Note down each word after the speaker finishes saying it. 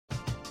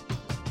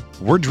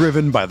We're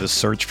driven by the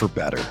search for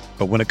better.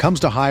 But when it comes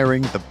to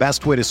hiring, the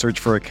best way to search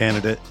for a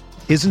candidate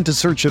isn't to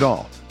search at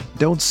all.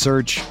 Don't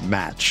search,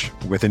 match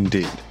with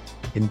Indeed.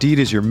 Indeed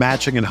is your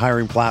matching and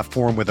hiring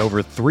platform with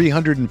over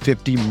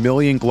 350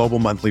 million global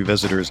monthly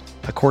visitors,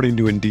 according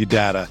to Indeed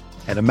data,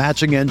 and a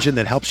matching engine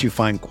that helps you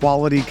find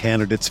quality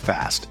candidates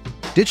fast.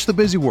 Ditch the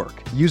busy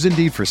work. Use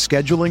Indeed for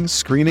scheduling,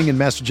 screening, and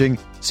messaging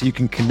so you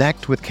can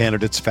connect with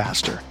candidates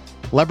faster.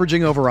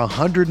 Leveraging over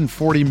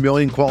 140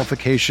 million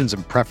qualifications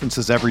and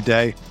preferences every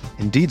day,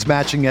 Indeed's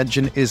matching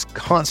engine is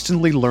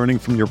constantly learning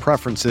from your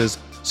preferences,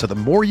 so the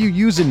more you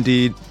use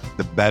Indeed,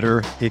 the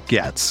better it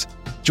gets.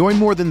 Join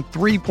more than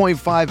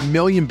 3.5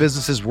 million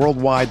businesses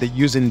worldwide that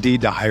use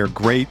Indeed to hire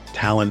great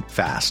talent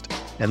fast.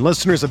 And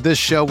listeners of this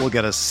show will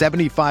get a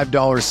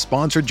 $75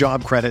 sponsored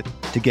job credit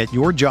to get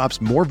your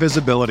jobs more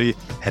visibility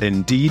at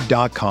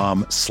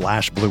Indeed.com/Blue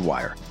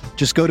Wire.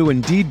 Just go to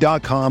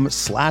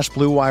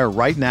Indeed.com/Blue Wire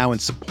right now and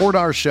support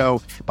our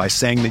show by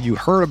saying that you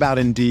heard about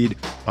Indeed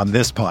on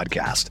this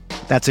podcast.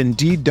 That's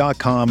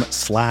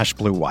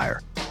Indeed.com/Blue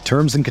Wire.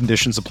 Terms and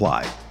conditions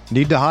apply.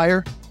 Need to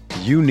hire?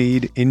 You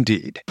need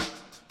Indeed.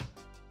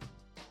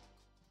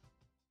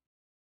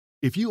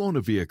 If you own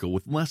a vehicle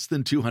with less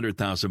than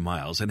 200,000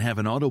 miles and have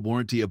an auto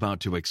warranty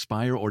about to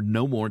expire or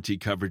no warranty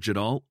coverage at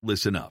all,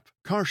 listen up.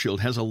 CarShield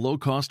has a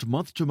low-cost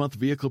month-to-month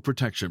vehicle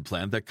protection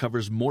plan that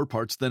covers more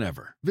parts than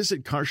ever.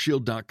 Visit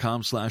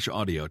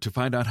carshield.com/audio to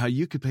find out how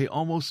you could pay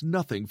almost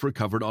nothing for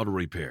covered auto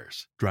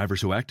repairs. Drivers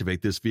who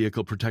activate this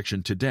vehicle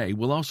protection today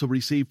will also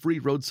receive free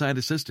roadside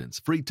assistance,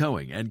 free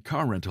towing, and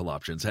car rental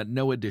options at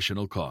no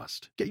additional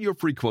cost. Get your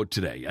free quote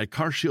today at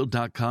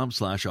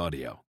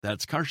carshield.com/audio.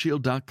 That's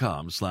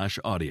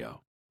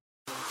carshield.com/audio.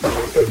 Mayo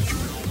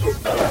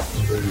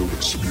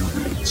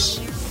Experience.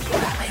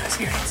 Mayo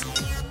Experience.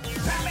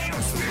 Mayo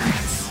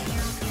Experience.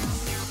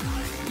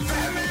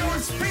 Mayo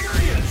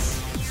Experience.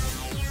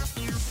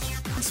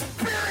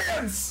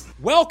 Experience.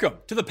 Welcome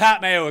to the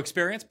Pat Mayo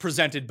Experience,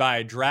 presented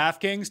by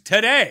DraftKings.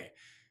 Today,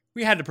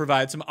 we had to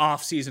provide some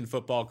off-season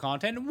football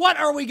content. What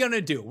are we going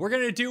to do? We're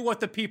going to do what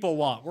the people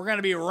want. We're going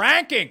to be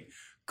ranking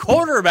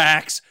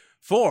quarterbacks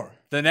for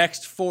the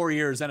next 4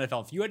 years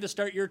NFL. If you had to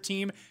start your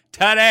team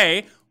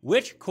today,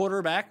 which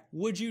quarterback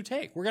would you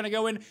take? We're going to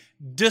go in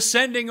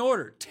descending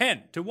order,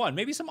 10 to 1.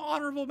 Maybe some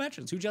honorable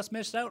mentions who just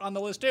missed out on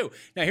the list too.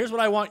 Now, here's what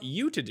I want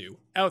you to do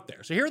out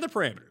there. So here are the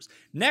parameters.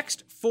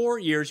 Next 4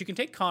 years, you can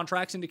take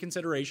contracts into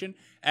consideration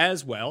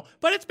as well,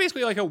 but it's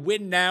basically like a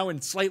win now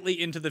and slightly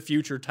into the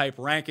future type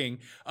ranking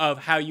of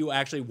how you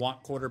actually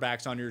want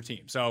quarterbacks on your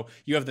team. So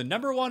you have the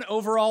number 1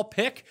 overall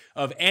pick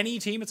of any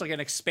team. It's like an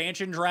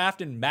expansion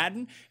draft in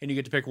Madden, and you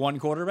get to pick one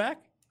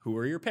quarterback. Who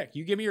are your pick?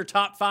 You give me your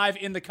top 5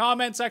 in the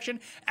comment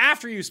section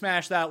after you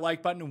smash that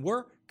like button, and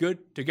we're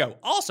good to go.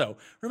 Also,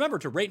 remember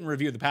to rate and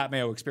review the Pat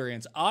Mayo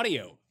Experience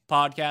audio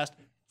podcast.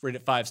 Rate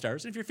it 5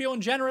 stars. And if you're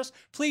feeling generous,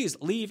 please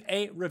leave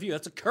a review.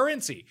 That's a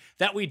currency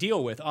that we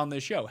deal with on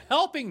this show.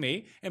 Helping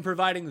me in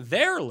providing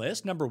their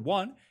list, number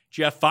 1,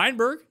 Jeff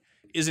Feinberg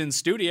is in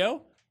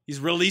studio. He's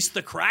released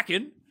the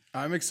Kraken.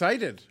 I'm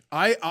excited.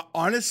 I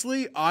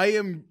honestly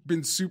am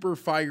been super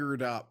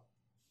fired up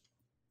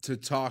to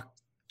talk.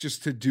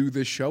 Just to do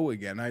this show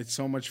again. I had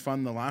so much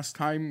fun the last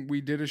time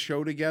we did a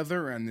show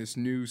together, and this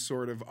new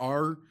sort of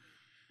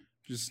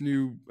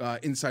new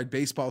inside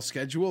baseball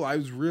schedule. I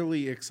was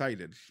really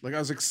excited. I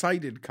was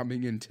excited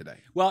coming in today.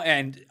 Well,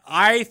 and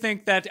I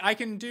think that I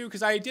can do,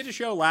 because I did a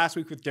show last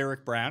week with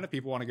Derek Brown. If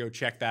people want to go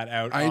check that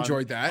out. I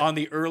enjoyed that. On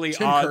the early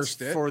Tim odds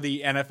for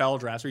the NFL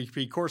draft. So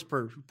of course,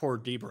 poor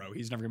Debro.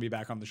 He's never going to be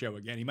back on the show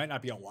again. He might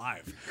not be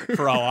alive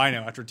for all I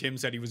know after Tim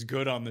said he was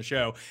good on the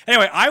show.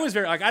 Anyway, I was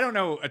very, I don't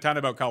know a ton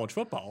about college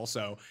football,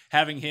 so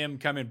having him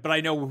come in, but I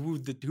know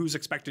who's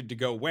expected to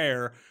go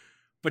where.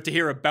 But to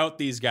hear about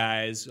these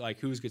guys,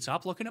 who's good?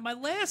 Stop looking at my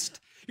list.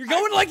 You're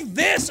going like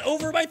this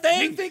over my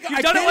thing. You've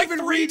done it like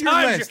 3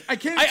 times. I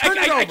can't turn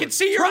it over. I can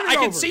see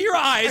your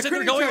eyes, and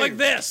they're going like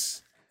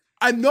this.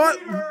 I'm not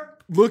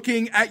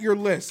looking at your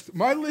list.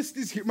 My list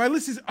is here. My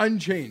list is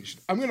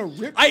unchanged. I'm gonna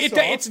rip this off.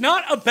 It's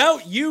not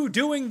about you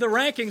doing the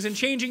rankings and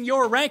changing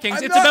your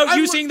rankings. It's about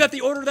you seeing that the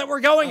order that we're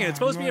going in. It's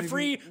supposed to be a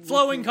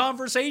free-flowing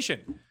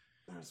conversation.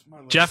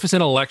 Jeff is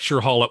in a lecture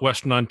hall at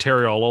Western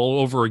Ontario all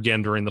over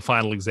again during the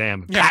final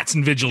exam. Pat's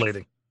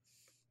invigilating.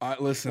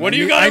 Listen. What do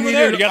you got over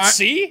there? You got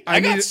C?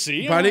 I got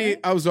C,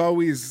 buddy. I was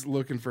always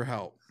looking for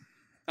help.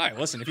 All right,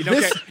 listen. If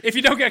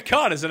you don't get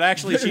caught, is it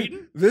actually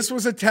cheating? This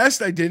was a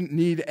test I didn't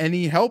need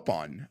any help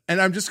on,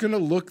 and I'm just gonna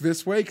look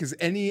this way because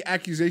any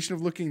accusation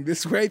of looking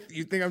this way,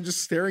 you think I'm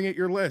just staring at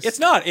your list? It's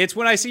not. It's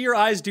when I see your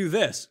eyes do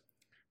this.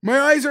 My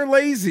eyes are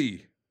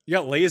lazy. You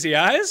got lazy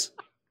eyes?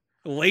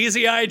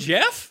 Lazy eye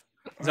Jeff?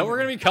 Is that what we're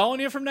going to be calling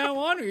you from now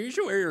on? Or you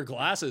should wear your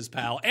glasses,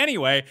 pal.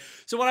 Anyway,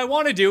 so what I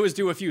want to do is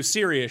do a few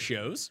serious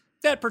shows.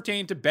 that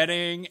pertain to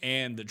betting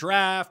and the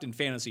draft and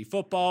fantasy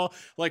football.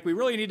 Like, we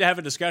really need to have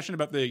a discussion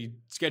about the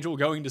schedule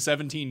going to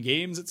 17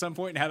 games at some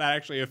point and how that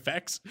actually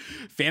affects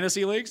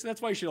fantasy leagues.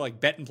 That's why you should like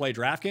bet and play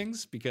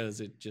DraftKings,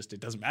 because it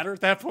doesn't matter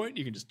at that point.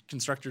 You can just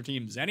construct your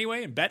teams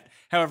anyway and bet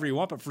however you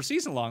want. But for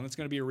season long, that's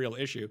going to be a real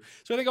issue.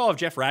 So I think I'll have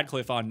Jeff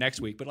Radcliffe on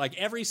next week. But like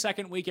every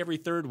second week, every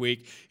third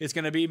week, it's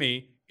going to be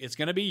me. It's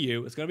going to be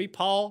you. It's going to be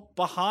Paul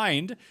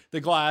behind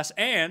the glass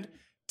and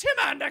Tim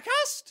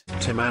Andergust.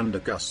 Tim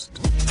Andergust.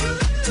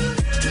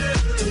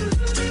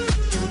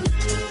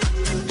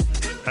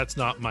 That's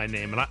not my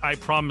name, and I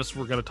promise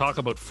we're going to talk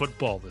about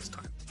football this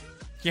time.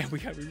 Yeah, we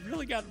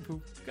really got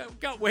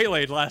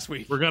waylaid last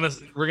week. We're gonna.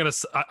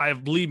 I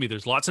believe me.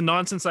 There's lots of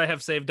nonsense I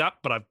have saved up,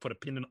 but I've put a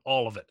pin in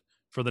all of it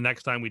for the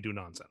next time we do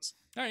nonsense.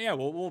 All right, yeah,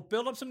 we'll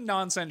build up some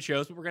nonsense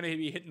shows, but we're going to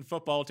be hitting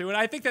football too. And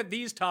I think that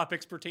these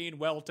topics pertain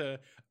well to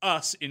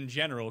us in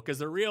general because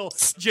they're real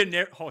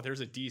generic. Oh, there's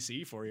a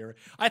DC for you.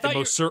 I thought it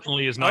most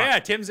certainly is not. Oh yeah,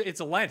 it's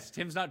a Lent.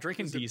 Tim's not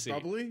drinking Is DC. it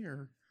bubbly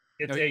or?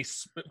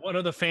 It's one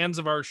of the fans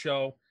of our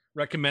show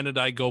recommended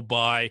I go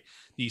buy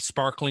the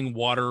sparkling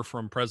water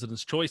from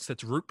President's Choice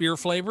that's root beer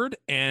flavored,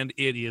 and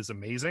it is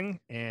amazing,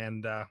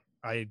 and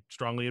I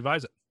strongly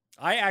advise it.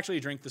 I actually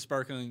drink the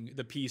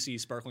PC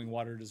sparkling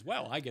water as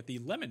well. I get the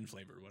lemon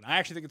flavored one. I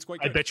actually think it's quite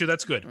good. I bet you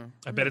that's good.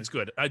 I bet it's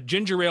good.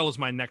 Ginger ale is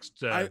my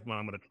next one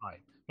I'm going to try,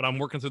 but I'm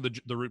working through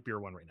the root beer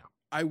one right now.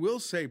 I will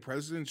say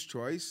President's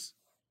Choice,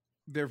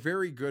 they're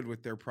very good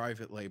with their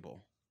private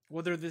label.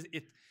 Well,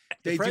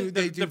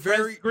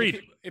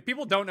 If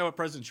people don't know what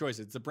President's Choice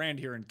is, it's a brand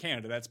here in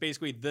Canada that's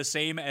basically the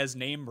same as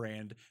name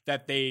brand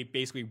that they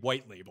basically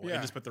white label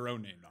and just put their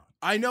own name on.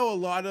 I know a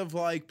lot of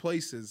like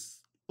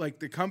places, like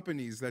the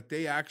companies that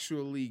they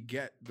actually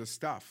get the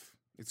stuff.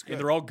 It's good.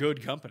 And they're all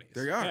good companies.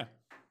 They are. Yeah.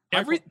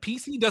 Every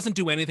PC doesn't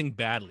do anything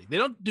badly. They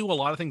don't do a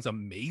lot of things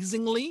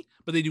amazingly,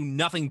 but they do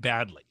nothing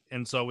badly.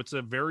 And so it's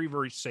a very,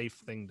 very safe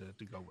thing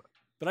to go with.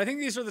 But I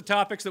think these are the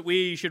topics that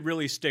we should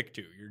really stick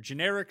to. Your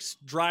generics,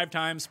 drive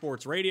time,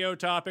 sports radio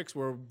topics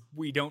where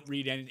we don't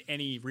read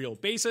any real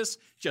basis,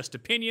 just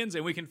opinions,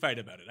 and we can fight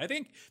about it. I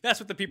think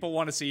that's what the people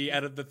want to see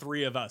out of the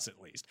three of us,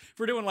 at least. If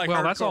we're doing like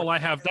that's all I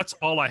have. That's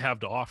all I have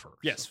to offer.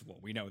 Yes, well,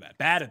 we know that.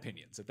 Bad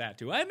opinions at that,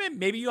 too. I mean,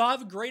 maybe you'll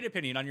have a great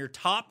opinion on your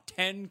top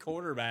 10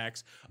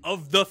 quarterbacks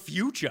of the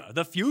future.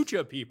 The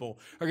future people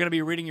are going to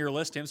be reading your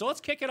list, Tim. So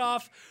let's kick it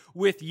off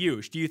with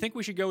you. Do you think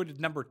we should go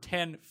to number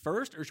 10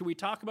 first, or should we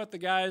talk about the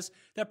guys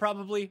that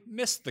probably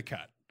missed the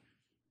cut?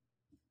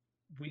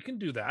 We can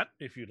do that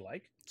if you'd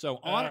like. So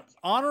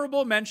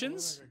honorable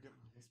mentions.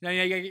 Now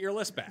you gotta get your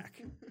list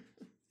back.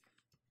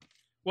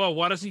 Well,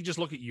 why doesn't he just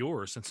look at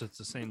yours since it's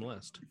the same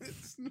list?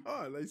 It's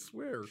not, I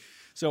swear.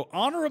 So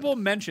honorable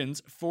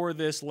mentions for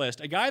this list.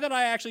 A guy that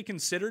I actually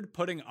considered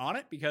putting on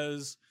it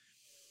because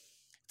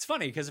it's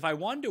funny because if I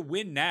wanted to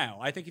win now,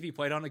 I think if he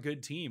played on a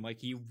good team, like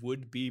he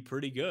would be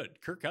pretty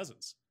good. Kirk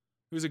Cousins,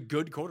 who's a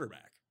good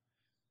quarterback.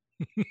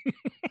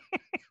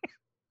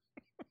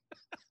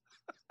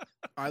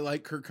 I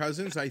like Kirk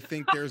Cousins. I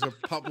think there's a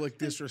public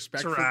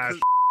disrespect for Trash.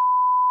 Kirk.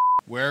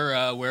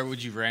 Where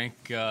would you rank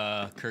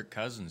Kirk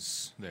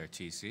Cousins there,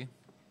 TC?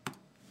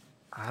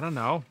 I don't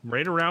know.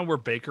 Right around where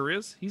Baker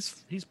is.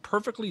 He's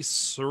perfectly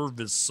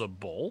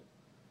serviceable,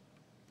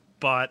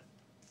 but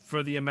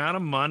for the amount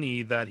of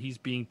money that he's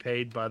being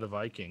paid by the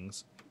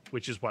Vikings,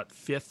 which is what,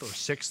 5th or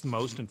 6th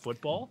most in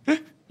football,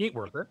 he ain't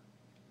worth it.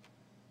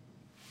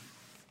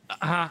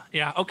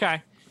 Yeah,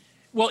 okay.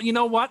 Well, you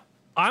know what?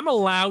 I'm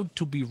allowed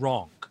to be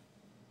wrong.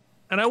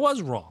 And I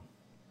was wrong.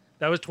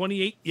 That was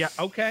 28. Yeah,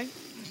 okay.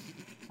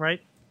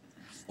 Right?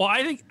 Well,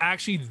 I think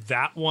actually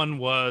that one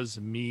was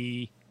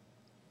me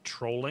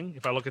trolling,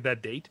 if I look at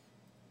that date.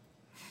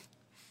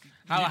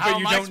 How you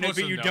am I don't supposed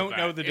to you know don't that?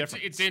 know the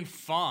difference. It's in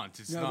font.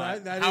 It's No,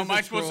 not. that How is am I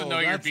a supposed to troll. know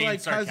you're That's being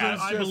like Cousins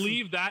sarcastic? I just-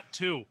 believe that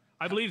too.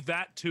 I believe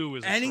that too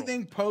is a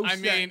Anything troll. post. I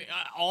mean,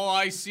 all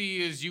I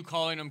see is you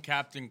calling him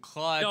Captain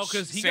Clutch. No,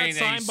 because he saying got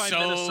that signed he's by so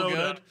Minnesota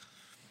good.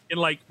 in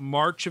like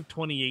March of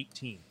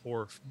 2018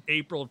 or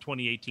April of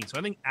 2018. So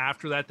I think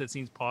after that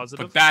seems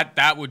positive. But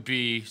that would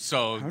be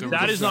so. There was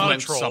That a is not a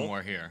flip troll.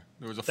 somewhere here.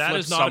 There was a That flip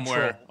is not a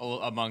somewhere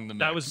among the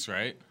mix, That was-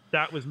 right?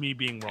 That was me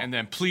being wrong. And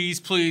then please,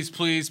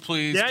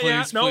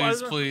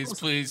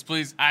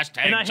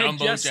 hashtag And I had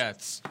Jumbo just-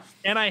 Jets.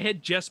 And I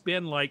had just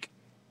been like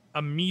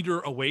a meter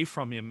away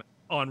from him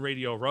on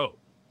Radio Row.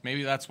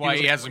 Maybe that's why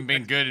he hasn't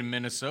been good in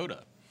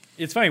Minnesota.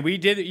 It's funny.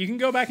 You can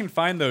go back and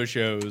find those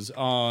shows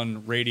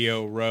on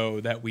Radio Row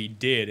that we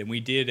did. And we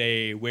did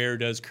a Where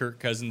Does Kirk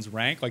Cousins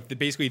Rank? Like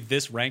basically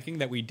this ranking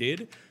that we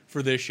did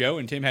for this show.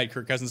 And Tim had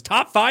Kirk Cousins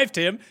top 5,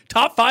 Tim.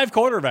 Top 5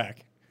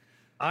 quarterback.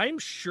 I'm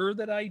sure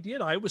that I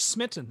did. I was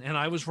smitten and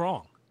I was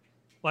wrong.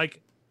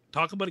 Like,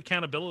 talk about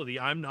accountability.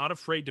 I'm not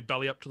afraid to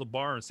belly up to the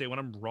bar and say when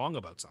I'm wrong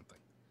about something.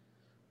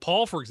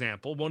 Paul, for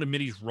example, won't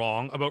admit he's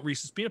wrong about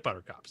Reese's Peanut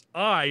Butter Cups.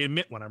 I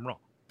admit when I'm wrong.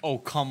 Oh,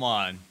 come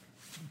on.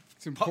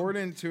 It's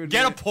important to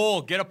Get a admit-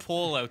 poll. Get a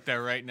poll out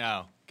there right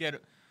now. Get a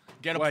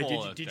Why,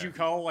 poll out did there. you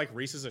call like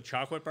Reese's a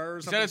chocolate bar or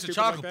He something? said it's a stupid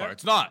like chocolate that? bar.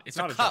 It's not. It's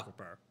a not a cup. chocolate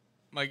bar.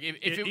 Like if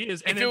It it,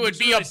 is, if and it then would as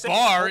be soon a as I said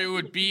bar, Paul, it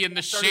would be in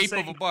the started shape of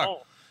saying a bar.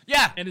 Paul.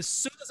 Yeah. And as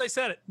soon as I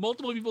said it,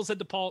 multiple people said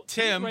to Paul,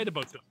 Tim, "He's right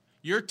about this."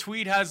 Your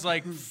tweet has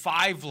like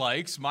 5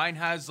 likes. Mine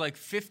has like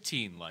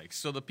 15 likes.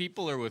 So the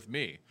people are with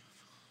me.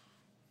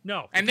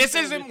 No. And this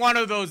isn't one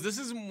of those. This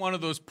isn't one of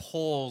those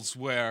polls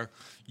where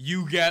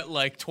you get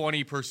like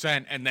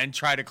 20% and then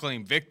try to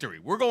claim victory.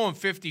 We're going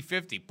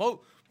 50-50.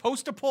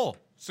 Post a poll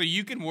so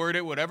you can word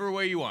it whatever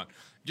way you want.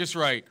 Just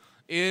write,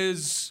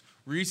 is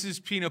Reese's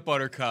Peanut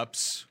Butter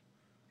Cups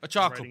a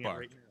chocolate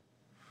bar?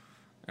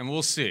 And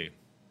we'll see.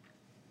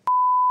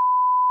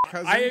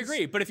 Cousins? I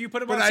agree, but if you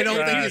put him on, I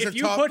don't think he's if a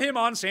you top- put him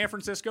on San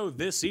Francisco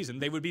this season,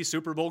 they would be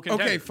Super Bowl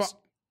contenders. Okay,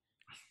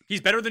 He's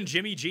better than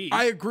Jimmy G.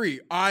 I agree.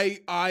 I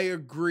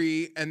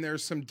agree. And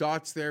there's some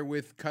dots there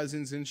with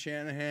Cousins and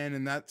Shanahan,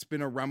 and that's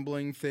been a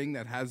rumbling thing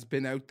that has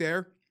been out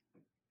there.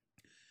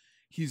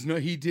 He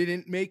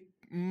didn't make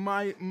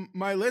my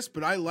list,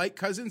 but I like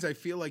Cousins. I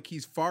feel like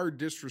he's far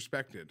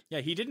disrespected. Yeah,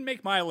 he didn't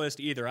make my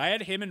list either. I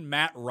had him and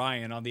Matt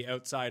Ryan on the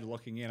outside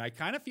looking in. I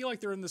kind of feel like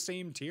they're in the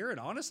same tier. And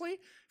honestly,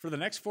 for the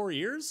next 4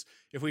 years,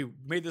 if we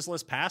made this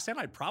list past him,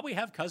 I'd probably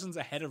have Cousins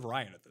ahead of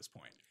Ryan at this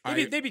point.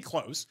 They'd be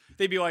close.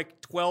 They'd be like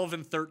 12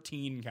 and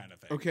 13 kind of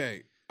thing.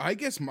 Okay. I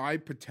guess my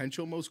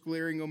potential most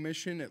glaring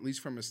omission, at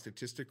least from a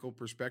statistical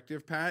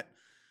perspective, Pat,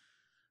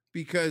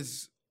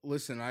 because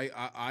listen,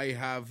 I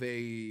have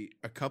a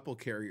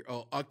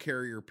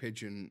carrier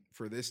pigeon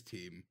for this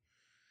team,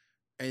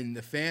 and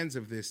the fans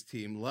of this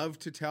team love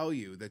to tell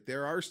you that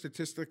there are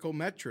statistical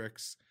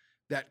metrics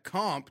that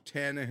comp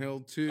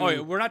Tannehill to. Oh, yeah,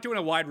 we're not doing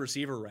a wide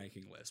receiver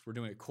ranking list. We're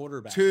doing a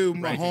quarterback to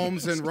ranking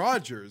Mahomes list. and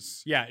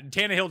Rodgers. Yeah,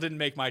 Tannehill didn't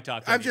make my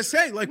top 10. I'm just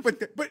saying, like,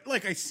 but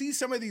like I see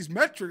some of these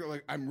metrics,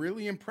 like I'm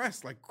really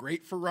impressed. Like,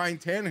 great for Ryan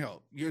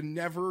Tannehill.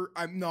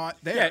 I'm not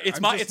there. Yeah, it's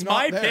I'm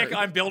my there. pick.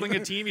 I'm building a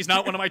team. He's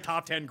not one of my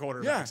top 10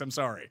 quarterbacks. Yeah. I'm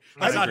sorry.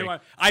 I That's not agree.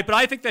 who but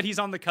I think that he's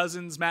on the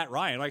Cousins, Matt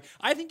Ryan. Like,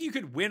 I think you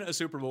could win a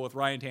Super Bowl with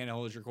Ryan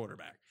Tannehill as your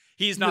quarterback.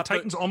 He's The not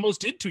Titans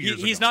almost did 2 years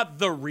ago. He's not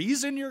the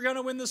reason you're going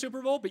to win the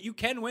Super Bowl, but you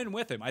can win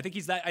with him. I think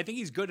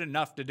he's good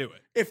enough to do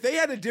it. If they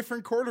had a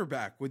different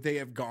quarterback, would they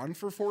have gone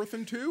for 4th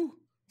and 2?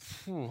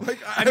 Like,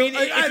 I mean,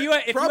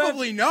 if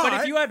probably you have, not.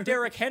 But if you have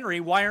Derrick Henry,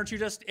 why aren't you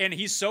just? And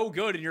he's so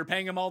good, and you're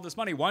paying him all this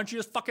money. Why don't you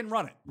just fucking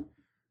run it?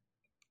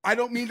 I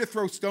don't mean to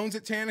throw stones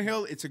at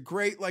Tannehill. It's a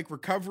great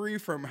recovery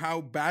from how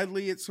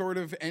badly it sort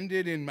of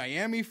ended in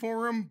Miami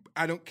for him.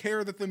 I don't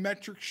care that the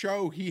metrics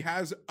show he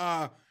has.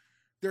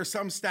 There's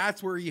some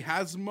stats where he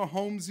has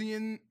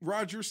Mahomesian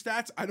Rodgers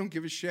stats. I don't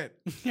give a shit.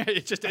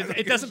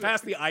 it doesn't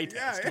pass the eye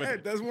test. Yeah,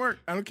 it doesn't work.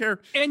 I don't care.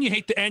 And you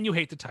hate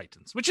the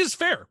Titans, which is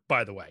fair,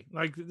 by the way.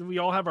 Like, we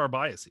all have our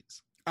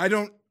biases. I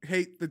don't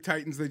hate the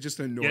Titans. They just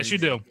annoy me. Yes, you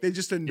do. They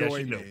just annoy Yes,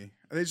 you do. me.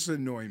 They just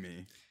annoy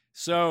me.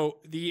 So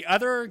the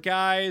other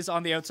guys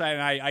on the outside,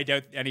 and I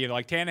doubt any of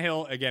like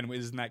Tannehill again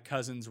is in that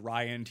Cousins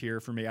Ryan tier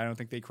for me. I don't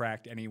think they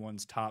cracked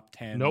anyone's top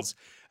 10s. Nope.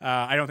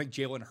 I don't think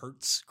Jalen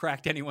Hurts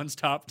cracked anyone's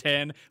top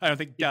 10. I don't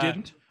think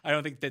didn't. I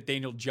don't think that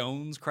Daniel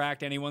Jones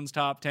cracked anyone's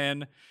top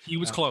 10. He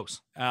was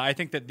close. I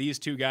think that these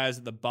two guys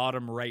at the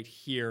bottom right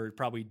here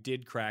probably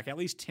did crack at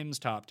least Tim's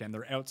top 10.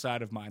 They're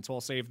outside of mine, so I'll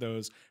save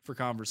those for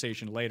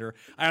conversation later.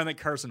 I don't think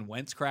Carson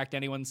Wentz cracked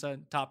anyone's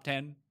top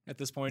 10 at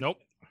this point. Nope.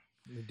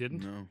 He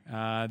didn't.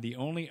 No, The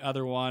only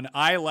other one,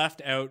 I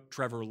left out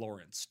Trevor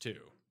Lawrence too.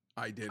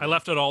 I did. I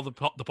left out all the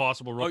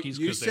possible rookies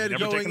You because they've said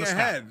never taken going a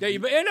snap.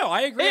 ahead. Yeah, no,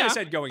 I agree. I Yeah.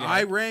 said going I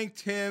ahead.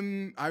 ranked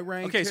him.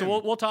 Okay, so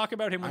we'll talk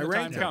about him when I the time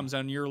ranked him. comes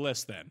on your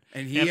list then.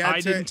 and he And had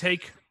I to, didn't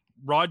take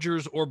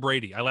Rodgers or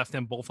Brady. I left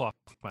them both off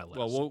my list.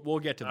 Well, we'll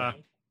get to them.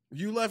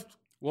 You left.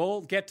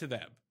 We'll get to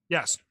them.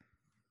 Yes.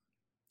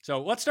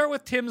 So let's start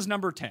with Tim's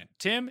number 10.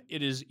 Tim,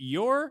 it is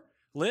your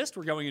list.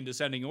 We're going in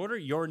descending order.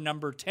 Your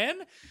number 10.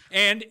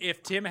 And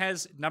if Tim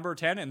has number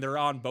 10 and they're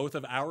on both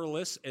of our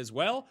lists as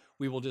well,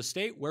 we will just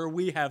state where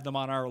we have them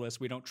on our list.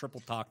 We don't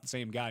triple talk the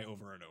same guy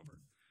over and over.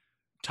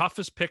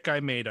 Toughest pick I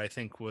made, I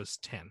think, was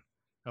 10.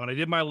 And when I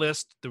did my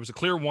list, there was a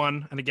clear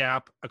 1 and a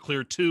gap, a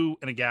clear 2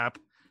 and a gap.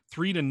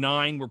 3 to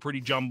 9 were pretty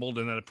jumbled,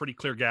 and then a pretty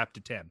clear gap to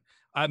 10.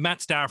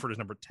 Matt Stafford is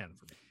number 10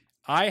 for me.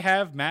 I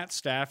have Matt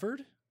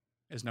Stafford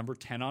as number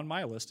 10 on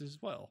my list as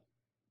well.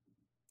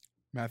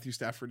 Matthew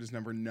Stafford is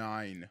number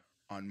 9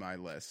 on my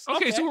list.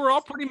 Okay, so we're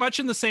all pretty much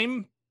in the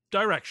same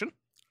direction.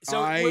 So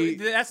I-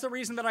 that's the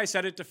reason that I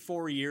set it to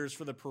 4 years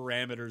for the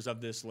parameters of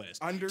this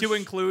list. Under- to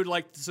include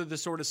the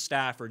sort of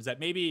Staffords that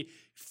maybe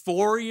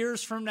 4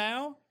 years from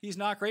now, he's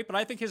not great, but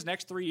I think his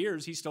next 3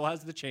 years, he still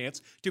has the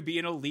chance to be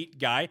an elite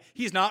guy.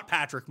 He's not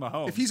Patrick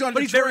Mahomes. If he's on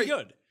but Detroit, he's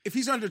very good. If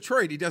he's on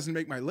Detroit, he doesn't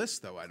make my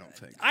list, though. I don't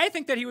think. I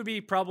think that he would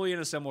be probably in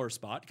a similar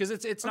spot because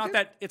it's not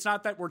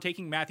that we're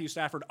taking Matthew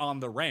Stafford on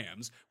the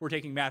Rams. We're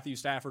taking Matthew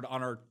Stafford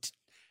on our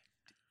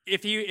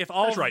If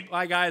all That's of right.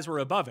 my guys were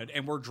above it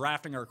and we're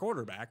drafting our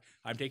quarterback,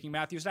 I'm taking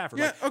Matthew Stafford.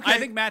 Yeah, Like, okay, I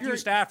think Matthew you're-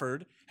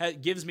 Stafford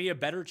gives me a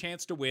better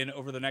chance to win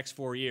over the next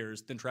 4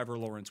 years than Trevor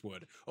Lawrence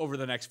would over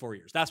the next 4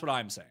 years. That's what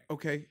I'm saying.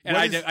 Okay. And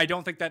What is- I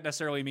don't think that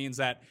necessarily means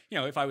that,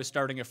 if I was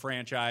starting a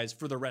franchise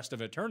for the rest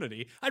of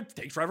eternity, I'd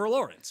take Trevor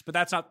Lawrence. But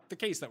that's not the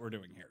case that we're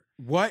doing here.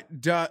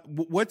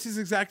 What's his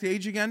exact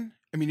age again?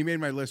 I mean, you made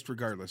my list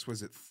regardless.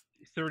 Was it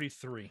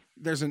 33.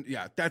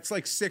 that's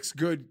like 6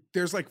 good.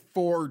 There's like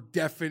 4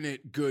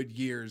 definite good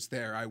years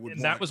there. I would.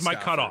 And that want was my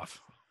Stafford.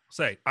 cutoff.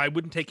 Say, I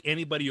wouldn't take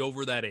anybody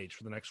over that age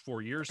for the next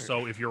 4 years.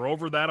 So if you're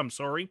over that, I'm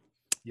sorry.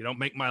 You don't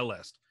make my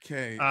list.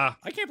 Okay.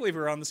 I can't believe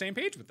we're on the same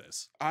page with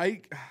this.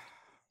 I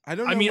don't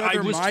know. I mean, I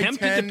whether was my tempted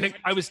 10 to pick.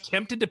 I was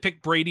tempted to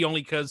pick Brady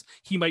only because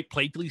he might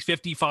play till he's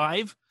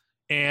 55,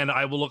 and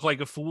I will look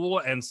like a fool.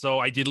 And so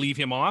I did leave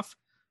him off.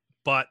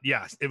 But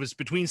yes, it was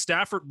between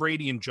Stafford,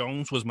 Brady, and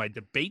Jones was my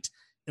debate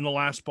in the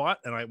last spot,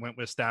 and I went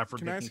with Stafford.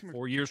 Can I ask Thinking him a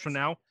 4 years from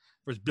now,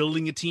 for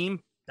building a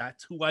team,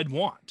 that's who I'd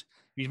want.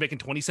 He's making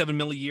 $27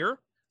 million a year,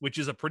 which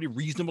is a pretty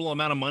reasonable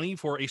amount of money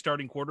for a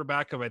starting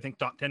quarterback of, I think,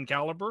 top 10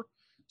 caliber.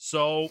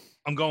 So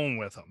I'm going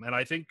with him. And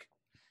I think,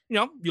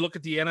 you look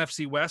at the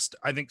NFC West,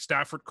 I think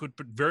Stafford could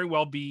very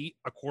well be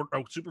a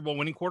Super Bowl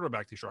winning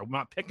quarterback this year. I'm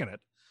not picking it,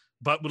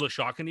 but will it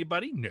shock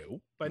anybody?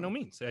 No, by no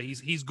means.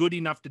 He's good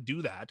enough to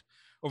do that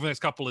over the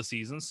next couple of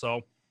seasons.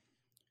 So,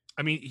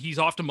 I mean, he's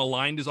often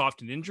maligned, is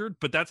often injured,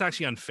 but that's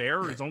actually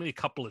unfair. It's only a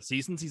couple of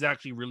seasons he's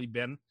actually really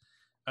been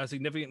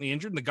significantly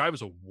injured. And the guy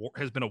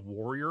has been a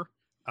warrior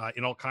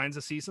in all kinds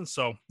of seasons.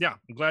 So, yeah,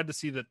 I'm glad to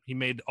see that he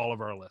made all of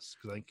our lists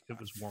because I think it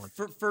was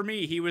warranted. For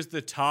me, he was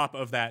the top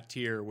of that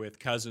tier with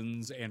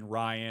Cousins and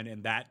Ryan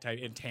and that type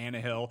and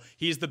Tannehill.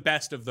 He's the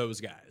best of those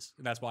guys,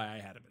 and that's why I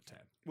had him at 10.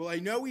 Well, I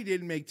know we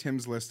didn't make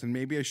Tim's list, and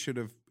maybe I should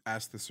have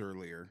asked this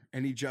earlier,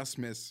 and he just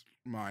missed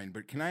mine.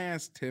 But can I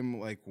ask Tim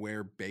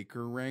where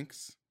Baker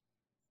ranks?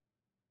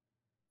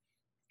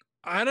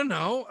 I don't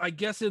know. I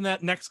guess in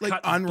that next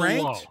cut unranked.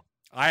 below.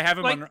 I have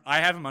him. I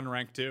have him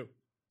unranked too.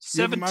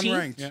 You have him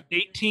 17th, unranked.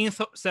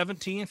 18th,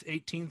 17th,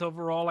 18th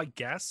overall, I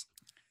guess.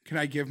 Can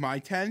I give my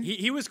 10?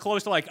 He was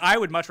close to I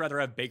would much rather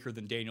have Baker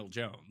than Daniel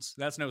Jones.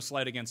 That's no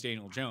slight against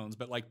Daniel Jones,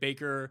 but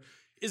Baker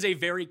is a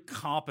very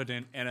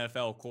competent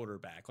NFL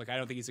quarterback. I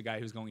don't think he's a guy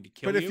who's going to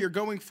kill you. But if you're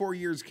going 4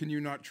 years, can you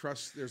not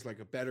trust there's a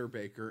better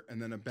Baker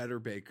and then a better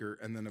Baker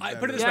and then a better?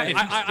 Put it this Yeah,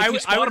 way, if you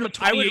spot him a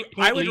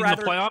 28-point lead in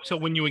the playoffs, he'll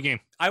win you a game.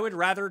 I would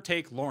rather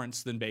take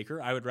Lawrence than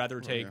Baker. I would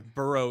rather take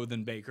Burrow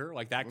than Baker,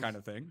 that kind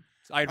of thing.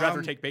 I'd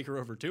rather take Baker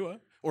over Tua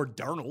or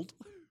Darnold.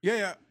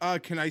 Yeah.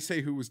 Can I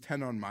say who was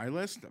 10 on my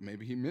list?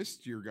 Maybe he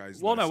missed your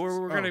guys' Well, lists.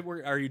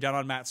 no, are you done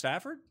on Matt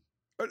Stafford?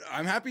 But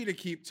I'm happy to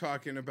keep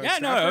talking about Yeah,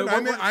 Stafford.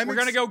 no, we're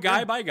going to go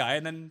guy by guy,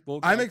 and then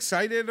we'll. I'm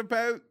excited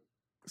about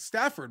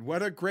Stafford.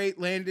 What a great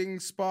landing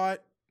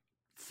spot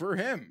for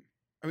him.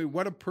 I mean,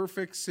 what a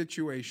perfect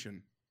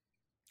situation.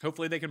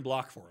 Hopefully, they can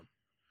block for him.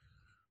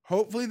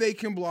 Hopefully they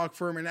can block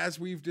for him. And as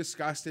we've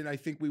discussed, and I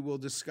think we will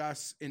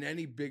discuss in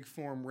any big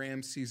form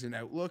Rams season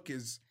outlook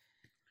is,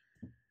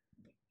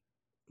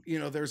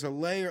 there's a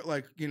layer,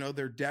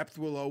 their depth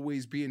will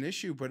always be an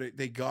issue, but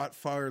they got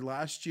fired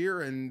last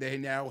year and they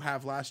now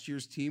have last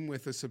year's team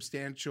with a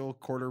substantial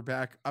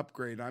quarterback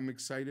upgrade. I'm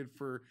excited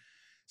for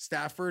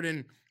Stafford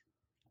and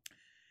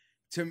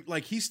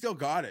he's still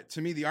got it.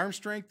 To me, the arm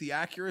strength, the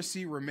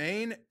accuracy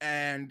remain,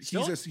 and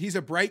he's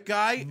a bright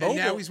guy, Mobile. and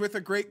now he's with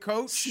a great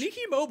coach.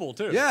 Sneaky mobile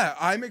too. Yeah,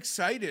 I'm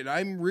excited.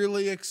 I'm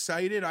really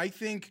excited. I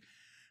think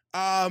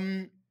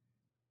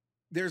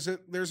there's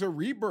a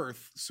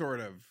rebirth sort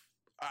of.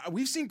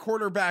 We've seen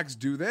quarterbacks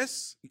do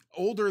this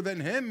older than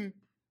him.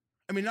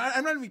 I mean,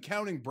 I'm not even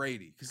counting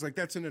Brady because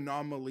that's an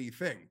anomaly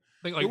thing.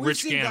 I think But we've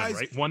Rich seen Gannon, guys-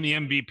 right? Won the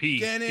MVP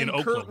Gannon, in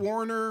Kurt Oakland.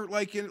 Warner,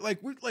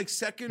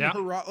 second Yeah.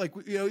 hurrah,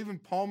 even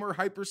Palmer,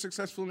 hyper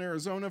successful in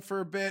Arizona for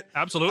a bit.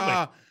 Absolutely.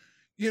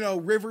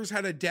 Rivers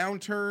had a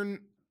downturn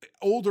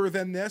older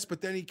than this,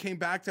 but then he came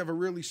back to have a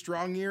really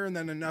strong year and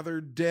then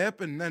another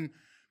dip and then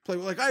play.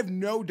 I have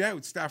no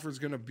doubt Stafford's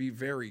going to be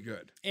very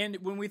good. And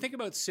when we think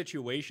about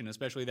situation,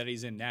 especially that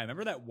he's in now,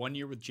 remember that 1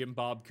 year with Jim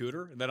Bob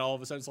Cooter? And then all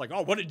of a sudden it's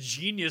oh, what a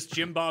genius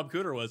Jim Bob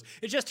Cooter was.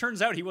 It just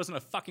turns out he wasn't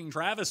a fucking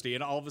travesty.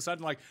 And all of a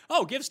sudden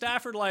give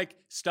Stafford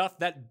stuff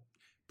that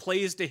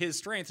plays to his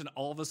strengths. And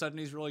all of a sudden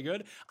he's really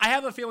good. I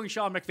have a feeling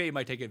Sean McVay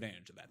might take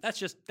advantage of that.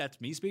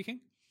 That's me speaking.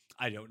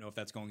 I don't know if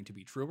that's going to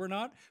be true or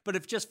not, but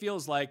it just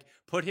feels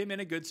put him in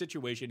a good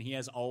situation. He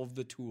has all of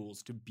the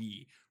tools to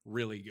be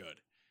really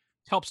good.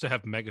 Helps to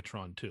have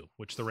Megatron too,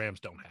 which the Rams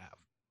don't have.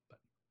 But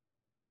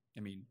I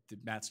mean,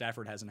 Matt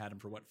Stafford hasn't had him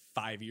for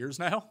 5 years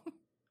now?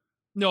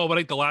 no, but I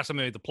think the last time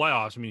they made the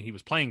playoffs, he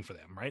was playing for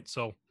them, right?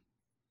 So,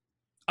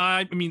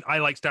 I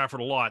like Stafford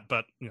a lot,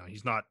 but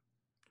he's not.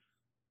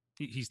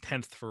 He's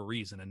 10th for a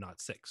reason and not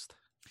 6th.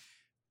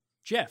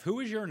 Jeff,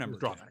 who is your number 10?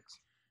 Drawbacks.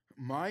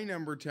 My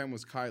number 10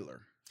 was Kyler.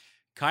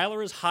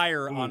 Kyler is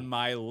higher on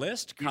my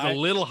list. He's a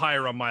little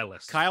higher on my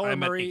list. Kyler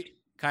I'm at Murray. 8.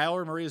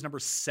 Kyler Murray is number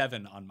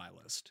 7 on my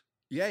list.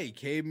 Yeah, he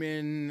came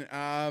in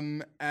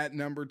at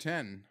number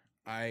 10.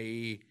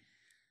 I'm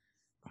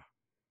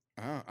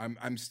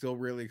I'm still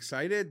really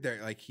excited.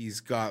 Like he's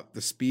got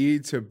the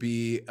speed to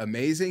be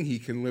amazing. He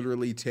can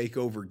literally take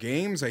over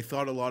games. I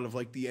thought a lot of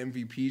like the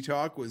MVP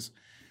talk was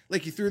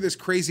like he threw this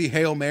crazy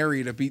Hail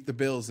Mary to beat the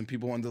Bills, and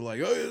people wanted to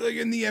like, oh, like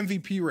in the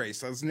MVP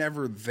race. I was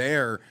never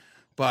there,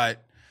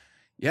 but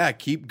yeah,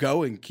 keep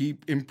going,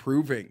 keep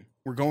improving.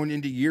 We're going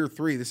into year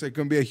 3. This is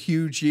going to be a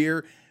huge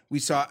year. We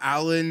saw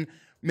Allen,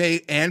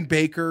 May, and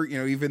Baker.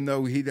 Even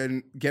though he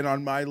didn't get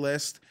on my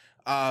list.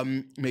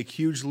 Make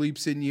huge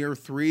leaps in year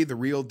 3. The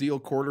real deal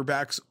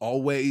quarterbacks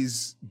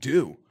always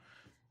do.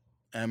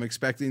 I'm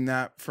expecting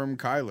that from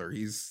Kyler.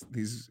 He's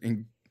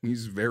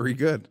very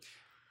good.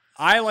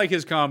 I like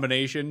his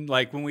combination.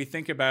 Like when we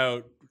think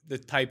about the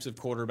types of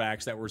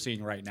quarterbacks that we're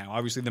seeing right now,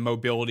 obviously the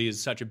mobility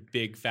is such a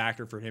big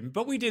factor for him.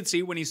 But we did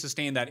see when he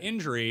sustained that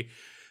injury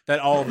that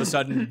all of a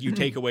sudden you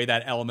take away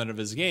that element of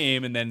his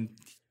game and then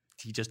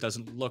he just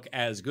doesn't look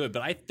as good.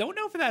 But I don't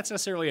know if that's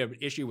necessarily an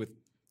issue with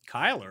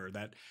Kyler,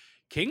 that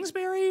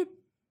Kingsbury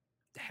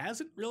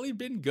hasn't really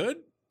been good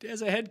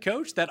as a head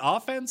coach. That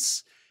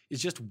offense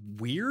is just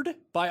weird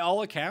by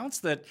all accounts,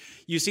 that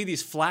you see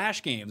these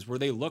flash games where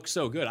they look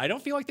so good. I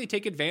don't feel like they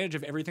take advantage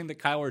of everything that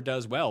Kyler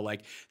does well.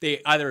 Like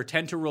they either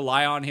tend to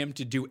rely on him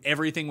to do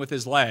everything with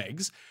his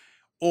legs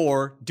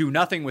or do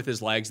nothing with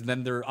his legs, and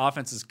then their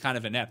offense is kind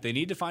of inept. They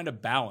need to find a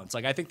balance.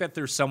 Like I think that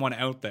there's someone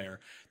out there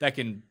that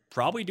can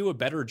probably do a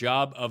better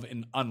job of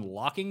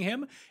unlocking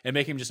him and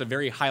make him just a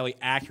very highly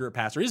accurate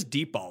passer. His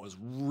deep ball is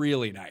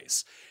really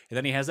nice. And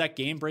then he has that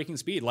game-breaking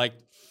speed. Like,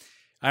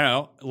 I don't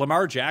know,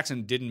 Lamar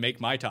Jackson didn't make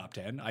my top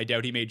 10. I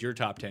doubt he made your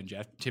top 10,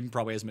 Jeff. Tim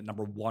probably has him at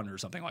number 1 or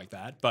something like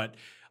that. But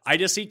I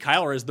just see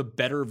Kyler as the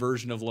better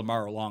version of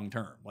Lamar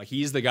long-term. Like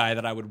he's the guy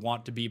that I would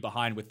want to be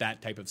behind with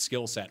that type of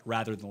skill set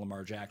rather than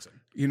Lamar Jackson.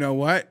 You know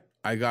what?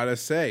 I got to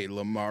say,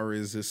 Lamar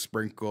is a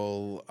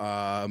sprinkle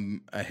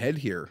ahead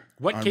here.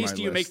 What case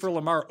do you make for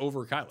Lamar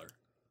over Kyler?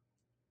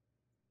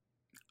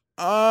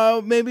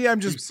 Maybe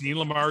I'm just... You've seen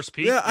Lamar's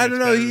peak? Yeah, I don't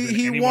know.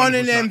 He won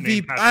an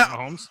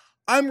MVP.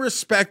 I'm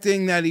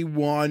respecting that he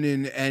won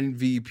an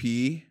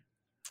MVP.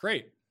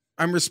 Great.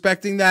 I'm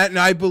respecting that, and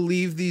I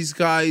believe these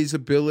guys'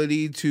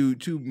 ability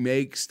to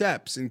make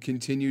steps and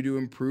continue to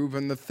improve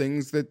on the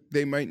things that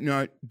they might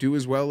not do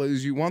as well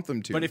as you want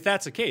them to. But if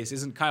that's the case,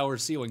 isn't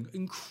Kyler's ceiling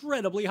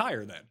incredibly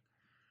higher then?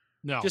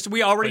 No. Just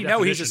we already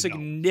know he's a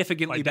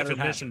significantly better passer.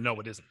 By definition, no,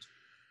 it isn't.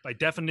 By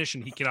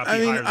definition, he cannot be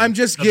higher than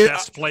the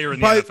best player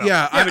in the NFL.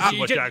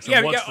 Yeah,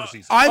 Jackson once per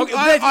season. I'm a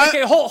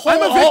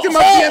victim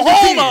of the MVP.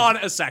 Hold on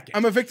a second.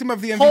 I'm a victim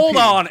of the MVP. Hold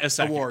on a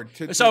second. Award.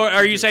 So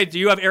are you saying, do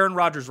you have Aaron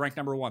Rodgers ranked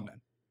number 1 then?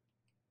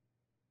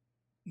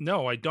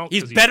 No, I don't.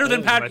 He's better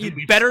than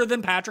better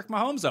than Patrick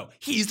Mahomes, though.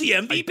 He's the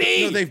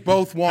MVP. No, they've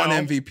both won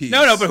MVPs.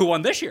 No, but who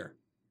won this year?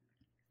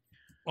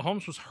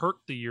 Mahomes was hurt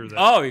the year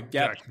that.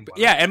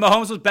 Yeah, and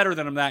Mahomes was better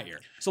than him that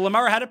year. So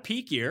Lamar had a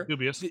peak year.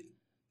 Dubious.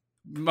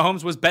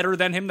 Mahomes was better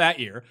than him that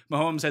year.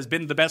 Mahomes has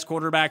been the best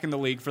quarterback in the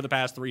league for the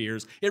past 3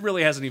 years. It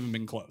really hasn't even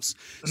been close.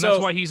 And that's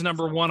why he's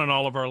number 1 on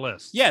all of our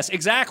lists. Yes,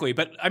 exactly.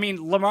 But I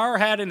mean, Lamar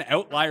had an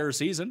outlier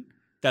season.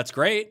 That's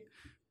great.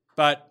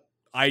 But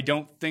I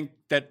don't think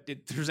that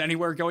there's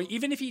anywhere going.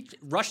 Even if he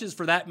rushes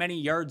for that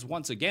many yards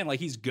once again, like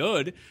he's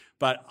good.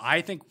 But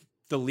I think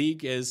the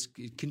league has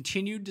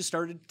continued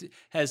to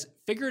has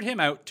figured him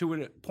out to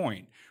a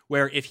point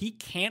where if he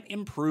can't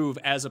improve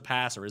as a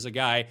passer, as a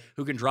guy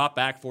who can drop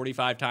back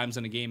 45 times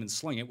in a game and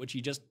sling it, which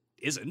he just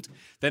isn't,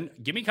 then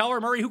give me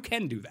Kyler Murray who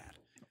can do that.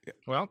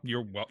 Well,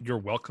 you're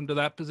welcome to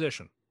that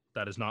position.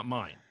 That is not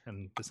mine,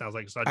 and it sounds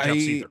like it's not Jeff's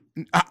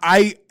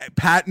either.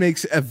 Pat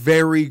makes a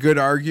very good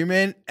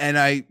argument,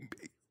 and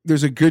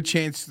there's a good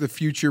chance the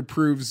future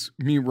proves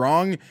me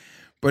wrong.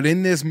 But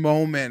in this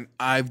moment,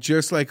 I'm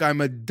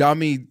a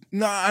dummy.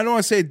 No, I don't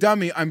want to say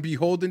dummy. I'm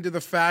beholden to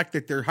the fact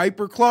that they're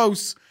hyper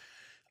close.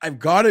 I've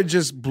got to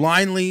just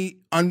blindly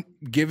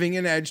giving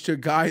an edge to a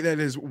guy that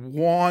has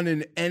won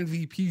an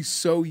MVP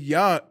so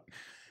young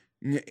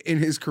in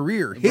his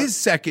career, his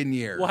second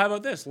year. Well, how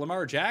about this?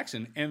 Lamar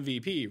Jackson,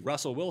 MVP.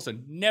 Russell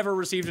Wilson never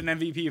received an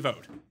MVP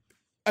vote.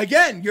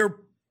 Again, you're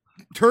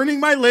turning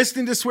my list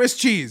into Swiss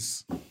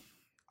cheese.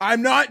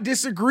 I'm not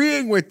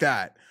disagreeing with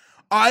that.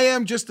 I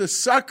am just a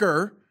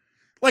sucker.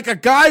 Like a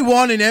guy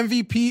won an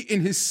MVP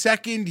in his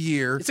second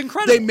year. It's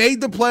incredible. They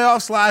made the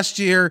playoffs last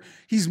year.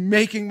 He's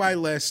making my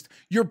list.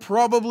 You're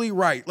probably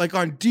right. Like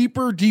on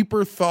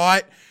deeper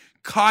thought,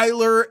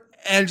 Kyler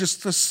and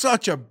just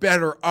such a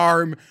better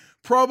arm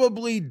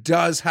probably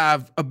does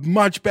have a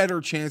much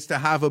better chance to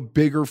have a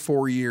bigger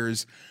 4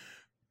 years.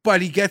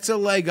 But he gets a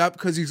leg up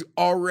because he's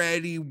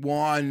already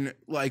won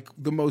like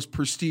the most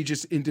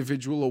prestigious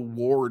individual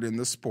award in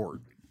the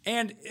sport.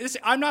 And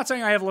I'm not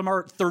saying I have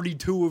Lamar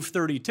 32 of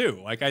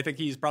 32. Like, I think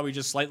he's probably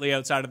just slightly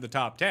outside of the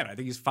top 10. I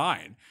think he's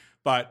fine.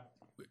 But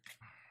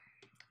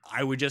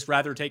I would just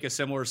rather take a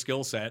similar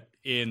skill set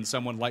in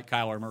someone like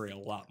Kyler Murray a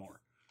lot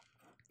more.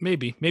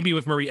 Maybe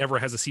if Murray ever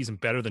has a season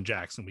better than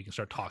Jackson, we can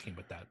start talking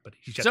about that. But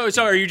he's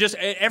So are you just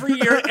every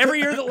year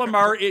that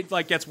Lamar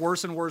gets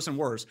worse and worse and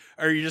worse?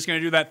 Are you just going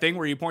to do that thing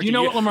where you point? You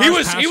know what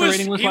Lamar's passer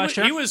rating was last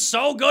year? He was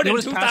so good in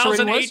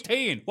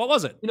 2018. What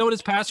was it? You know what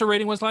his passer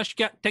rating was last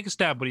year? Take a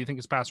stab. What do you think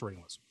his passer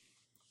rating was?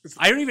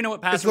 I don't even know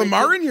what passer. Is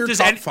Lamar in your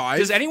top 5?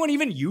 Does anyone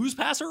even use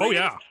passer rating?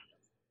 Oh yeah,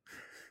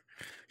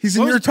 he's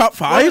in your top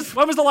 5.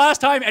 When was the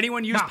last time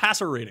anyone used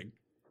passer rating?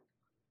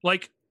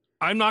 Like,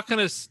 I'm not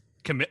going to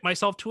commit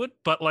myself to it,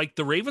 but like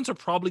the Ravens are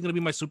probably going to be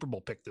my Super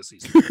Bowl pick this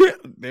season.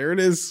 There it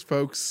is,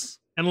 folks.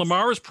 And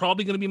Lamar is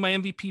probably going to be my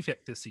MVP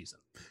pick this season.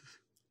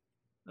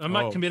 I'm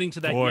not committing to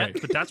that yet,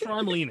 but that's where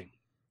I'm leaning.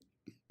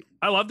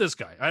 I love this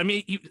guy. I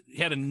mean, he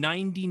had a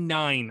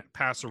 99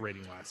 passer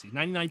rating last season,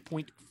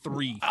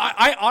 99.3.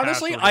 I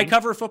honestly, I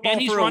cover football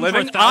for a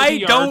living. I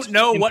don't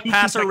know what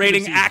passer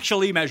rating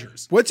actually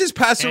measures. What's his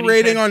passer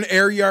rating on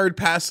air yard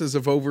passes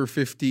of over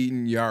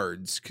 15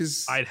 yards?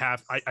 Because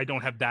I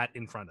don't have that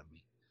in front of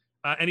me.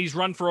 And he's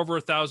run for over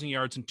 1,000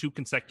 yards in 2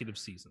 consecutive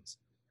seasons.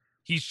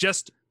 He's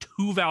just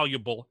too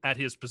valuable at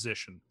his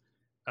position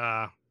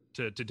to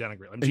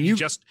denigrate. I mean,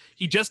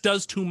 he just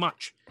does too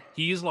much.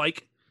 He's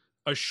like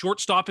a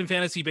shortstop in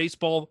fantasy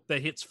baseball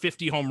that hits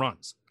 50 home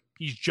runs.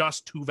 He's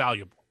just too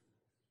valuable.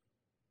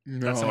 No,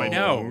 that's how I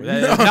know.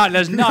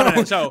 That's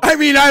not. So I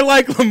mean, I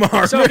like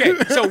Lamar. So okay.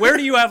 So where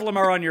do you have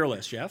Lamar on your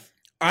list, Jeff?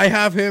 I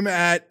have him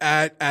at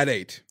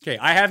 8. Okay,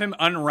 I have him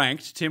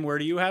unranked. Tim, where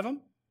do you have him?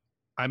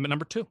 I'm at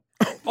number 2.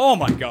 Oh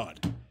my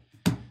God.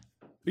 Are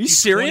you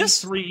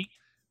serious? 23.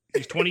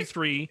 He's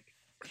 23.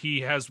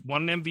 He has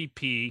one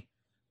MVP.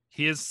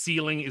 His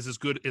ceiling is as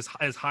good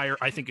as higher.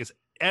 I think is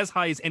as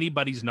high as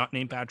anybody's not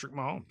named Patrick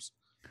Mahomes.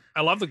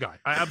 I love the guy.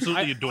 I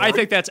absolutely adore him. I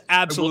think that's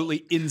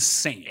absolutely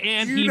insane.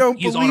 And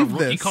he's on a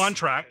rookie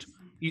contract.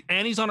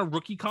 He's on a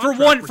rookie For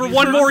contract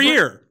one more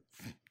year.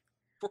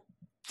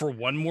 For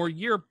one more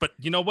year. But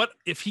you know what?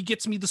 If he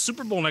gets me the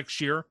Super Bowl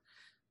next year,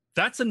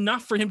 that's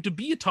enough for him to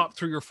be a top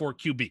 3 or 4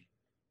 QB.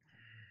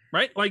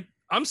 Right? Like,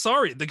 I'm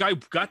sorry. The guy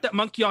got that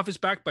monkey off his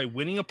back by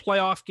winning a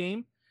playoff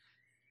game.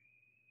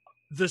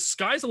 The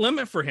sky's the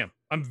limit for him.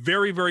 I'm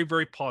very, very,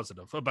 very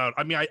positive about.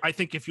 I mean, I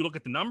think if you look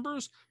at the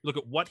numbers, look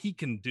at what he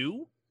can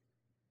do,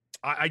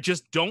 I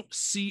just don't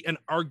see an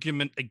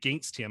argument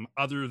against him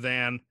other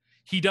than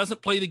he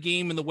doesn't play the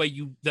game in the way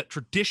that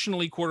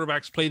traditionally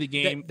quarterbacks play the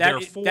game.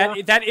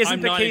 That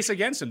isn't the case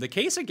against him. The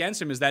case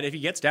against him is that if he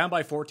gets down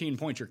by 14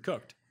 points, you're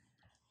cooked.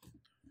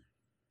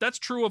 That's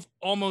true of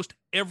almost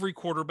every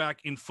quarterback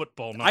in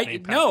football.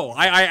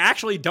 I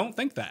actually don't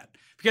think that.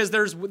 Because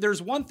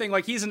there's one thing,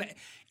 like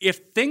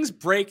if things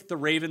break the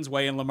Ravens'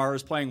 way and Lamar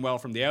is playing well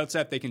from the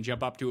outset, they can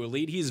jump up to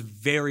elite. He's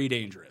very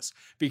dangerous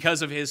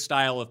because of his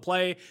style of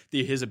play,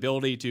 his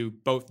ability to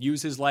both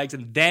use his legs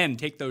and then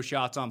take those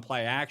shots on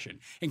play action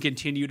and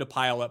continue to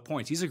pile up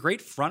points. He's a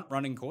great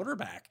front-running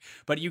quarterback,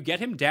 but you get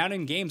him down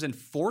in games and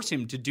force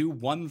him to do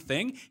one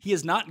thing, he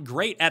is not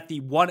great at the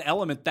one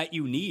element that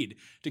you need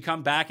to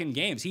come back in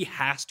games. He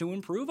has to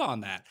improve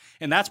on that.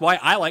 And that's why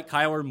I like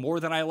Kyler more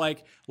than I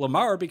like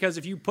Lamar, because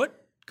if you put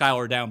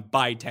Kyler down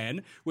by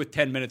 10 with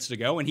 10 minutes to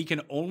go and he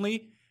can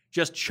only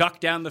just chuck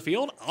down the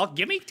field,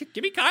 give me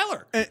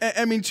Kyler.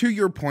 I mean, to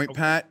your point,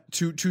 Pat,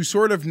 to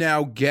sort of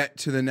now get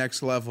to the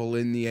next level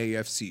in the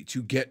AFC,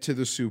 to get to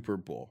the Super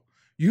Bowl,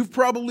 you've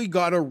probably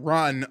got to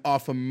run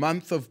off a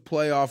month of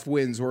playoff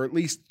wins, or at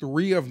least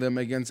 3 of them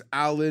against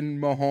Allen,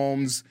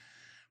 Mahomes,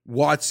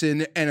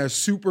 Watson, and a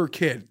super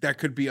kid. That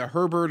could be a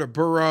Herbert, a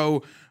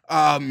Burrow,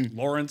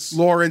 Lawrence.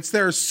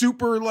 They're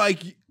super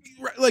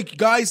like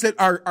guys that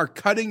are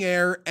cutting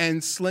air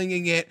and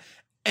slinging it,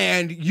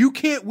 and you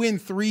can't win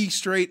 3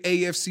 straight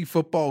AFC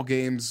football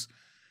games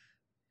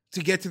to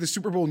get to the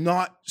Super Bowl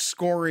not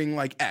scoring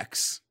like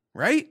X,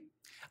 right?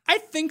 I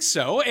think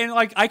so, and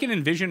like I can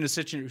envision a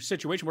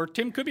situation where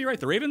Tim could be right.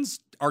 The Ravens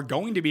are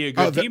going to be a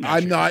good team.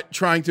 I'm not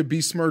trying to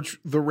besmirch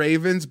the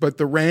Ravens, but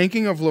the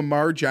ranking of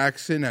Lamar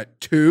Jackson at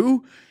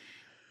 2,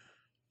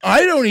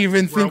 I don't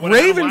even think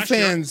Raven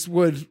fans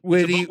would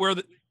eat. Where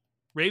the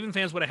Raven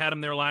fans would have had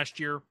him there last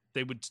year.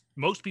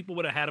 Most people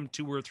would have had him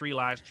 2 or 3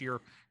 last year.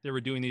 They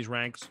were doing these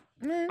ranks.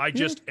 I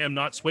just am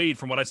not swayed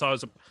from what I saw.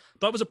 Thought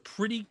it was a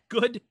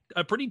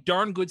pretty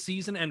darn good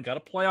season and got a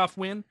playoff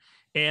win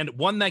and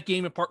won that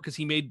game in part because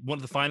he made one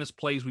of the finest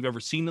plays we've ever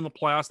seen in the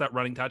playoffs, that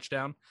running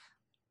touchdown.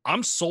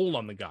 I'm sold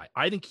on the guy.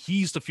 I think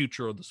he's the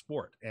future of the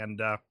sport,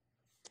 and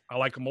I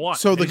like him a lot.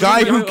 So the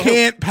guy who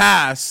can't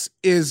pass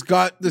is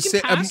got the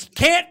same.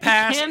 Can't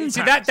pass.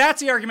 See, that's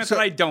the argument that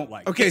I don't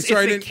like. Okay,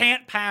 it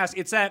can't pass.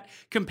 It's that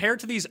compared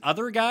to these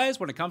other guys,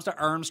 when it comes to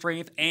arm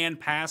strength and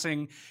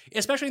passing,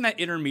 especially in that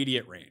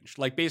intermediate range,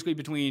 like basically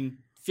between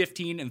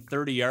 15 and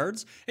 30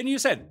 yards. And you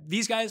said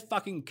these guys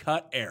fucking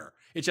cut air.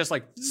 It's just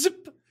like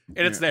zip,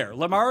 and it's there.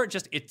 Lamar,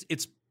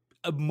 it's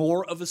a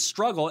more of a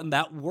struggle, and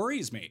that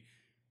worries me.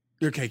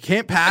 Okay,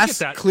 can't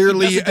pass.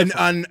 Clearly an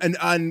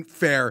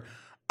unfair.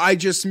 I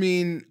just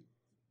mean,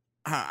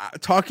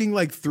 talking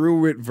like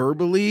through it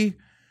verbally,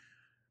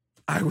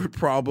 I would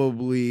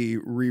probably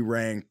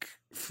re-rank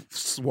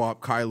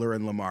swap Kyler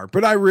and Lamar,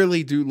 but I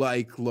really do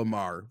like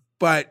Lamar.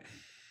 But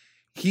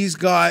he's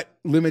got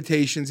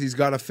limitations he's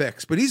got to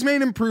fix. But he's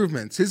made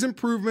improvements. His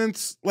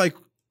improvements, like,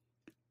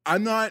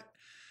 I'm not,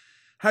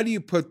 how do you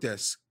put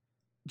this?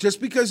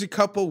 Just because a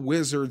couple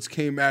wizards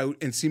came out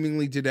and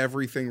seemingly did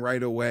everything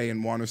right away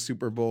and won a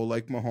Super Bowl,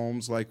 like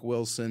Mahomes, like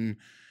Wilson,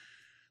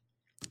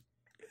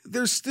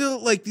 there's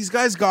still, like, these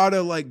guys got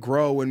to, like,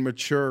 grow and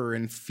mature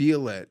and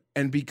feel it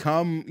and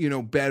become, you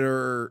know,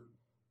 better,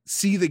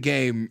 see the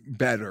game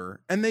better.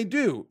 And they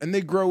do. And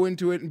they grow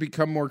into it and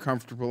become more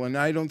comfortable. And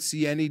I don't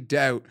see any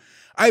doubt.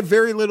 I have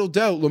very little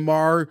doubt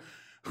Lamar,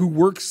 who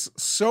works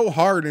so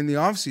hard in the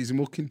offseason,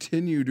 will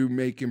continue to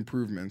make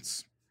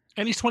improvements.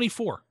 And he's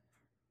 24.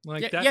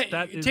 Like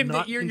that is Tim,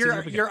 not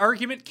your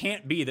argument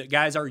can't be that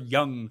guys are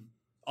young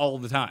all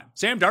the time.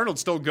 Sam Darnold's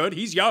still good.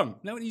 He's young.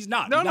 No, he's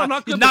not. No,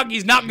 not good.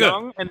 He's not good.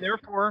 Young, and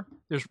therefore,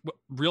 there's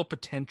real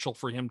potential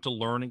for him to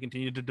learn and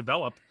continue to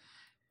develop.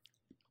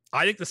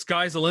 I think the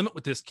sky's the limit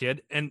with this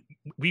kid, and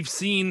we've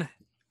seen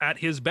at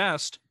his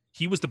best,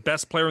 he was the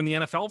best player in the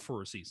NFL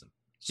for a season.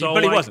 So,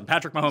 but he wasn't.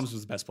 Patrick Mahomes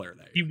was the best player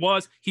that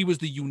year. He was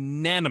the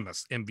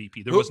unanimous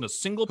MVP. There wasn't a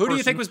single person who do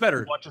you think was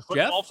better? Who watches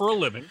football for a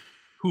living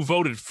who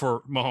voted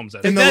for Mahomes.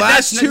 In the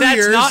last 2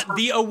 years, that's not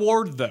the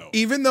award, though.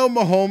 Even though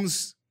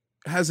Mahomes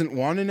hasn't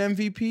won an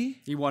MVP,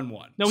 he won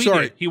one. No, he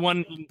did. He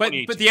won. But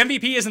the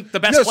MVP isn't the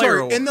best player.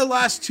 Award. In the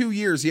last 2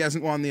 years, he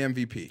hasn't won the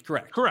MVP.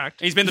 Correct.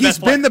 He's been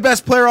the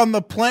best player on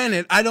the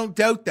planet. I don't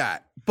doubt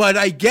that. But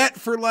I get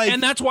for like,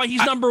 and that's why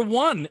he's number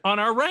one on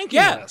our ranking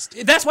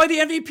list. That's why the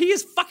MVP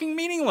is fucking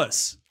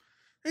meaningless.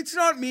 It's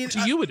not mean to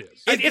you. It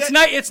is.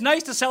 It's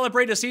nice to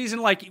celebrate a season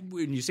like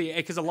when you see,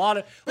 because a lot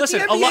of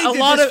a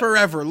lot of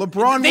forever.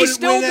 LeBron, they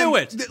still do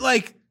it.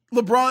 Like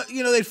LeBron,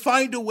 you know, they'd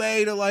find a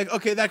way to like,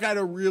 okay, that guy had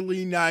a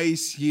really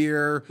nice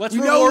year. Let's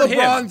we know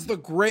LeBron's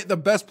him. the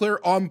best player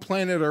on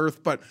planet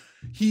Earth, but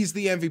he's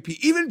the MVP.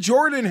 Even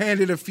Jordan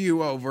handed a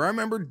few over. I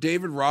remember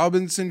David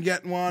Robinson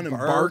getting one and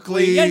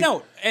Barkley. Yeah,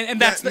 no, and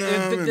that's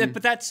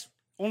but that's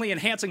only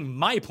enhancing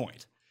my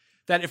point.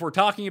 That if we're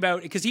talking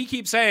about, because he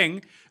keeps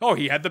saying, oh,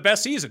 he had the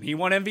best season, he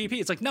won MVP.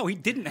 It's like, no, he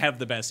didn't have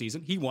the best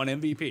season. He won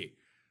MVP.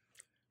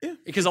 Yeah,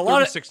 because a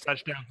lot of 6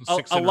 touchdowns,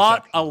 a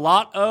lot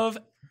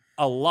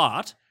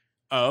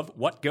of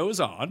what goes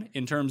on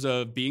in terms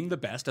of being the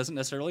best doesn't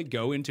necessarily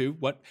go into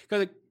what.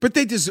 But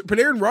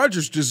Aaron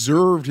Rodgers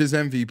deserved his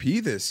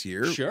MVP this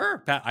year.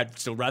 Sure, I'd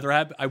still rather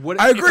have. I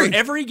agree. For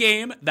every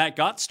game that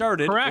got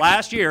started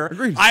last year,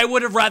 I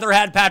would have rather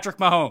had Patrick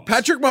Mahomes.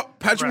 Patrick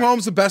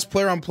Mahomes, the best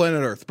player on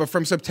planet Earth. But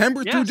from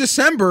September through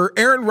December,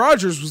 Aaron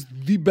Rodgers was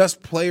the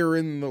best player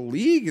in the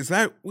league. Is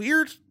that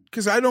weird?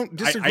 Because I don't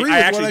disagree with what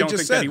I just said. I actually don't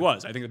think that he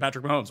was. I think that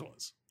Patrick Mahomes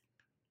was.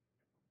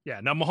 Yeah,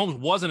 now Mahomes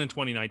wasn't in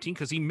 2019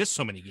 because he missed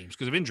so many games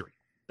because of injury.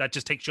 That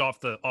just takes you off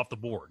the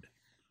board,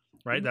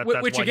 right? That's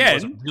which why again, he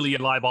wasn't really a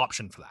live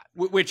option for that.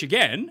 Which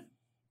again,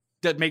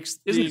 that makes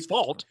isn't his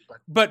fault,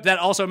 but that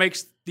also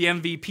makes the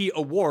MVP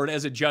award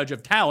as a judge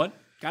of talent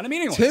kind of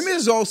meaningless. Tim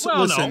is also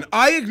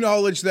I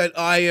acknowledge that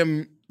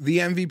the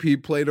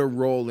MVP played a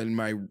role in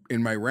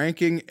my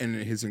ranking and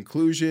his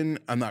inclusion.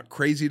 I'm not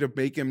crazy to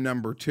make him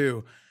number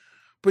 2,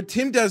 but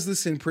Tim does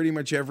this in pretty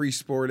much every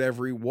sport,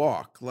 every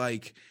walk,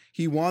 like.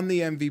 He won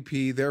the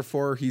MVP,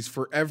 therefore he's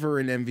forever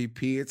an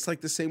MVP. It's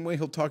like the same way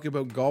he'll talk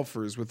about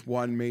golfers with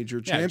one major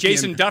champion.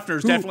 Jason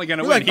Duffner's definitely going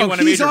to win. He won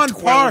a major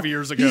 12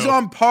 years ago. He's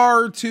on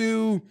par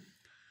to.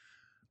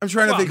 I'm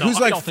trying to think.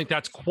 I don't think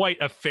that's quite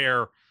a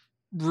fair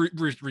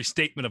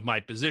restatement of my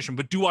position.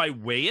 But do I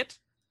weigh it?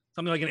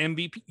 Something like an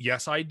MVP?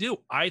 Yes, I do.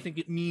 I think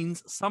it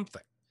means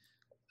something.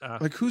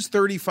 Like who's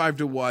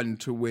 35-1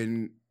 to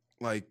win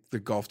like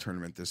the golf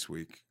tournament this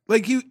week?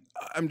 Like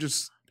I'm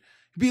just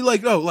be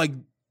like, oh, like.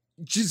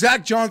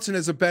 Zach Johnson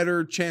has a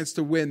better chance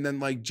to win than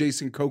like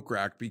Jason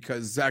Kokrak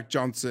because Zach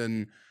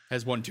Johnson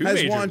has won 2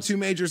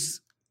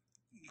 majors.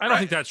 I don't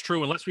think that's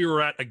true unless we were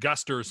at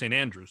Augusta or St.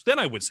 Andrews. Then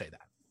I would say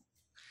that.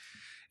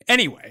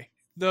 Anyway,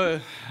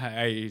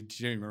 I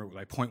don't remember what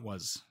my point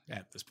was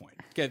at this point.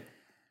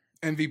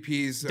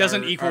 MVPs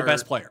doesn't equal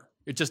best player.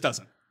 It just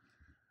doesn't.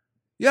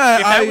 Yeah,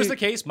 if that was the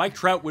case, Mike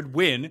Trout would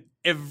win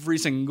every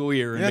single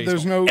year in baseball.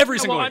 There's no every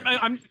single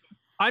year.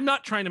 I'm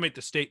not trying to make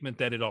the statement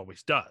that it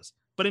always does.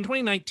 But in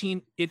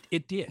 2019,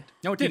 it did.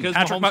 No, it didn't.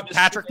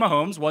 Patrick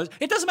Mahomes was.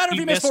 It doesn't matter if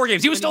he missed 4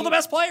 games. He was still the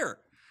best player.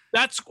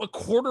 That's a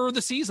quarter of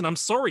the season. I'm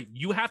sorry.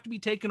 You have to be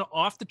taken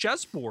off the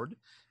chessboard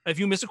if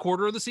you miss a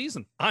quarter of the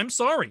season. I'm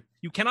sorry.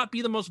 You cannot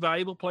be the most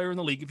valuable player in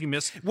the league if you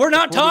miss. We're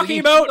not talking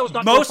about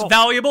most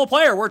valuable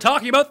player. We're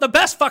talking about the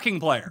best fucking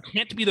player. You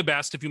can't be the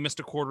best if you missed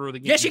a quarter of the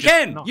game. Yes, you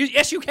can.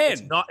 Yes, you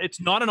can. It's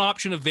not an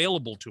option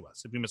available to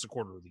us if you miss a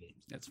quarter of the game.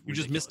 You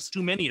just missed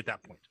too many at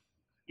that point.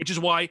 Which is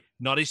why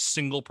not a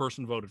single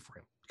person voted for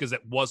him. because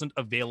it wasn't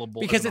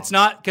available. Because as an it's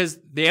not, because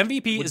the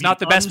MVP Would is be not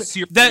the best.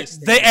 unserious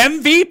The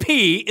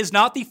MVP is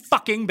not the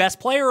fucking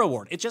best player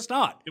award. It's just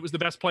not. It was the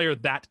best player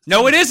that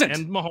No, it season,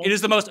 isn't. and Mahomes It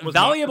is the most was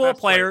not the valuable best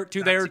player to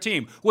that their season.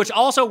 team, which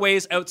also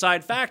weighs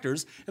outside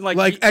factors. And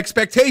like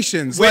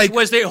expectations. which Like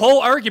was the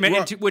whole argument,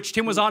 Right. which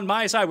Tim was on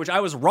my side, which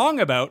I was wrong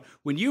about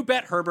when you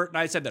bet Herbert, and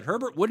I said that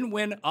Herbert wouldn't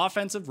win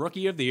Offensive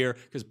Rookie of the Year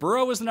because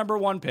Burrow was the number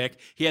one pick.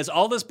 He has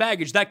all this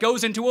baggage that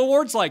goes into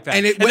awards like that,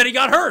 and then he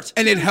got hurt.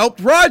 And it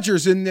helped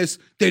Rodgers in this.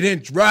 They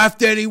didn't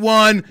draft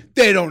anyone.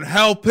 They don't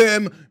help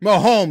him.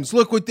 Mahomes,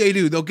 look what they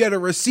do. They'll get a I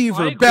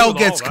receiver. agree Bell with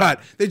gets all cut.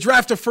 that. They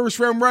draft a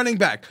first-round running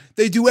back.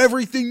 They do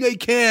everything they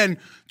can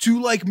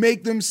to like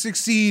make them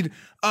succeed.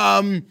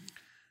 And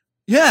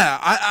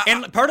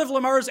part of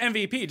Lamar's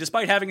MVP,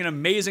 despite having an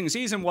amazing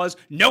season, was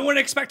no one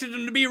expected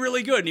him to be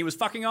really good, and he was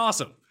fucking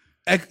awesome.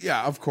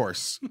 Yeah, of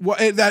course. Well,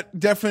 that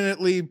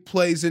definitely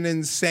plays an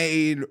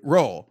insane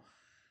role.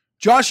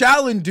 Josh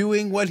Allen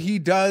doing what he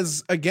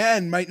does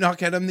again might not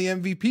get him the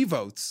MVP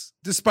votes,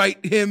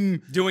 despite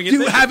him Doing it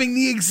this having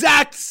the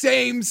exact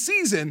same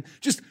season.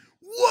 Just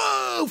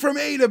whoa, from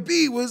A to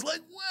B was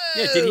like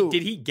whoa. Yeah,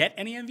 did he get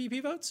any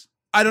MVP votes?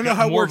 I don't know Got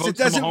how it more works. It votes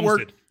than doesn't Mahomes work.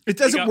 did. It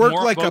doesn't got work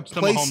more like a votes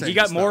than Mahomes. placing. He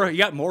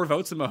got more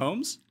votes than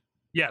Mahomes.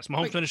 Yes,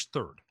 Mahomes finished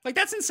third. Like,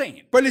 that's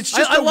insane. But it's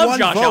just I a love one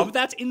Josh vote, Allen, but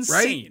that's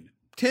insane. Right?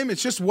 Tim,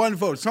 it's just one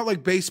vote. It's not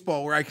like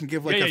baseball where I can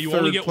give like a you third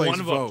only get place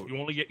one vote. You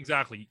only get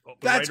exactly. The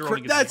That's writer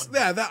only gets that's one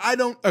yeah. That I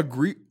don't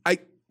agree. I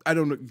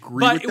don't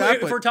agree But with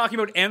that. if we're talking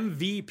about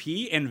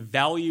MVP and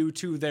value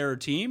to their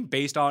team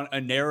based on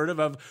a narrative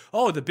of,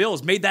 oh, the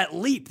Bills made that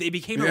leap. They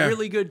became Yeah. a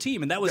really good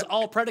team. And that was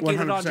all predicated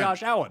on 100%.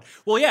 Josh Allen.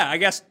 Well, yeah, I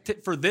guess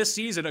for this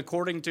season,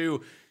 according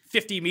to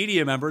 50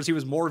 media members, he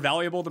was more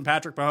valuable than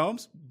Patrick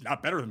Mahomes.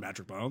 Not better than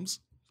Patrick Mahomes.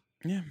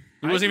 Yeah.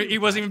 He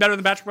wasn't even better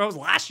than Patrick Mahomes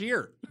last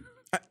year.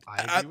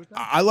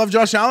 I love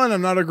Josh Allen.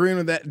 I'm not agreeing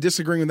with that.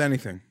 Disagreeing with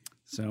anything.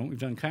 So we've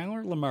done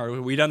Kyler, Lamar.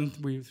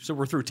 So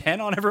we're through 10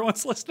 on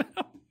everyone's list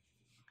now.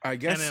 I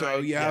guess And then so.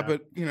 Yeah, yeah.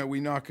 but we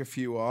knock a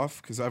few off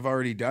because I've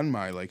already done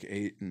my like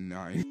 8 and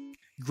 9.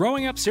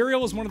 Growing up, cereal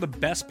was one of the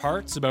best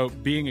parts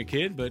about being a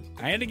kid, but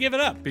I had to give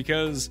it up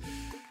because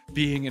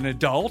being an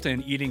adult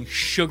and eating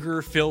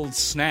sugar-filled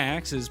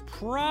snacks is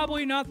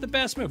probably not the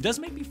best move.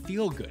 Doesn't make me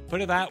feel good, put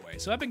it that way.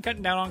 So I've been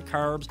cutting down on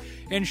carbs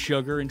and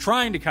sugar and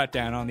trying to cut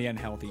down on the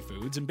unhealthy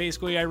foods, and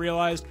basically I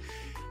realized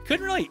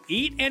couldn't really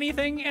eat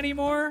anything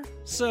anymore,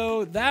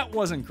 so that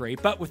wasn't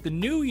great. But with the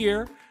new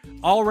year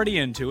already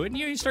into it, and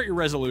you start your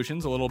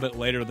resolutions a little bit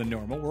later than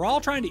normal, we're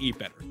all trying to eat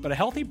better. But a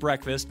healthy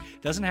breakfast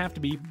doesn't have to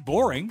be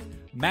boring.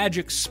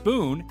 Magic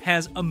Spoon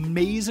has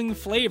amazing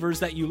flavors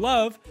that you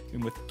love,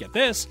 and with, get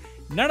this,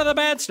 none of the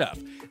bad stuff.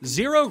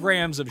 0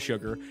 grams of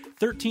sugar,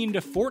 13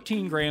 to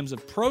 14 grams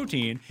of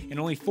protein, and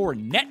only 4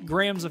 net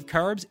grams of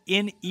carbs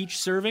in each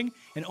serving,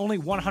 and only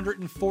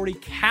 140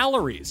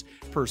 calories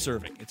per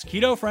serving. It's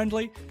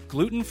keto-friendly,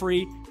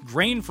 gluten-free,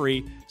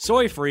 grain-free,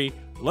 soy-free,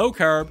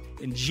 low-carb,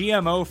 and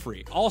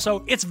GMO-free.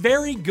 Also, it's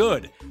very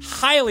good.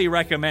 Highly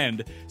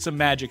recommend some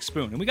Magic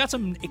Spoon. And we got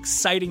some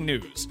exciting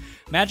news.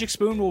 Magic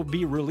Spoon will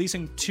be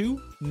releasing 2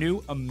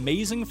 new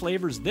amazing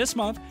flavors this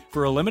month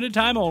for a limited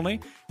time only.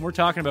 And we're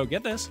talking about,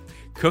 get this,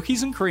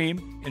 cookies and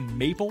cream and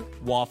maple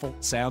waffle.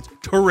 Sounds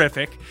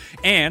terrific.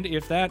 And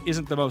if that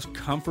isn't the most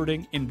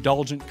comforting,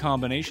 indulgent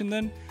combination,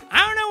 then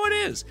I don't know what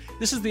is.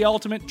 This is the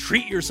ultimate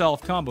treat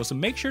yourself combo, so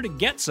make sure to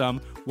get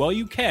some while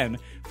you can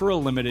for a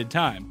limited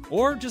time.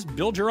 Or just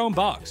build your own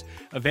box.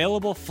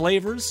 Available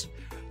flavors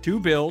to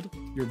build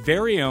your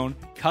very own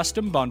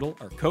custom bundle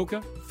are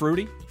coca,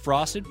 fruity,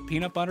 frosted,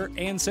 peanut butter,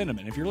 and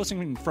cinnamon. If you're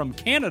listening from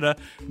Canada,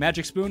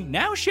 Magic Spoon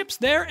now ships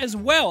there as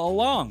well,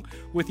 along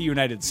with the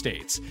United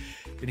States.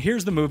 And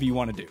here's the move you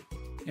want to do.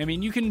 I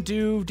mean, you can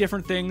do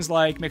different things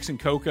like mixing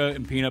coca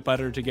and peanut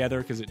butter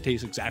together because it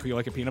tastes exactly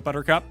like a peanut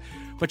butter cup,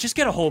 but just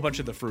get a whole bunch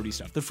of the fruity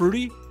stuff. The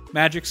Fruity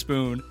Magic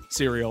Spoon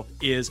cereal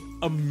is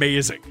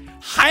amazing.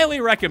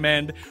 Highly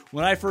recommend.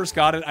 When I first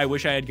got it, I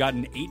wish I had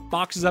gotten 8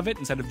 boxes of it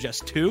instead of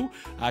just 2,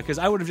 because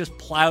I would have just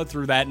plowed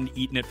through that and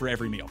eaten it for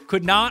every meal.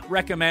 Could not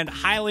recommend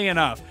highly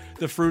enough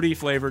the fruity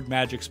flavored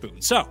Magic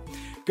Spoon. So,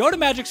 go to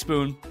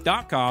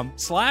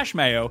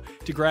magicspoon.com/mayo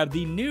to grab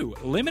the new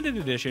limited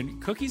edition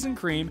cookies and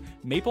cream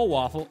maple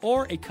waffle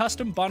or a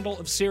custom bundle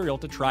of cereal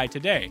to try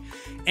today.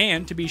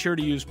 And to be sure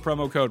to use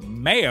promo code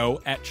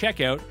MAYO at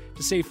checkout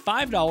to save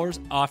 $5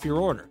 off your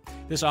order.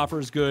 This offer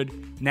is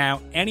good now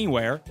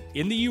anywhere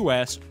in the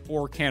US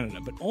or Canada,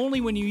 but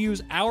only when you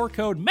use our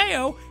code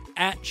MAYO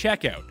at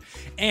checkout.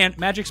 And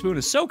Magic Spoon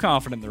is so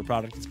confident in their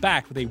product, it's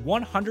backed with a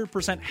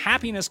 100%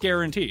 happiness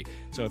guarantee.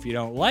 So if you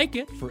don't like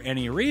it for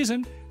any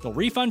reason, they'll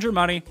refund your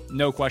money,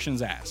 no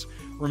questions asked.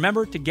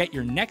 Remember to get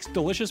your next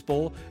delicious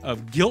bowl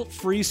of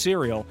guilt-free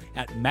cereal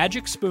at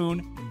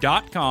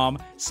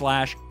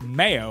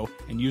magicspoon.com/mayo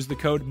and use the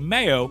code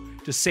MAYO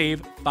to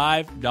save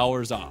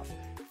 $5 off.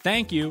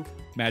 Thank you,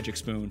 Magic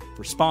Spoon,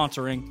 for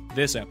sponsoring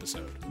this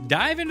episode.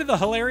 Dive into the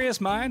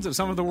hilarious minds of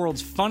some of the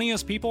world's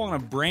funniest people on a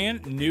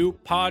brand new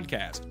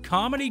podcast,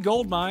 Comedy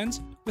Goldmines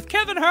with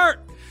Kevin Hart.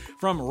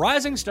 From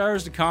rising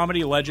stars to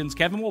comedy legends,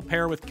 Kevin will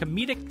pair with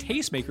comedic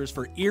tastemakers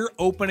for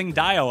ear-opening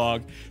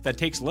dialogue that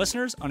takes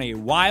listeners on a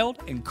wild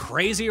and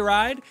crazy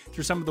ride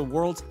through some of the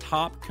world's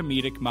top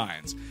comedic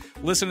minds.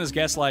 Listen as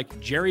guests like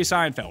Jerry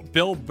Seinfeld,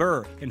 Bill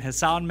Burr, and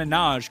Hassan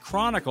Minhaj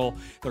chronicle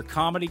their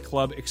comedy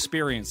club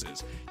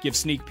experiences, give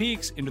sneak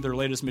peeks into their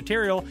latest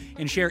material,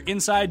 and share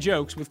inside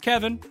jokes with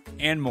Kevin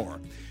and more.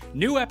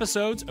 New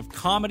episodes of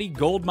Comedy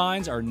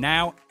Goldmines are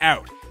now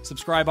out.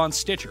 Subscribe on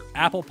Stitcher,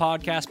 Apple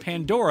Podcasts,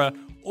 Pandora,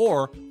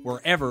 or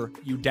wherever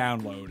you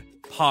download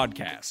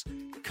podcasts.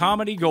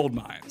 Comedy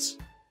Goldmines.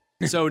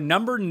 So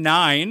number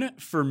 9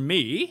 for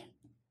me,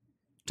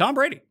 Tom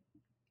Brady.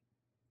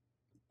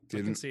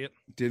 Didn't see it.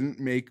 Didn't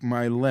make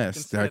my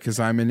list because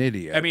I'm an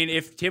idiot. I mean,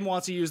 if Tim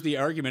wants to use the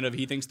argument of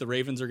he thinks the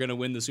Ravens are going to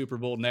win the Super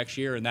Bowl next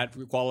year, and that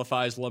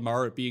qualifies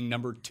Lamar at being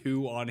number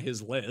 2 on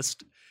his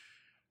list,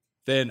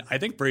 then I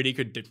think Brady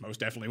could most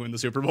definitely win the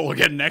Super Bowl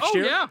again next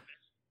year. Yeah.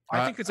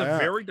 I think it's a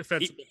very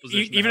defensible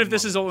position. Even if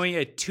this is only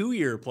a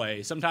 2-year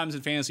play, sometimes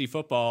in fantasy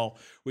football,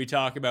 we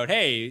talk about,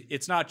 hey,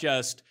 it's not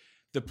just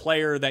the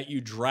player that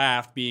you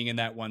draft being in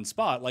that one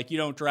spot. Like, you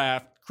don't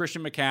draft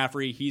Christian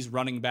McCaffrey, he's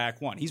running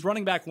back 1. He's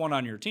running back 1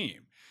 on your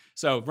team.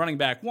 So running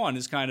back 1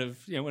 is kind of,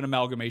 an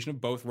amalgamation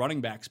of both running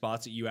back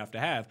spots that you have to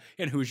have.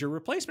 And who's your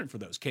replacement for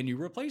those? Can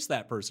you replace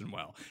that person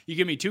well? You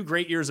give me 2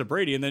 great years of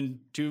Brady and then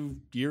 2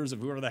 years of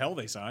whoever the hell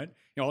they signed.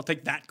 I'll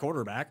take that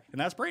quarterback,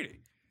 and that's Brady.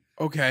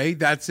 Okay,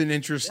 that's an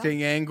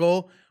interesting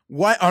angle.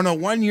 What on a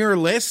 1-year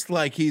list?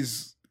 Like,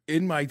 he's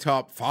in my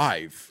top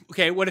 5.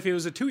 Okay, what if it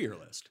was a 2-year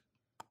list?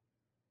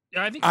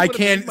 Yeah, I think I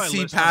can't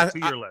see past.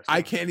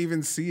 I can't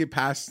even see it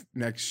past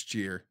next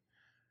year.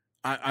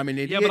 I'm an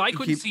idiot. Yeah, but I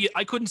couldn't see it.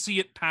 I couldn't see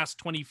it past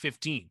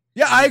 2015.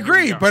 Yeah, I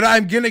agree. But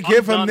I'm gonna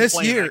give him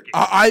this year.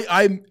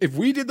 I'm if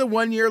we did the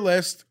 1-year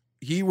list,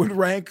 he would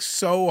rank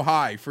so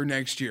high for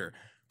next year.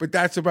 But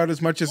that's about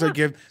as much as I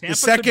give. Tampa the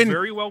second, could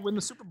very well win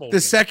the Super Bowl.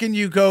 The second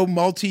you go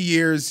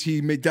multi-years,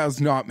 he does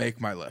not make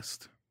my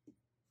list.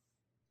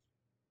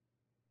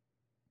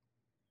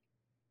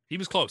 He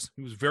was close.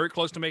 He was very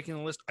close to making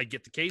the list. I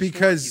get the case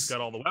because he's got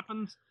all the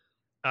weapons.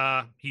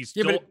 He's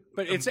still,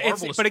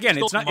 but again,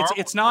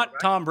 it's not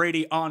Tom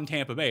Brady on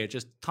Tampa Bay. It's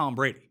just Tom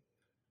Brady.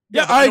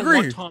 Yeah, I agree.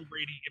 Want Tom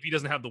Brady if he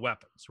doesn't have the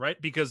weapons,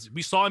 right? Because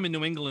we saw him in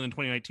New England in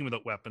 2019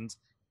 without weapons,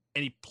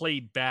 and he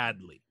played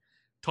badly.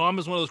 Tom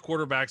is one of those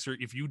quarterbacks where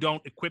if you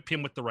don't equip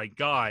him with the right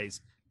guys,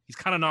 he's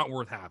kind of not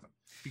worth having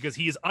because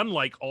he is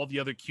unlike all the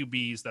other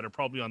QBs that are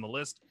probably on the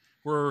list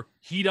where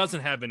he doesn't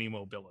have any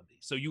mobility.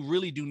 So you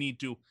really do need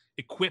to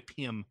equip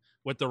him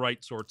with the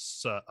right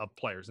sorts of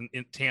players. And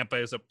Tampa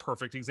is a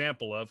perfect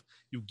example of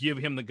you give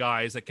him the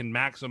guys that can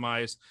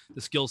maximize the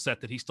skill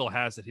set that he still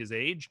has at his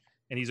age,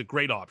 and he's a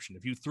great option.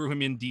 If you threw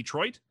him in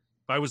Detroit,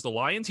 if I was the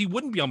Lions, he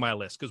wouldn't be on my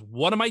list because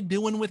what am I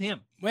doing with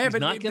him? Well, He's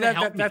but not going to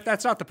help me.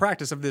 That's not the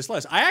practice of this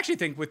list. I actually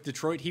think with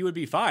Detroit, he would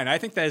be fine. I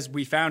think that as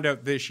we found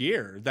out this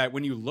year, that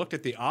when you looked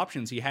at the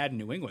options he had in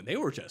New England, they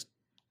were just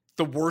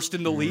the worst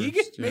in the league,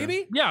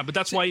 maybe? Yeah, but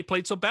that's why he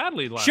played so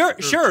badly last year.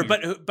 Sure,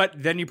 but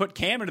then you put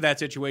Cam into that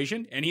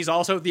situation, and he's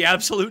also the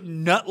absolute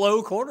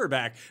nut-low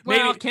quarterback.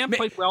 Well, Cam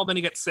played well, then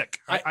he gets sick.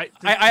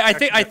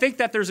 I think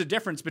that there's a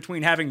difference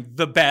between having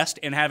the best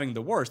and having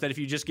the worst, that if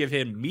you just give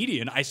him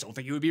median, I still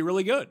think he would be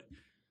really good.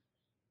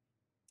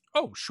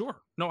 Oh, sure.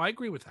 No, I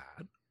agree with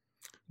that.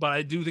 But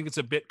I do think it's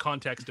a bit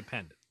context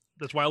dependent.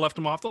 That's why I left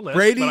him off the list.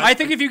 Brady, I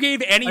think if you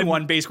gave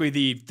anyone basically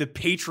the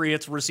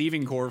Patriots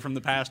receiving core from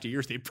the past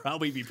years, they'd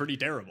probably be pretty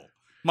terrible.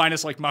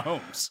 Minus like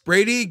Mahomes.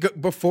 Brady,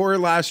 before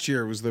last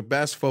year, was the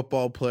best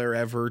football player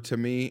ever to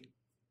me.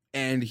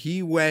 And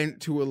he went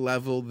to a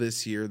level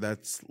this year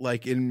that's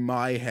like in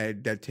my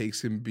head that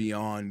takes him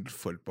beyond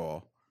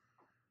football.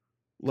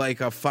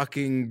 Like a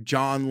fucking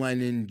John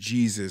Lennon,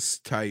 Jesus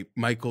type,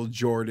 Michael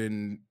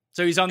Jordan.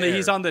 So he's on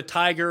the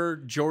Tiger,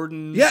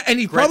 Jordan. Yeah, and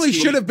he probably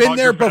should have been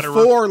there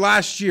before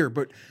last year,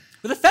 but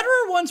the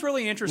Federer one's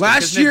really interesting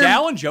because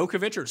Nadal and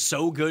Djokovic are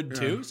so good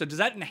too. So does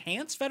that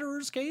enhance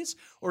Federer's case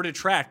or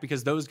detract?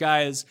 Because those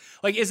guys,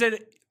 like, is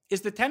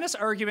the tennis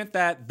argument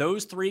that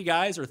those 3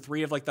 guys are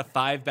 3 of like the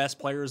 5 best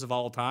players of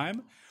all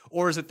time,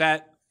 or is it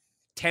that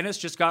tennis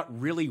just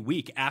got really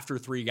weak after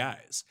 3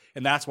 guys,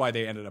 and that's why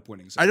they ended up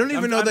winning? I don't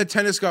even know that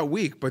tennis got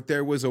weak, but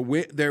there was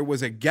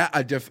a gap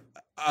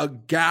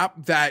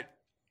that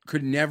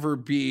could never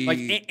be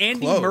like Andy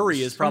closed.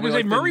 Murray is probably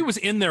like Murray was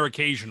in there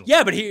occasionally.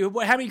 Yeah, but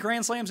how many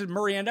Grand Slams did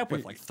Murray end up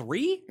with? Like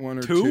 3, 1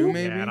 or 2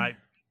 maybe. Yeah,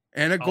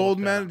 and a gold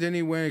medal. Didn't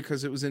he win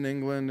because it was in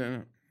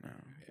England?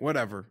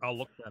 Whatever. I'll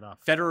look that up.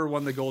 Federer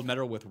won the gold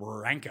medal with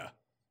Wawrinka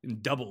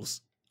in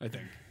doubles. I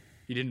think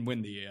he didn't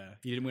win the.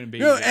 He didn't win in.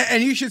 No,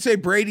 and you should say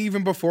Brady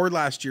even before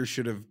last year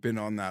should have been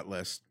on that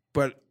list,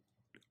 but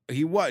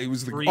he was. He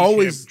was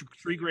always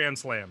 3 Grand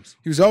Slams.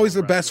 He was always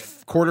the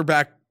best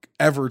quarterback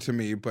ever to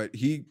me, but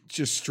he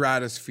just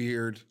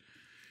stratosphered.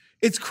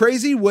 It's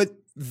crazy what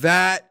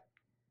that,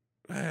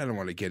 I don't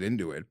want to get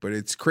into it, but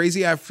it's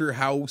crazy after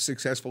how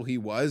successful he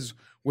was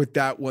with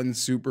that one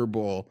Super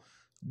Bowl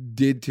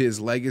did to his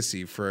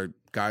legacy for a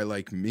guy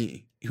like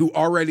me. who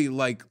already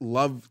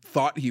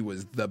thought he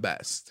was the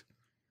best.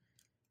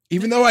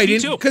 Even though I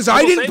didn't, too. because I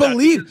I will didn't say that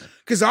believe,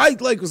 because I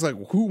was like,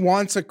 who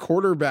wants a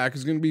quarterback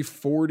who's going to be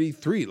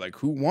 43? Like,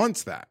 who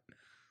wants that?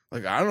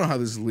 Like, I don't know how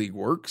this league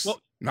works.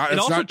 Well, It's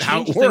also not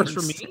how it changed works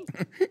things for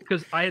me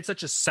because I had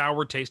such a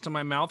sour taste in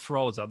my mouth for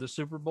all his other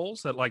Super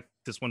Bowls that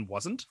this one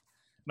wasn't,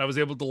 and I was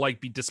able to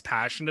be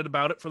dispassionate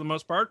about it for the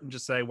most part and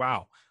just say,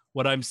 "Wow,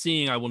 what I'm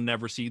seeing, I will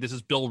never see." This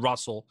is Bill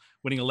Russell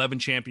winning 11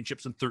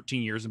 championships in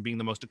 13 years and being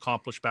the most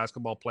accomplished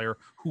basketball player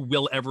who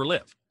will ever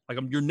live.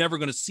 You're never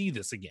going to see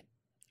this again.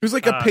 It was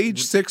like a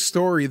page 6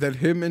 story that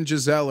him and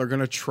Giselle are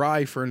going to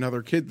try for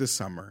another kid this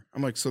summer.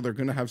 I'm like, so they're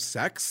going to have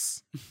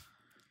sex?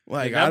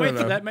 I don't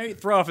know. That may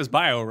throw off his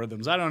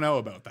biorhythms. I don't know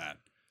about that.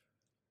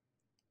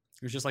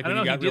 It was just like when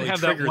he got did really have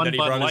triggered that he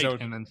Bud brought his Light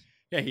own. and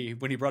then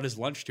When he brought his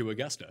lunch to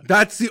Augusta.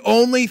 That's the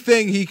only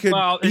thing he did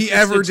not that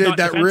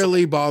defensible.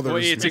 really bothers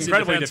Well, me. it's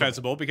incredibly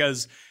defensible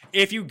because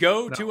if you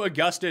go to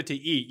Augusta to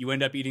eat, you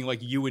end up eating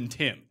like you and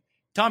Tim.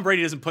 Tom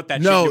Brady doesn't put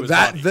that shit into his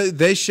body.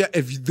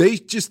 If they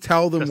just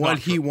tell them That's what not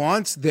he true.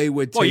 wants, they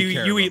would take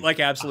care you of eat him.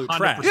 like absolute 100%.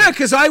 trash. Yeah,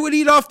 because I would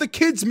eat off the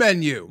kids'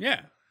 menu.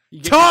 Yeah.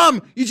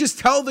 Tom, you just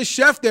tell the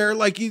chef there,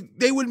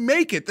 they would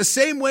make it the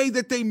same way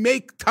that they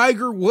make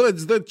Tiger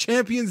Woods the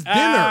champion's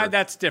dinner.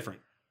 That's different.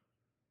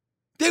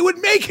 They would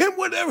make him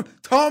whatever.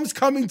 Tom's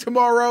coming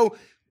tomorrow.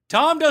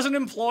 Tom doesn't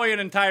employ an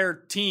entire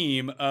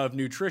team of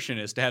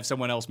nutritionists to have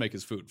someone else make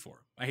his food for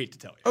him. I hate to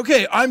tell you.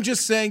 Okay, I'm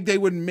just saying they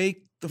would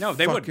make the No,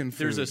 they would. fucking food.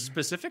 There's a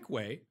specific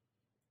way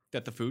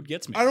that the food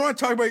gets made. I don't want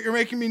to talk about it. You're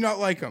making me not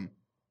like him.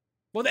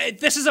 Well,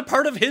 this is a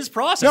part of his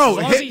process.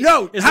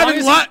 No,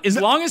 As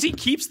long as he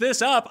keeps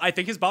this up, I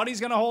think his body's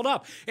going to hold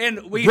up.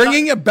 And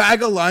bringing a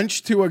bag of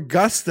lunch to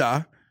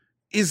Augusta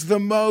is the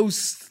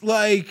most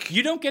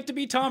you don't get to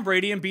be Tom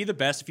Brady and be the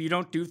best if you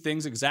don't do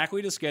things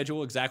exactly to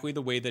schedule, exactly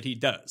the way that he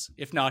does.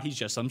 If not, he's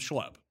just some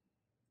schlub,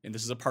 and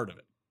this is a part of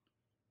it.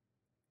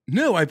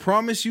 No, I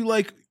promise you,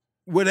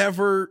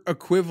 whatever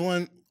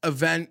equivalent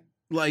event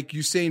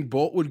Usain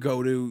Bolt would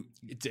go to.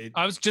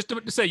 I was just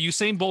about to say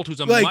Usain Bolt, who's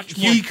a Like, much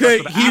more he could-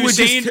 impressive he athlete.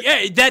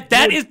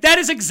 would just- that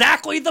is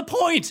exactly the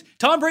point.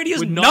 Tom Brady is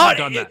Would not not have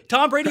done that.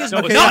 Tom Brady is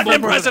No, not Usain an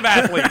impressive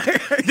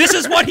athlete. This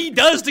is what he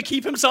does to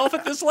keep himself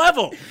at this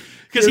level.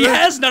 Because he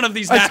has none of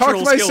these I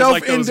natural talked skills myself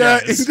like those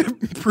guys. into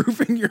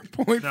proving your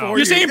point for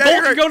you. Usain Yeah, Bolt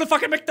you're can go to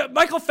fucking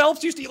Michael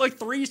Phelps used to eat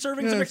 3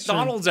 servings of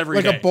McDonald's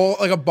every day.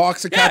 like a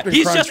box of Yeah, Captain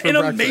he's Crunch just for an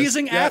breakfast.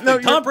 amazing Yeah, athlete. no,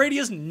 you're- Tom Brady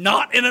is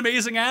not an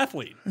amazing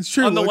athlete It's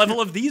true. on the Look,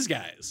 level of these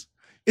guys.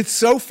 It's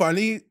so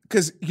funny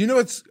because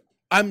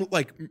I'm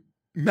like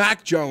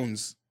Mac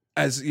Jones,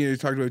 as you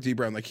talked about D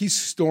Brown, he's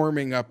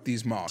storming up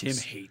these mocks. Tim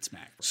hates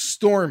Mac.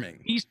 Storming.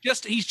 He's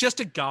just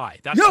a guy.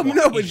 That's No,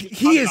 why. but He's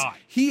he a is. guy.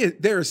 He is.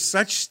 There is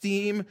such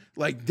steam.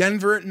 Like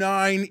Denver at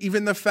 9.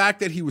 Even the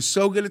fact that he was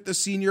so good at the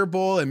Senior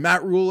Bowl, and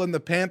Matt Rule and the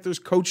Panthers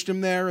coached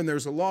him there, and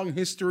there's a long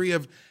history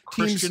of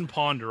teams. Christian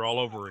Ponder all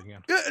over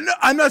again. No,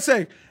 I'm not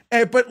saying,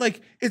 but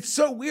it's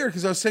so weird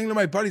because I was saying to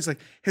my buddies,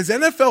 his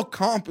NFL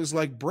comp is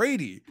like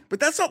Brady,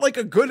 but that's not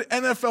a good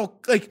NFL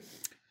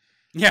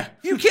Yeah.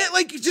 You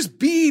can't just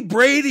be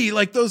Brady,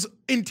 those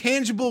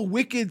intangible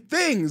wicked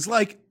things.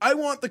 I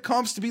want the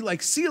comps to be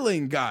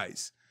ceiling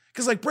guys.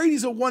 Because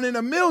Brady's a 1 in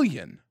a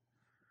million.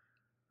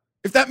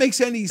 If that makes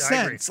any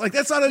sense.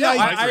 That's not a nice.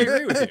 I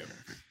agree with you.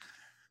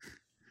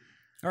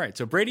 All right,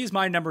 so Brady's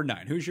my number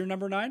 9. Who's your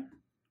number 9?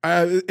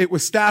 It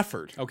was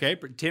Stafford. Okay,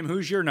 Tim,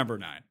 who's your number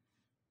 9?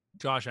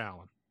 Josh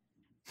Allen.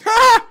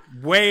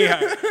 Way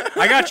high.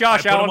 I got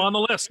Josh Put him Allen on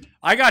the list.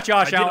 I got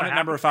Josh I did Allen not at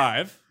number have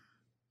 5.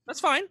 That's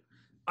fine.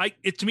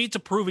 To me, it's a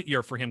prove it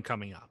year for him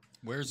coming up.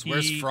 Where's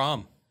He-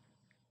 from?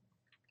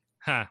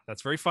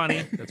 That's very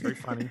funny. That's very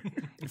funny.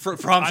 From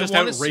just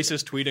out wanna see-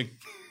 racist tweeting.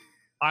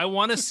 I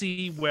want to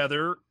see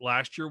whether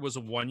last year was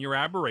a 1-year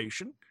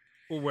aberration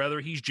or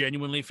whether he's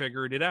genuinely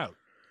figured it out.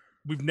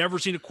 We've never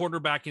seen a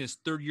quarterback in his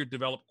 3rd year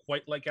develop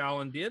quite like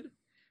Allen did.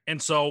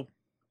 And so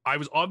I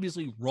was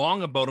obviously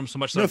wrong about him so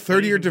much. No,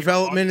 30-year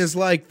development is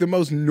the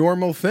most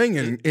normal thing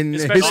in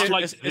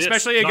history.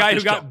 Especially a guy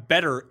who got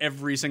better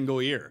every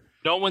single year.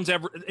 No one's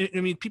ever,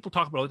 people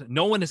talk about it.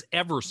 No one has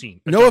ever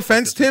seen. No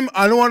offense, Tim.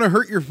 I don't want to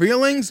hurt your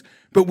feelings,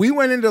 but we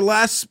went into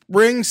last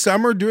spring,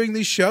 summer doing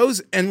these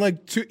shows, and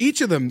to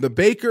each of them, the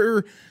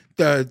Baker,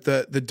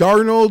 the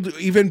Darnold,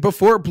 even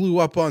before it blew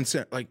up on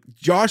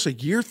Josh,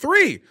 year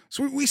 3.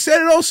 So we said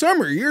it all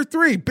summer. Year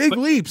 3, big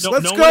leaps.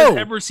 Let's no go. one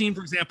has ever seen,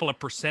 for example,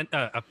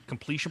 a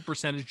completion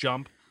percentage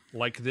jump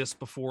like this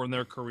before in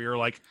their career.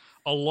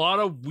 A lot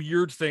of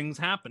weird things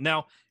happen.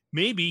 Now,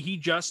 maybe he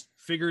just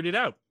figured it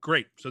out.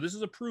 Great. So this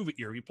is a prove it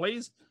year. He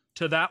plays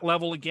to that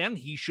level again.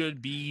 He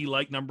should be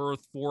number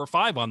 4 or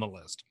 5 on the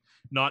list,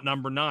 not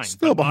number 9.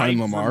 Still behind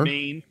Lamar.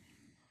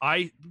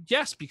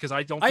 Yes, because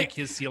I don't think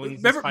his ceiling is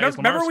Remember, as high as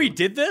remember Lamar's we ceiling.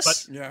 did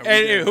this? Yeah, we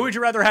And did. who would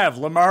you rather have,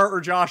 Lamar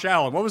or Josh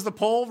Allen? What was the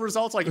poll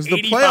results? It was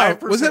the 85%?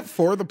 playoff. Was it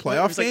for the It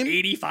playoff was game?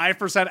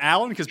 85%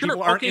 Allen because Sure,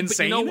 people aren't okay,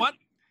 insane. But you know what?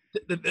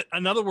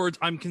 In other words,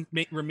 I'm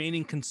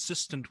remaining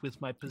consistent with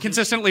my position.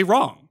 Consistently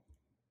wrong.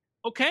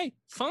 Okay,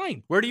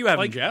 fine. Where do you have him,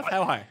 Like, Jeff?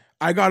 How high?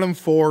 I got him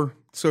 4.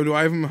 So do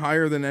I have him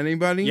higher than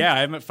anybody? Yeah, I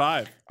have him at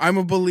 5. I'm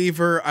a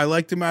believer. I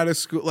liked him out of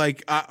school.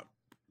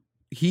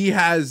 He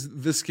has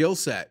the skill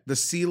set, the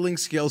ceiling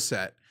skill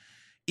set.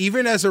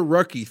 Even as a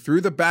rookie, through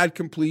the bad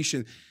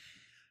completion,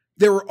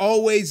 there were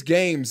always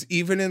games,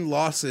 even in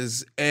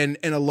losses, and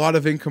a lot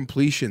of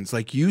incompletions.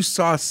 Like, you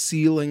saw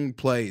ceiling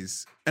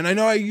plays. And I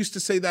know I used to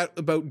say that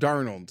about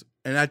Darnold,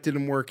 and that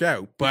didn't work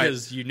out. But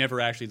Because you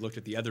never actually looked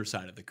at the other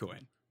side of the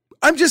coin.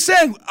 I'm just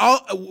saying,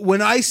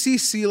 when I see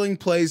ceiling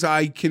plays,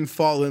 I can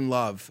fall in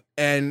love.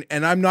 And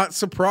I'm not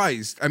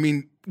surprised. I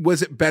mean,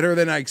 was it better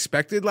than I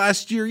expected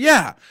last year?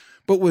 Yeah.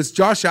 But was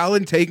Josh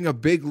Allen taking a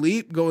big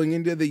leap going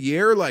into the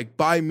year, like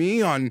by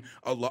me and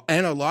a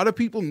lot of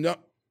people? No,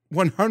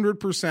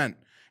 100%.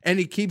 And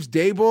he keeps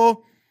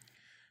Dable.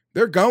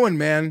 They're going,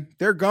 man.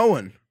 They're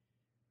going.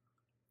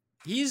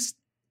 His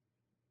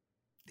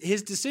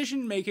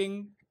decision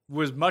making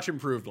was much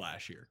improved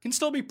last year. Can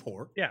still be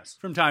poor. Yes.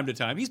 From time to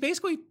time. He's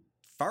basically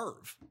Favre.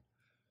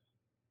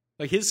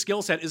 Like, his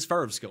skill set is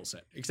Favre's skill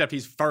set, except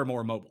he's far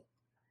more mobile.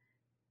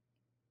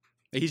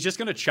 He's just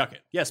going to chuck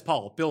it. Yes,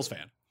 Paul, Bills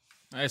fan.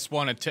 I just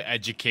wanted to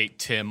educate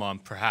Tim on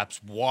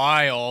perhaps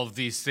why all of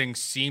these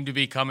things seem to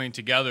be coming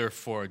together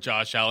for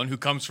Josh Allen, who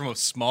comes from a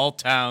small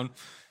town,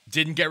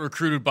 didn't get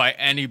recruited by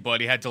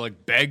anybody, had to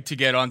beg to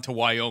get onto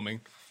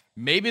Wyoming.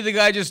 Maybe the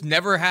guy just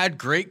never had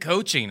great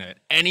coaching at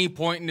any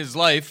point in his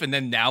life, and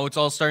then now it's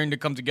all starting to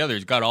come together.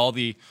 He's got all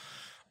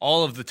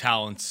of the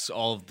talents,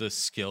 all of the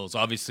skills.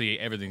 Obviously,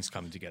 everything's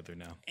coming together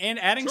now. And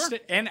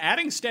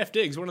adding Steph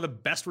Diggs, one of the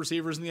best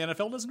receivers in the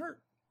NFL, doesn't hurt.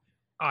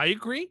 I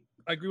agree.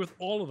 I agree with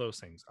all of those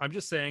things. I'm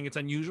just saying it's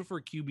unusual for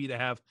a QB to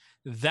have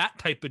that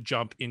type of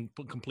jump in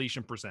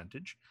completion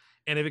percentage.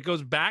 And if it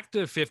goes back to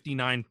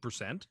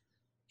 59%,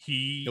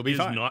 he'll be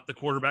fine. Not the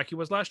quarterback he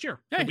was last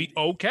year. Yeah, he'll be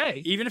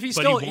okay. Even if he's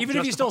still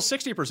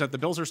 60%, the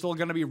Bills are still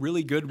going to be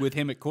really good with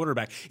him at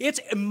quarterback. It's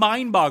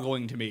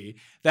mind-boggling to me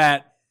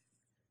that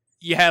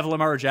you have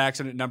Lamar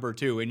Jackson at number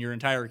 2, and your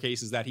entire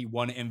case is that he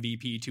won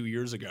MVP 2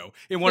 years ago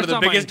in one of the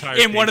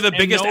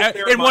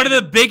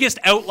biggest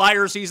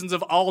outlier seasons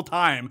of all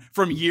time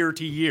from year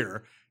to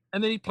year.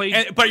 And then he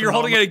played, but you're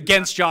holding it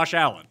against Josh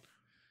Allen.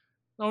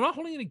 No, I'm not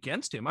holding it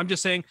against him. I'm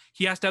just saying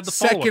he has to have the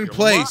second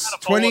place,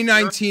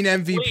 2019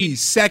 MVP,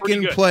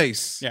 second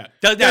place. Yeah,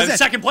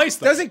 second place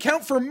though. Doesn't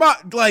count for much.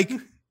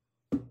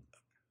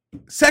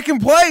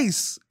 Second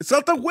place. It's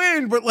not the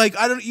win, but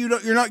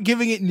you're not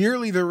giving it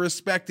nearly the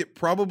respect it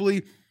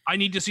probably. I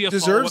need to see a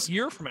follow-up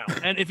year from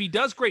Allen, and if he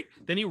does great,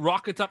 then he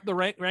rockets up the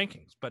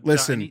rankings. But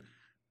listen,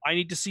 I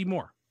need to see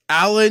more.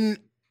 Allen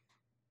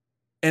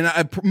and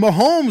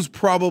Mahomes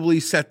probably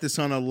set this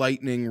on a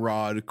lightning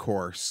rod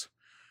course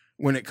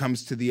when it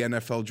comes to the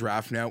NFL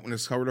draft. Now, when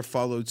it's sort of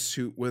followed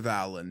suit with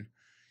Allen.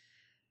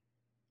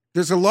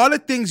 There's a lot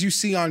of things you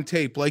see on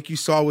tape, like you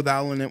saw with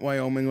Allen at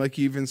Wyoming, like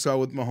you even saw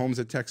with Mahomes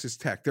at Texas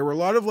Tech. There were a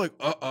lot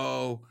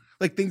of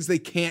things they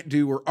can't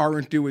do or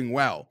aren't doing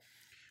well.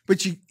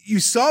 But you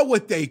saw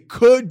what they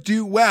could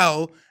do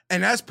well.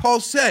 And as Paul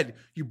said,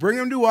 you bring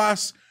them to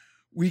us,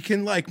 we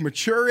can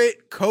mature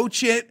it,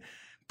 coach it,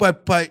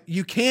 but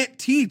you can't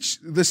teach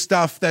the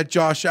stuff that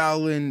Josh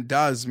Allen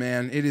does,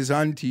 man. It is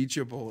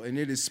unteachable and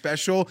it is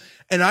special.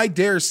 And I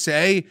dare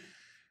say,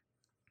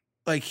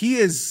 he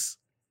is.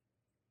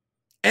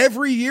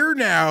 Every year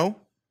now,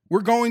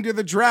 we're going to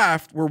the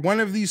draft where one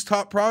of these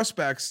top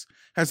prospects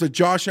has a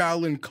Josh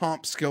Allen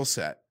comp skill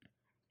set,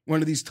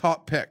 one of these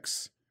top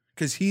picks,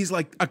 because he's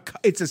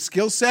it's a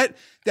skill set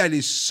that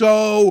is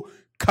so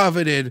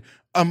coveted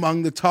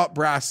among the top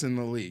brass in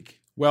the league.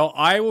 Well,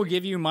 I will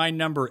give you my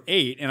number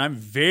 8, and I'm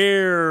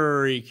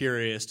very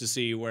curious to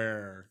see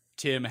where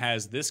Tim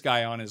has this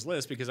guy on his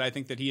list, because I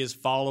think that he is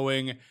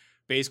following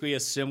basically a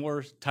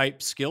similar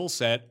type skill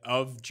set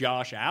of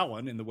Josh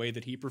Allen in the way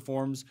that he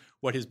performs,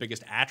 what his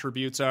biggest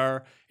attributes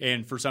are.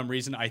 And for some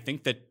reason, I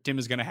think that Tim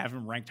is going to have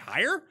him ranked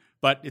higher,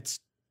 but it's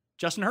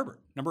Justin Herbert,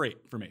 number 8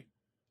 for me.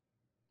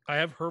 I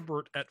have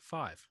Herbert at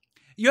 5.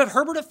 You have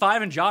Herbert at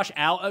 5 and Josh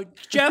Allen.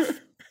 Jeff,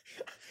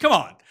 come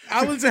on.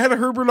 Allen's ahead of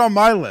Herbert on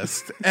my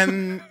list.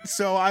 And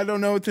so I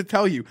don't know what to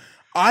tell you.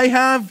 I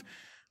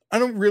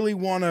don't really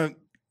want to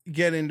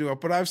get into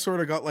it, but I've sort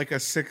of got a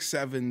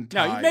 6-7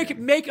 tie. No, you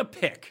make a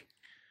pick.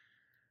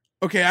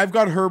 Okay, I've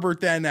got Herbert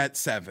then at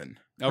 7.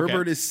 Okay.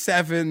 Herbert is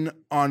 7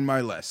 on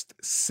my list.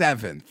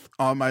 7th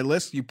on my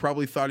list. You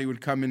probably thought he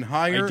would come in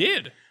higher. I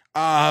did.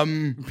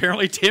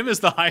 Apparently, Tim is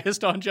the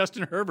highest on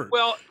Justin Herbert.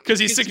 Well, because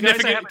he's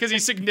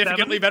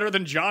significantly better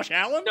than Josh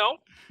Allen. No,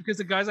 because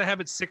the guys I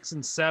have at 6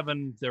 and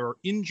 7, there are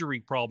injury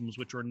problems,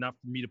 which are enough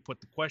for me to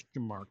put the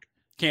question mark.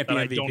 Can't be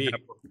MVP.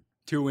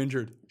 Too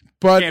injured.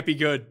 But can't be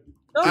good.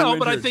 No,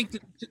 but I think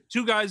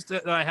two guys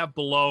that I have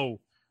below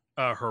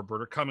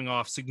Herbert are coming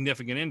off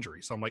significant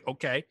injury. So I'm like,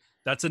 okay,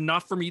 that's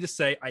enough for me to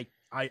say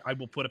I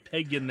will put a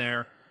peg in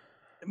there.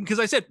 Because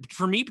I said,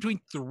 for me,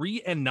 between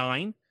 3 and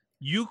 9,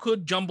 you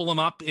could jumble them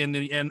up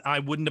and I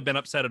wouldn't have been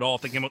upset at all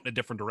if they came out in a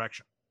different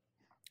direction.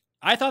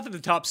 I thought that the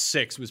top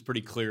 6 was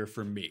pretty clear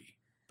for me,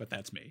 but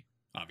that's me,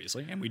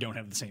 obviously, and we don't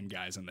have the same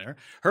guys in there.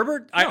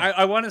 Herbert,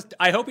 no.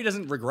 I hope he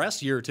doesn't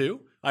regress year 2.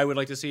 I would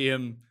like to see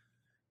him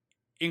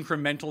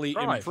incrementally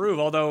Thrive. improve,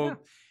 although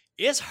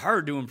it's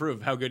hard to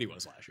improve how good he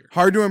was last year.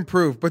 Hard to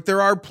improve, but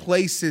there are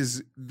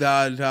places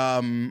that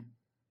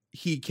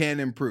he can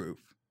improve.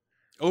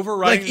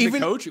 Overriding Like,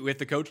 even- the coach, if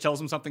the coach tells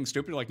him something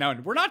stupid, you're like, no,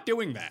 we're not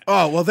doing that.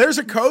 Oh, well, there's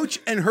a coach,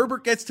 and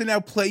Herbert gets to now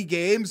play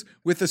games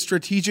with a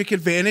strategic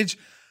advantage.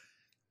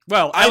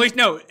 Well, at least,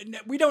 no,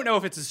 we don't know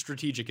if it's a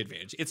strategic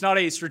advantage. It's not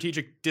a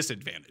strategic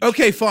disadvantage.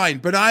 Okay, fine.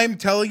 But I'm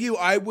telling you,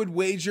 I would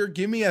wager,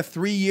 give me a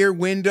 3-year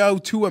window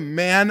to a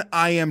man.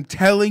 I am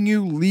telling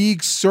you,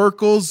 league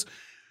circles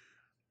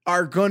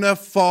are going to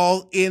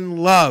fall in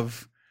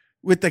love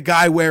with the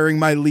guy wearing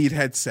my lead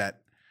headset.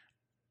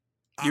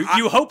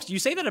 You hope you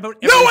say that about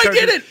every No, I Charger.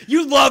 didn't.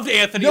 You loved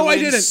Anthony. No, I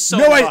Lynn didn't. So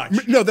no,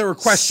 much. no, there were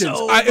questions.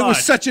 So It was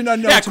much. such an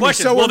unknown Yeah, to me.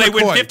 questions. So Will were they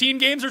win McCoy. 15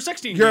 games or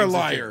 16 You're a games?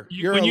 liar.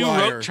 You're when a you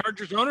liar. wrote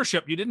Chargers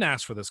ownership, you didn't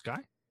ask for this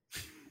guy.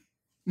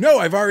 No,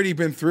 I've already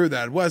been through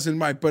that. It wasn't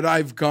my, but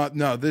I've got,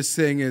 no, this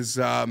thing is,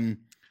 But you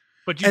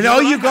and did all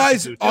what I you had to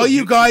guys, do, too. all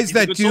you guys did a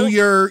that good do soldier.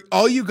 your,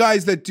 all you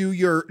guys that do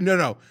your,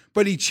 no,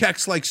 but he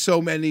checks like so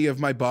many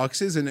of my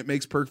boxes and it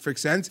makes perfect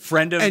sense.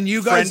 Friend of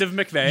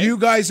McVay. You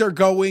guys are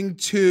going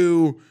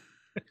to,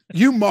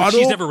 you Which she's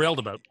model, never railed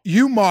about.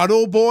 you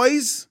model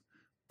boys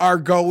are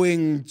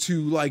going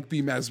to like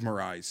be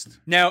mesmerized.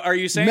 Now, are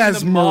you saying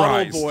the model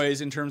Mesmerized.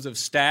 boys in terms of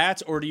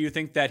stats, or do you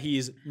think that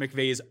he's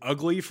McVay's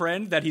ugly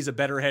friend, that he's a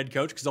better head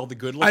coach because all the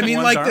good looking I mean,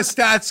 ones like aren't? the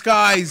stats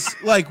guys,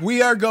 like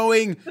we are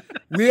going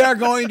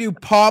to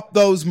pop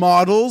those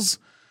models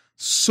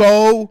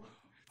so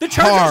The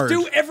Chargers hard.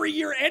 do every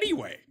year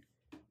anyway.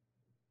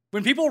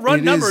 When people run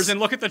It numbers is- and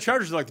look at the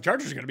Chargers, they're like, the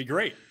Chargers are going to be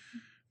great.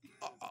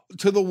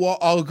 to the wall.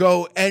 I'll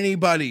go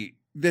anybody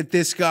that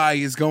this guy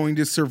is going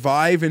to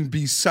survive and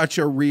be such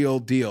a real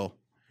deal.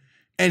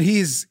 And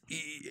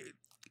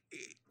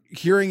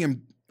hearing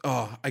him.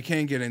 Oh, I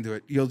can't get into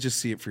it. You'll just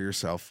see it for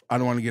yourself. I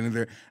don't want to get into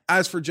there.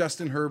 As for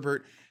Justin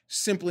Herbert,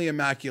 simply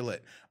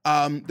immaculate.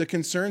 The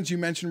concerns you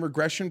mentioned,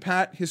 regression,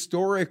 Pat,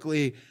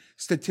 historically,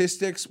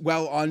 statistics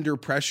while under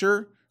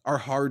pressure are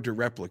hard to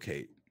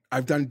replicate.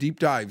 I've done deep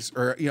dives,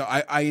 or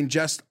I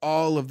ingest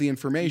all of the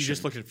information. You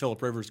just looked at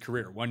Phillip Rivers'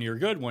 career. 1 year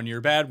good, 1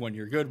 year bad, 1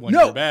 year good, 1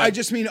 No, year bad. I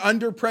just mean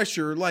under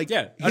pressure. Like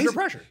under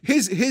pressure.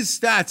 His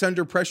stats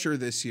under pressure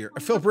this year.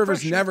 Philip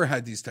Rivers never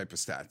had these type of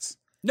stats.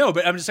 No,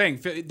 but I'm just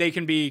saying they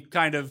can be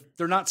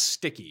they're not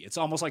sticky. It's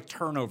almost like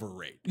turnover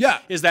rate. Yeah.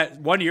 Is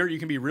that 1 year you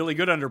can be really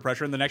good under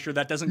pressure, and the next year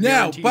that doesn't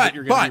guarantee that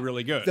you're going to be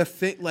really good. The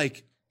thing,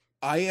 like,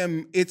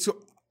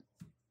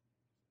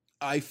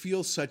 I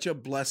feel such a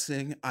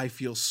blessing. I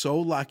feel so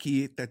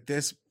lucky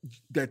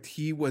that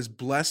he was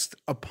blessed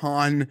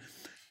upon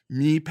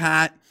me,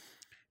 Pat.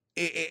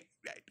 How did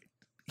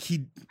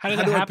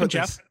do it I happen, put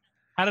Jeff? this?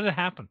 How did it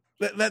happen?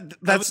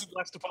 That's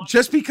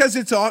just because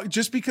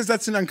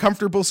that's an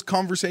uncomfortable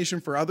conversation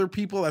for other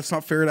people. That's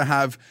not fair to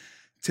have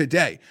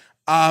today.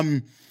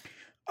 I'm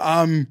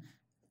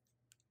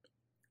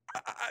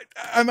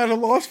at a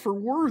loss for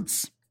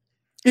words.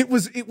 It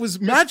was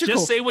magical.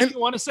 Just say what And- you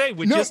want to say.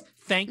 No. Just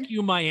thank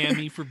you,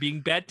 Miami, for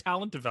being bad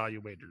talent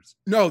evaluators.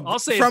 No, I'll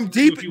say from it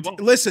to you deep. if you won't.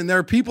 Listen, there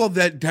are people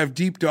that have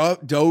deep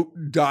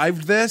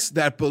dived this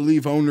that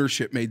believe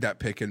ownership made that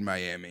pick in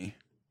Miami.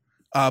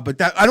 But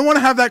that I don't want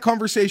to have that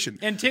conversation.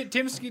 And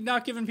Tim's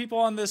not giving people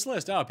on this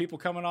list. Oh, people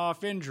coming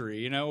off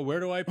injury. Where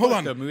do I Hold put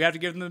on. them? We have to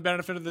give them the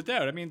benefit of the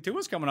doubt. I mean,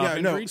 Tua's coming off Yeah,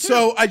 injury no. too.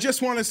 So I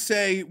just want to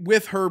say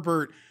with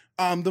Herbert,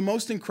 the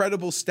most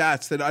incredible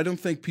stats that I don't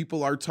think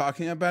people are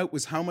talking about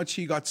was how much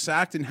he got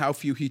sacked and how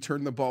few he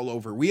turned the ball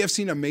over. We have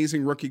seen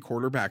amazing rookie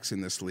quarterbacks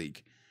in this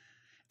league,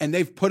 and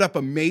they've put up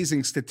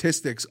amazing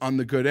statistics on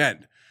the good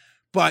end,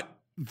 but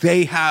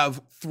they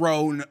have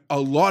thrown a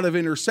lot of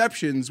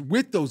interceptions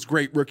with those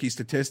great rookie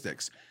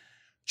statistics.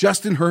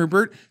 Justin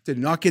Herbert did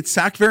not get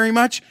sacked very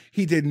much.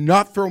 He did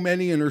not throw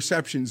many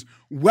interceptions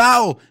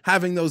while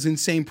having those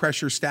insane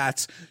pressure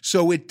stats.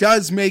 So it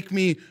does make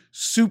me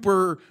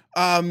super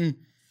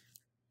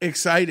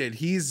excited.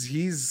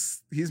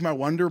 He's my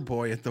wonder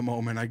boy at the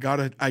moment. I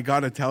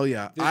gotta tell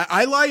you.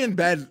 I lie in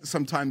bed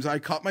sometimes. I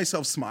caught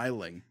myself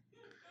smiling.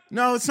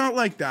 No, it's not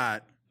like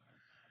that.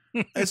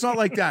 It's not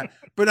like that.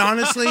 But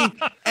honestly,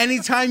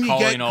 anytime you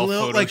Calling get all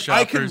like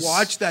I could Photoshoppers.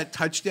 watch that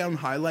touchdown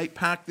highlight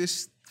pack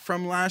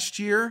from last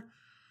year.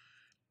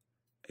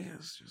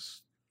 It's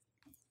just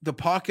the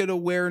pocket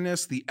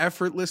awareness, the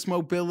effortless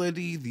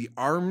mobility, the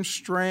arm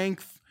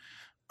strength.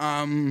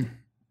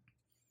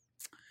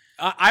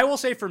 I will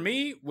say for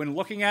me, when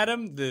looking at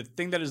him, the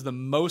thing that is the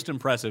most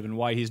impressive and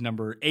why he's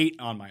number 8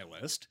 on my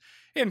list,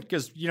 and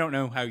because you don't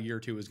know how year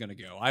 2 is going to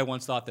go. I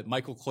once thought that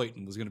Michael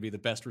Clayton was going to be the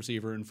best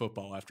receiver in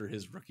football after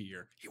his rookie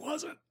year. He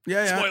wasn't.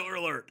 Yeah. Spoiler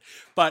alert.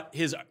 But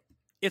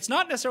it's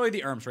not necessarily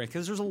the arm strength,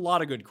 because there's a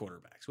lot of good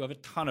quarterbacks who have a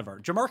ton of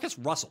arm. Jamarcus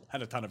Russell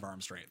had a ton of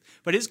arm strength,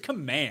 but his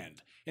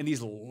command and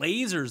these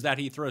lasers that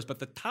he throws, but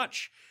the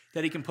touch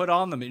that he can put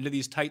on them into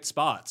these tight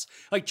spots.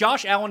 Like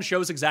Josh Allen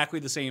shows exactly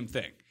the same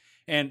thing.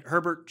 And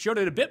Herbert showed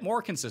it a bit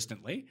more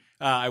consistently.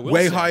 I will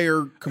Way say.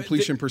 higher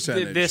completion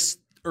percentage. This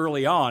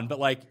early on, but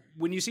like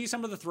when you see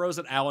some of the throws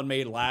that Allen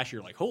made last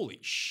year, like holy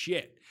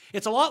shit.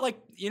 It's a lot like,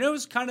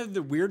 it's kind of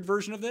the weird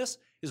version of this.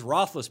 is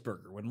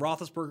Roethlisberger. When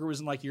Roethlisberger was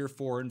in like year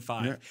 4 and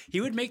 5,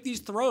 he would make these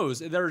throws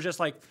that are just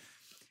like,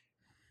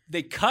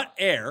 they cut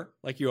air,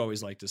 like you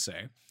always like to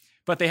say,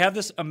 but they have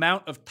this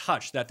amount of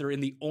touch that they're in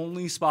the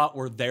only spot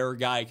where their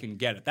guy can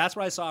get it. That's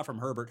what I saw from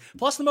Herbert.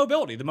 Plus the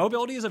mobility. The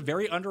mobility is a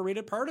very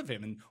underrated part of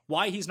him and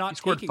why he's not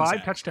scored taking 5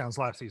 sacks. touchdowns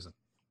last season.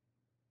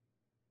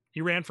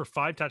 He ran for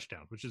 5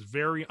 touchdowns, which is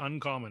very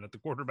uncommon at the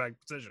quarterback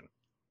position.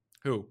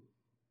 Who?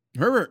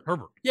 Herbert.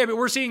 Yeah, but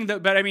we're seeing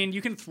but I mean,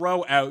 you can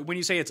throw out, when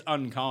you say it's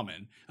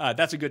uncommon,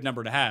 that's a good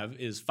number to have,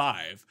 is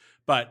 5.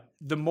 But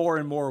the more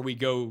and more we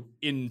go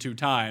into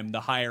time, the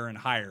higher and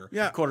higher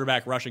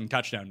quarterback rushing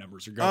touchdown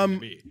numbers are going to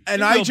be.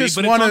 And I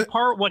just want to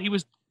part what he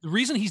was. The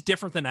reason he's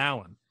different than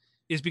Allen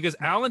is because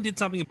Allen did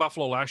something in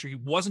Buffalo last year he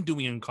wasn't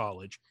doing in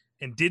college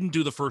and didn't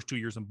do the first 2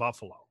 years in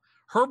Buffalo.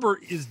 Herbert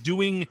is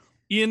doing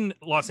in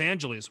Los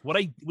Angeles what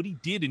he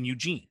did in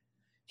Eugene.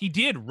 He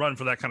did run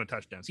for that kind of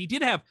touchdowns. He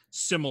did have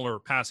similar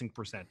passing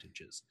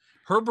percentages.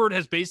 Herbert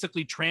has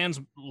basically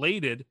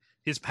translated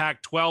his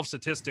Pac-12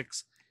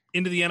 statistics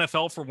into the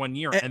NFL for 1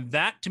 year. And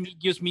that, to me,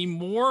 gives me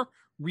more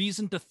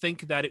reason to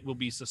think that it will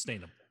be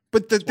sustainable.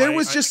 But there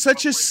was just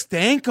such a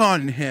stank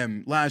on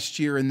him last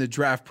year in the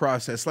draft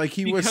process. Like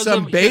he was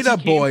some beta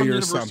boy or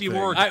something.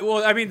 I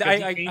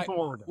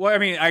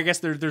guess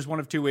there's one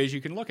of two ways you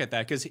can look at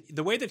that, because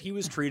the way that he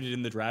was treated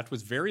in the draft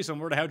was very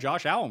similar to how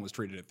Josh Allen was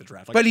treated at the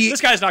draft. Like,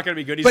 this guy's not going to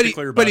be good. He's a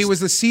clear bust. But he was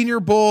the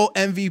Senior Bowl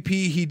MVP.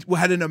 He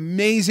had an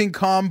amazing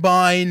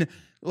combine.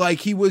 Like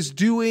he was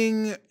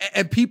doing,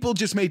 and people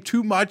just made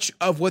too much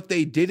of what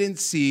they didn't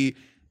see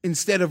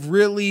instead of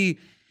really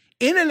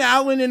in an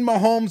Allen and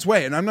Mahomes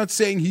way. And I'm not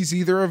saying he's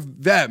either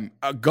of them,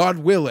 God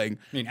willing.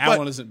 I mean,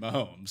 Allen isn't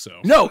Mahomes, so.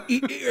 No,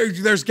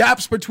 there's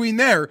gaps between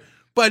there.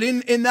 But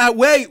in that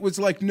way, it was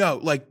like, no,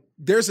 like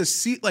there's a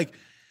seat, like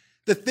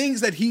the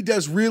things that he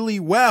does really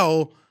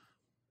well,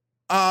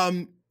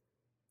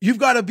 you've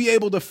got to be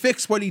able to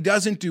fix what he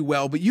doesn't do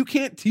well, but you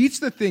can't teach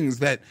the things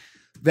that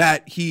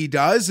he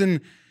does. And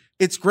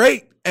it's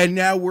great. And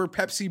now we're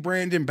Pepsi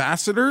brand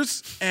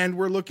ambassadors and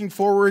we're looking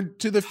forward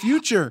to the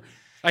future.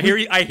 I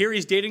hear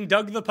he's dating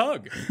Doug the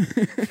Pug.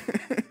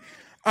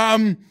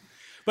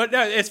 But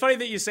no, it's funny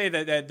that you say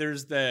that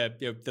there's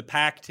the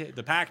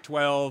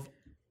Pac-12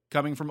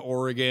 coming from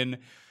Oregon.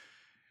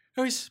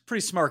 Oh, he's a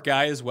pretty smart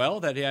guy as well.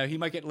 That he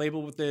might get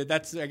labeled with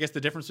that's I guess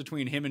the difference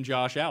between him and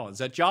Josh Allen is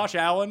that Josh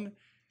Allen,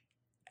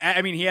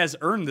 I mean, he has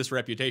earned this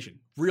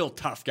reputation. Real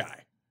tough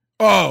guy.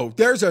 Oh,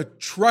 there's a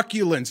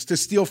truculence to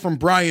steal from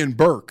Brian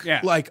Burke.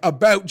 Yeah. Like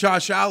about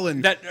Josh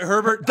Allen. That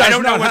Herbert, I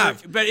don't know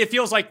whether, but it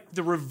feels like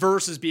the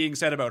reverse is being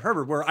said about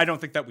Herbert, where I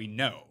don't think that we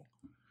know.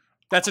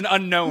 That's an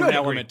unknown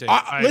element to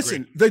it.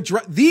 Listen,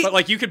 but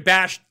like you could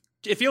bash,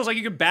 it feels like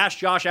you could bash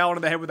Josh Allen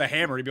in the head with a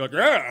hammer. He'd be like,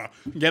 yeah,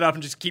 get up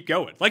and just keep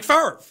going. Like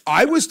Favre.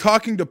 I was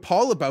talking to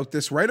Paul about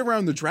this right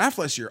around the draft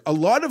last year. A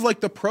lot of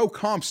like the pro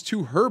comps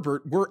to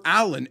Herbert were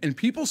Allen, and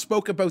people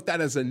spoke about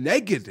that as a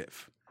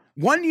negative.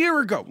 1 year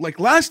ago,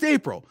 like last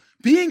April,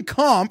 being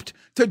comped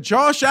to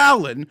Josh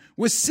Allen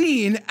was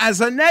seen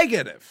as a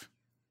negative.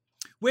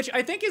 Which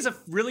I think is a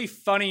really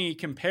funny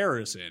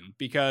comparison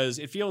because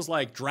it feels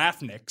like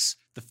draftniks,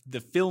 the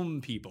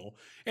film people,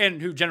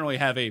 and who generally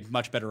have a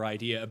much better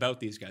idea about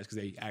these guys because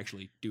they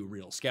actually do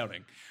real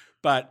scouting.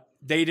 But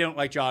they don't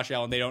like Josh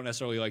Allen. They don't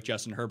necessarily like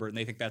Justin Herbert, and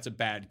they think that's a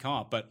bad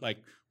comp. But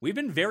like we've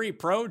been very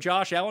pro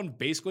Josh Allen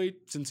basically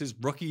since his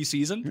rookie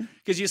season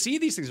because you see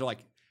these things are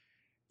like,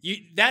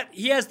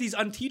 he has these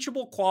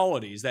unteachable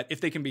qualities that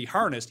if they can be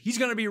harnessed, he's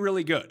going to be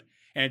really good.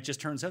 And it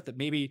just turns out that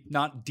maybe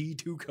not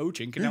D2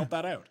 coaching can help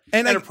that out.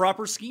 And a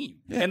proper scheme.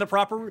 Yeah. And the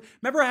proper...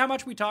 Remember how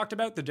much we talked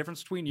about the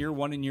difference between year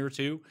 1 and year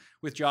 2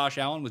 with Josh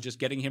Allen was just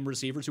getting him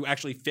receivers who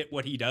actually fit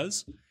what he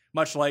does?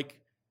 Much like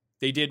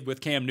they did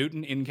with Cam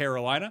Newton in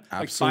Carolina. Absolutely.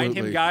 Like find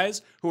him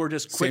guys who are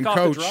just quick Same off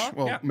coach. the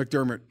draw. Well,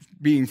 McDermott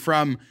being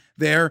from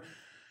there.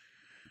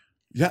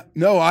 Yeah,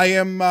 no, I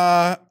am...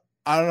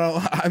 I don't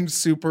know. I'm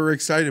super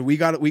excited. We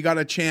got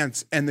a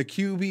chance. And the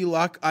QB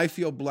luck, I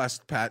feel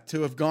blessed, Pat,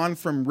 to have gone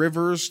from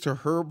Rivers to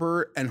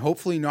Herbert and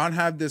hopefully not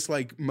have this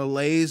like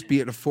malaise, be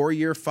it a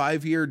 4-year,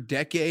 5-year,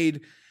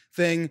 decade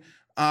thing.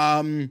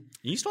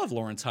 You still have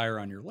Lawrence higher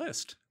on your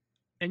list.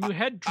 And you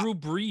had Drew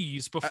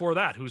Brees before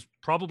that, who's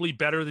probably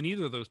better than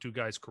either of those two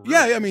guys career.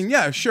 Yeah, I mean,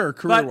 yeah, sure,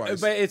 career-wise.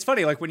 But it's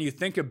funny, like when you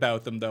think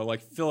about them, though,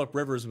 like Phillip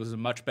Rivers was a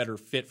much better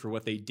fit for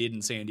what they did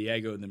in San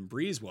Diego than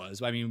Brees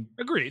was. I mean,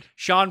 agreed.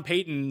 Sean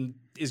Payton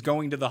is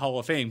going to the Hall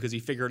of Fame because he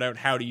figured out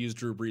how to use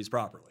Drew Brees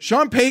properly.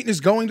 Sean Payton is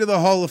going to the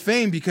Hall of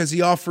Fame because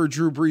he offered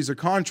Drew Brees a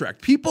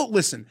contract. People,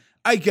 listen,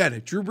 I get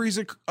it. Drew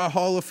Brees a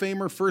Hall of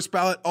Famer, first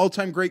ballot,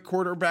 all-time great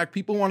quarterback.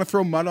 People want to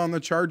throw mud on the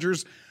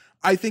Chargers.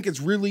 I think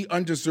it's really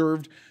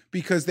undeserved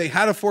because they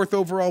had a 4th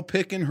overall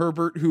pick in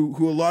Herbert,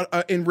 who a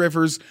lot in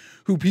Rivers,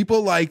 who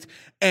people liked,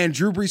 and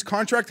Drew Brees'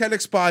 contract had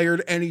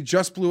expired, and he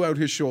just blew out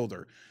his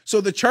shoulder.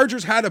 So the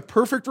Chargers had a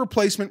perfect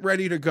replacement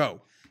ready to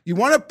go. You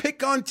want to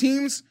pick on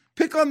teams?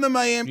 Pick on the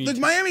Miami. The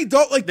Miami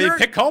don't like they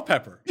pick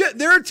Culpepper. Yeah,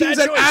 there are teams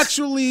that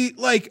actually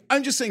like.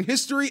 I'm just saying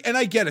history, and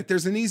I get it.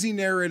 There's an easy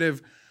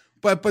narrative,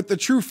 but the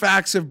true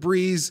facts of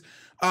Brees.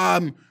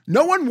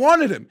 No one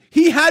wanted him.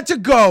 He had to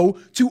go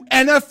to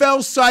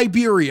NFL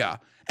Siberia.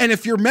 And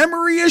if your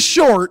memory is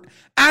short,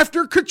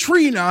 after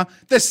Katrina,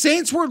 the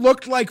Saints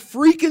looked like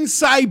freaking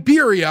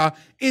Siberia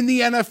in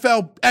the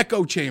NFL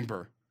echo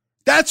chamber.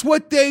 That's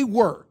what they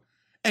were.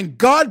 And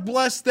God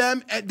bless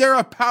them. They're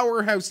a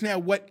powerhouse now,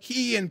 what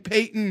he and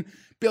Peyton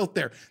built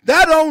there.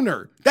 That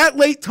owner, that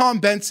late Tom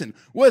Benson,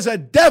 was a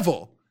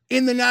devil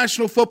in the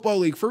National Football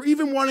League for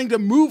even wanting to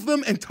move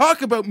them and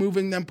talk about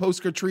moving them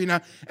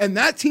post-Katrina. And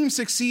that team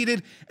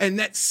succeeded, and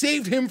that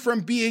saved him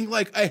from being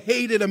like a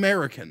hated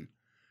American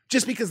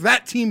just because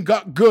that team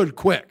got good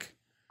quick.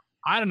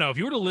 I don't know. If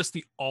you were to list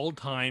the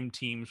all-time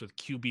teams with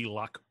QB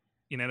luck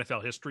in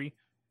NFL history,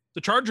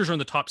 the Chargers are in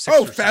the top 6.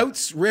 Oh,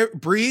 Fouts,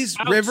 Breeze,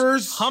 Fouts,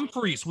 Rivers.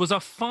 Humphreys was a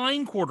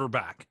fine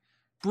quarterback.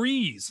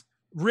 Breeze,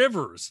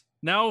 Rivers,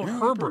 now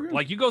Herbert.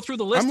 Like, you go through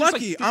the list.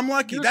 I'm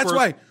lucky. That's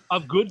why.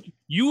 Of good.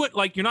 You're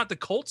not the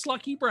Colts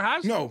lucky,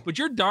 perhaps? No. But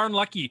you're darn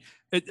lucky.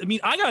 I mean,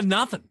 I got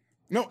nothing.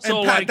 No, and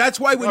So, Pat, that's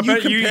why when you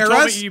compare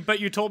us. But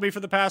you told me for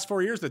the past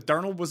 4 years that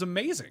Darnold was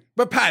amazing.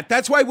 But Pat,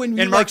 that's why when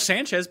you And Mark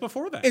Sanchez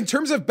before that. in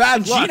terms of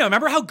bad luck. Gino,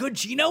 remember how good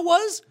Gino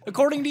was,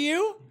 according to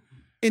you?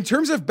 In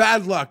terms of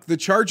bad luck, the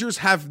Chargers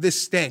have this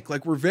stank.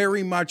 Like, we're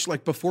very much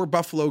like before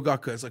Buffalo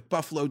got good. It's like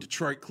Buffalo,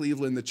 Detroit,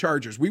 Cleveland, the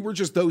Chargers. We were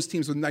just those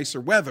teams with nicer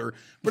weather.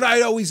 But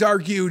I always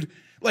argued,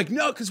 like,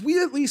 no, because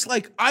we at least,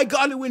 like, I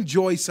got to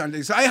enjoy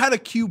Sundays. I had a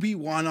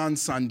QB1 on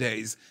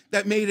Sundays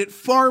that made it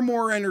far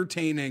more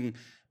entertaining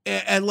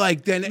and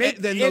like than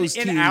those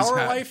teams in our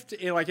had.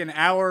 in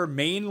our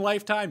main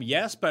lifetime,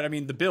 yes. But I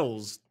mean, the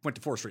Bills went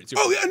to 4 straight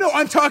Super Oh, Bowls. yeah, no,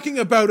 I'm talking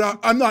about,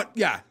 I'm not,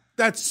 yeah,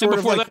 that's And sort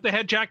of before like, that, they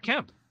had Jack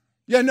Kemp.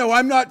 yeah, no,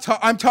 I'm not,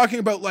 I'm talking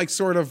about like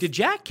sort of. Did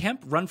Jack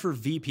Kemp run for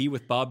VP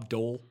with Bob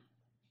Dole?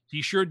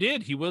 He sure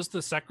did. He was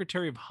the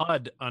Secretary of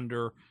HUD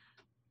under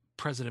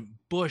President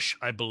Bush,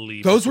 I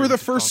believe. Those were the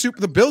first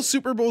the Bills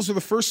Super Bowls were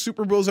the first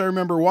Super Bowls I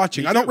remember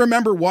watching. I don't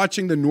remember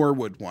watching the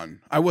Norwood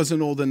one. I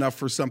wasn't old enough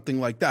for something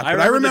like that. But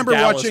I remember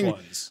watching.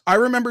 Ones. I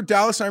remember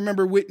Dallas. I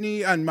remember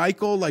Whitney and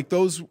Michael. Like,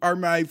 those are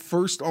my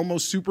first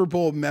almost Super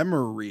Bowl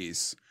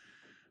memories.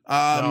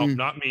 No,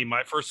 not me.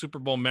 My first Super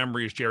Bowl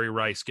memory is Jerry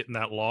Rice getting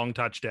that long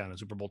touchdown in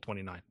Super Bowl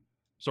 29.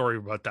 Sorry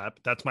about that,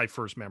 but that's my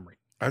first memory.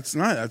 That's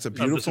not. That's a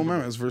beautiful Super Bowl.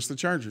 memory. It was versus the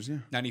Chargers. Yeah.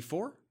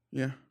 94.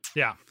 Yeah.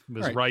 Yeah, it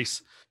was Right.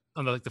 Rice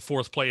on the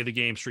 4th play of the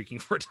game, streaking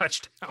for a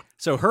touchdown.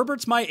 So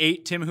Herbert's my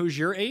 8. Tim, who's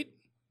your 8?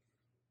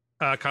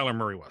 Kyler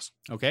Murray was.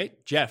 Okay,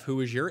 Jeff, who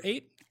was your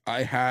 8?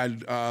 I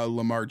had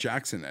Lamar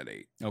Jackson at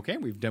 8. Okay,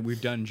 we've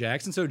done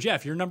Jackson. So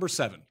Jeff, you're number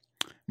 7.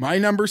 My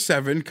number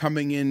 7,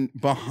 coming in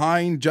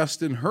behind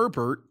Justin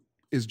Herbert,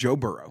 is Joe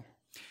Burrow.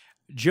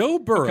 Joe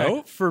Burrow,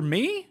 Okay. for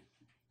me,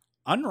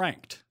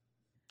 unranked.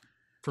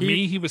 For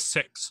me, he was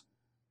 6,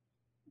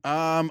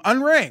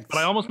 Unranked. but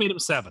I almost made him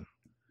 7.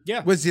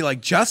 Yeah, Was he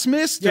like just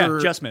missed? yeah, or?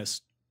 just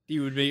missed.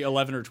 He would be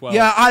 11 or 12.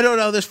 Yeah, I don't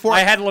know. This 4.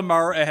 I had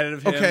Lamar ahead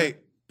of him. Okay.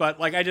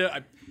 But like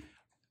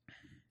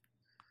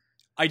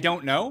I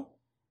don't know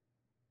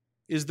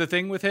is the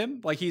thing with him.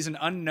 Like, he's an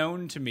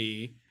unknown to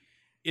me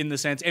in the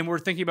sense, and we're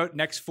thinking about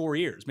next 4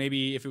 years.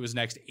 Maybe if it was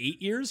next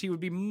 8 years, he would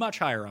be much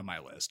higher on my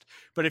list.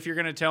 But if you're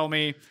going to tell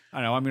me, I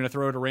don't know, I'm going to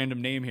throw out a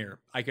random name here.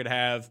 I could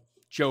have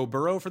Joe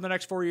Burrow for the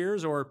next 4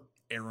 years or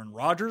Aaron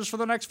Rodgers for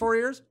the next 4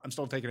 years. I'm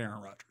still taking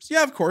Aaron Rodgers.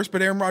 Yeah, of course,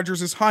 but Aaron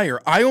Rodgers is higher.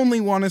 I only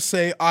want to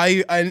say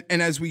and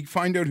as we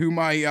find out who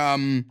my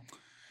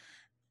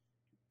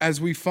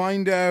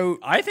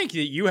I think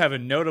that you have a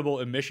notable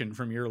omission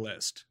from your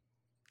list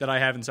that I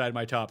have inside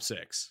my top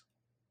 6.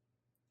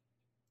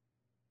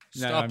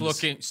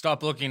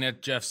 Stop looking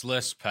at Jeff's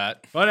list,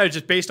 Pat. Well, no,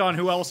 just based on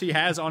who else he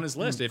has on his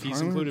list, if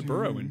he's included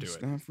Burrow into it.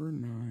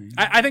 Stafford 9.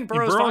 I think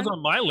Burrow's Burrow's fine.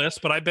 on my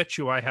list, but I bet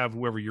you I have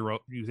whoever you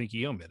think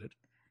he omitted.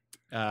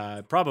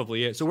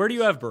 Probably is. So where do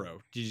you have Burrow?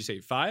 Did you say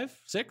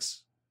 5,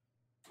 6?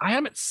 I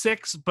am at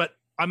 6, but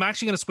I'm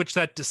actually going to switch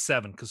that to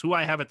 7 because who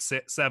I have at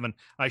 7,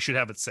 I should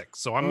have at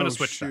 6. So I'm going to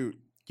switch that. shoot.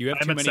 Do you have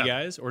I'm too at many 7.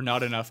 guys or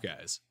not enough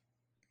guys?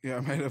 Yeah,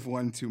 I might have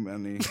one too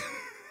many.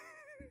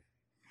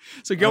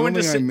 So I go don't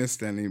into. think I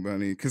missed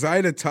anybody because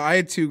I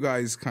had 2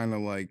 guys kind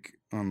of like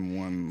on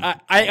one.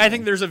 I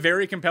think there's a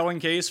very compelling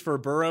case for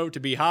Burrow to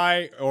be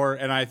high,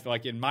 and I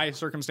like in my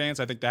circumstance,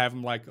 I think to have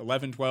him like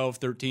 11, 12,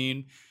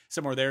 13,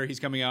 somewhere there. He's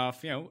coming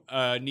off,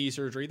 knee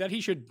surgery that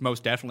he should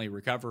most definitely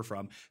recover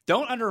from.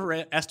 Don't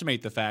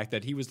underestimate the fact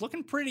that he was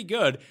looking pretty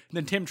good, and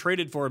then Tim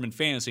traded for him in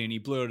fantasy and he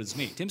blew out his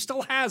knee. Tim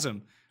still has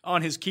him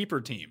on his keeper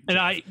team. And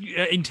I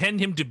intend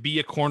him to be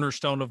a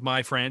cornerstone of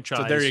my franchise.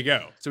 So there you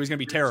go. So he's going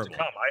to be terrible.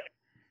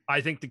 I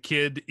think the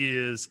kid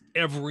is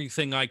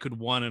everything I could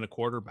want in a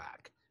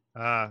quarterback.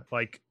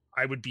 Like,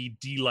 I would be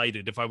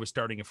delighted if I was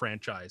starting a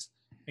franchise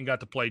and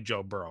got to play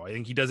Joe Burrow. I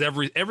think he does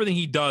everything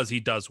he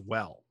does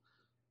well.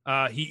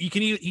 He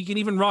can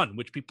even run,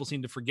 which people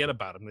seem to forget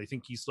about him. They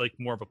think he's like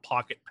more of a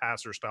pocket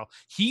passer style.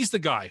 He's the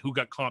guy who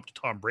got comped to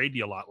Tom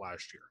Brady a lot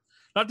last year.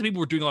 Not that people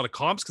were doing a lot of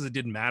comps because it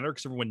didn't matter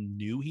because everyone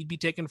knew he'd be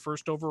taken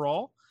first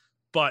overall.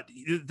 But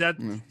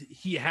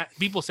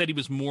people said he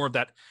was more of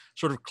that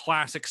sort of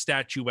classic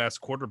statuesque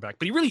quarterback,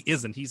 but he really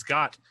isn't. He's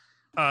got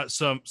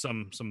some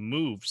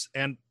moves,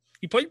 and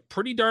he played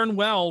pretty darn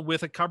well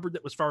with a cupboard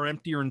that was far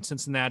emptier in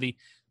Cincinnati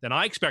than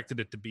I expected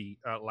it to be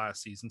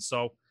last season.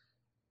 So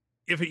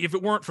if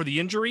it weren't for the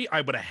injury,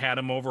 I would have had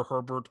him over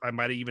Herbert. I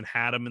might have even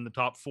had him in the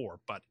top 4,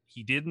 but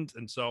he didn't,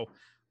 and so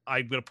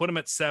I'm going to put him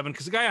at 7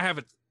 because the guy I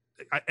have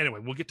anyway,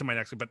 we'll get to my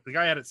next one, but the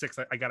guy I had at 6,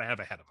 I got to have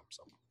ahead of him.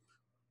 So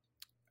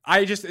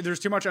there's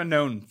too much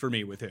unknown for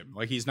me with him.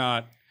 Like, he's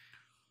not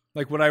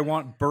like, would I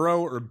want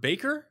Burrow or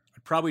Baker?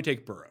 I'd probably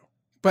take Burrow.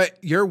 But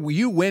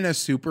you win a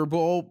Super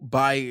Bowl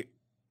by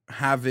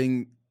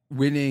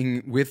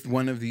winning with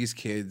one of these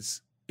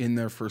kids in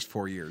their first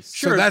 4 years.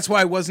 Sure. So that's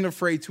why I wasn't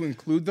afraid to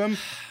include them,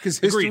 because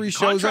history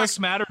shows contracts us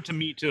matter to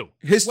me too.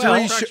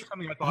 History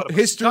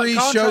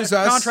shows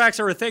us contracts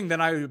are a thing.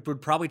 Then I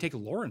would probably take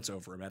Lawrence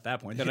over him at that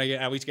point. Then I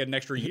at least get an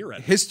extra year at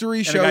it.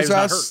 History shows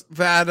us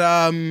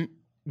that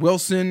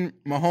Wilson,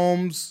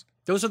 Mahomes.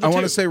 Those are the I two.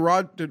 want to say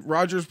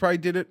Rodgers probably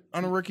did it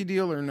on a rookie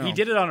deal, or no? He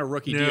did it on a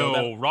rookie deal.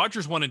 No,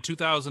 Rodgers won in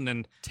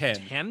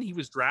 2010. He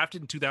was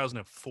drafted in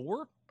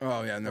 2004.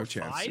 Oh, yeah, no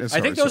chance.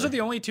 I think those are the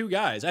only two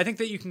guys. I think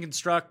that you can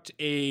construct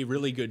a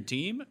really good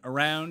team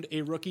around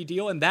a rookie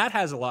deal, and that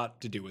has a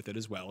lot to do with it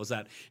as well, is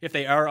that if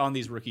they are on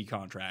these rookie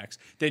contracts,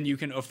 then you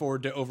can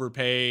afford to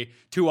overpay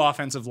 2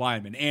 offensive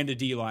linemen and a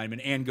D lineman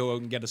and go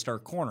and get a star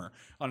corner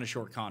on a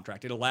short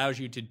contract. It allows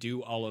you to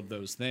do all of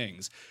those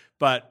things.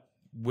 But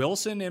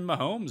Wilson and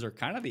Mahomes are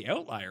kind of the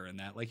outlier in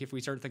that. Like, if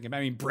we start thinking,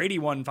 I mean, Brady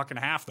won fucking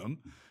half them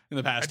in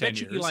the past 10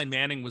 years. I bet you Eli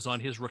Manning was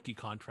on his rookie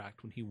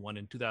contract when he won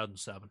in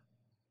 2007.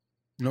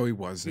 No, he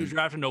wasn't. He was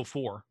drafted in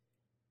 2004.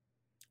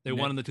 They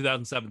won in the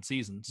 2007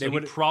 season. So he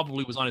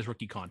probably was on his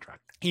rookie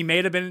contract. He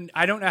may have been.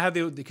 I don't know how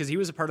because he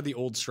was a part of the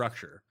old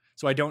structure.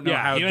 So I don't know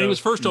how. He was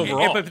first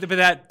overall. If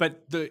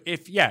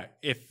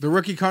the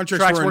rookie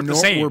contracts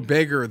were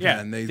bigger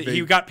than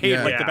he got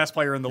paid like the best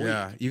player in the league.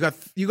 Yeah,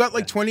 you got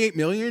like $28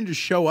 million to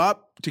show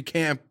up to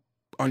camp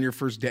on your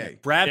first day.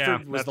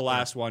 Bradford was the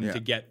last one to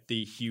get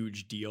the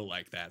huge deal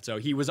like that. So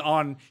he would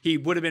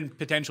have been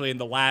potentially in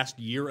the last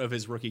year of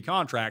his rookie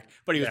contract,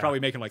 but he was probably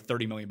making like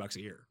 $30 million a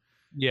year.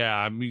 Yeah,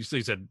 I mean,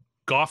 he said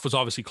Goff was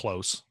obviously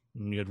close,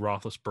 and you had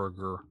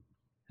Roethlisberger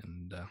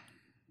and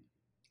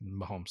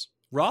Mahomes.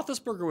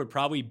 Roethlisberger would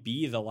probably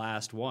be the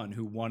last one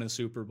who won a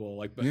Super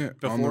Bowl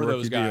before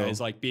those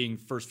guys, like being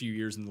first few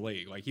years in the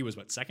league. Like, he was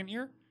second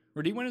year,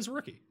 or did he win as a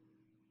rookie?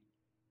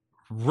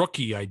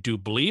 Rookie, I do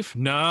believe.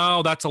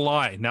 No, that's a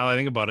lie. Now that I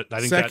think about it, I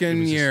think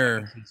second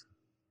year.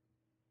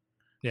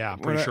 Yeah, I'm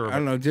pretty sure. I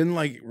don't know. Didn't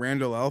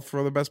Randall L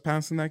throw the best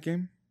pass in that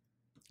game?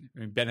 I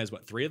mean, Ben has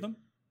 3 of them?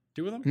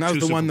 2 of them? And that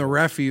was the one the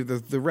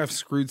ref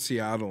screwed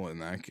Seattle in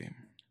that game.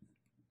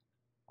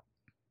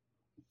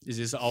 Is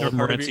this all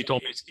Morency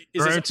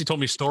told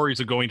me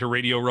stories of going to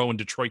Radio Row in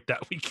Detroit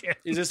that weekend.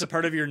 Is this a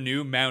part of your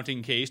new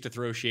mounting case to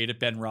throw shade at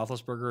Ben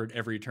Roethlisberger at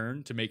every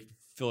turn to make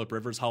Phillip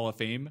Rivers Hall of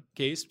Fame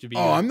case to be?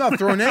 Oh, I'm not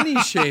throwing any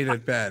shade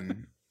at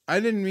Ben. I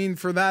didn't mean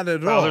for that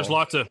at all. There's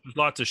lots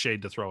of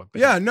shade to throw at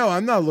Ben. Yeah, no,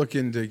 I'm not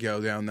looking to go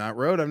down that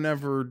road. I've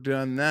never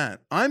done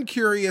that. I'm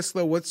curious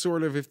though, what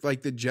sort of, if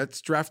the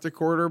Jets draft a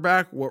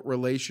quarterback, what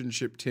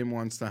relationship Tim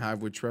wants to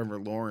have with Trevor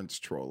Lawrence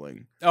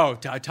trolling. Oh,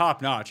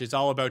 top notch. It's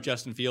all about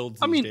Justin Fields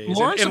these days.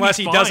 Lawrence unless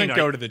he doesn't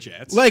go to the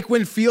Jets. Like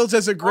when Fields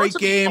has a great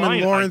game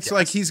and Lawrence,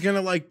 he's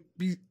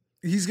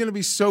gonna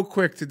be so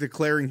quick to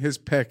declaring his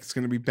pick is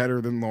gonna be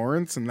better than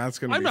Lawrence, and that's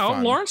gonna be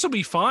fun. Lawrence will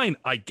be fine,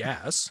 I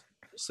guess.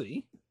 We'll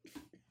see.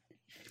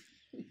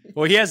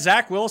 Well, he has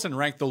Zach Wilson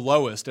ranked the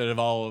lowest out of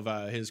all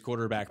of his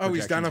quarterback. Oh,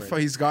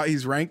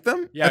 he's ranked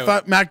them. Yeah, I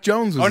thought Mac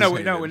Jones was.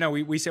 Oh no.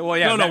 We say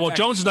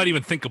Jones is not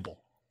even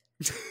thinkable.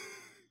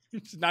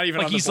 It's not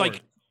even. He's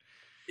board.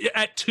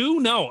 At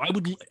 2. No,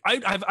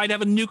 I'd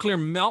have a nuclear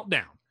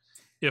meltdown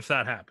if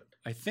that happened.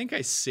 I think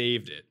I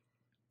saved it.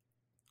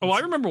 Oh, I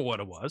remember what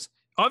it was.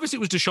 Obviously,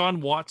 it was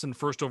Deshaun Watson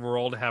first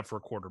overall to have for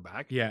a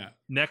quarterback. Yeah.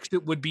 Next,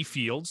 it would be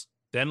Fields,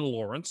 then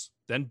Lawrence,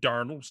 then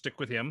Darnold. Stick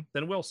with him,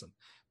 then Wilson.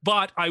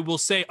 But I will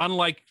say,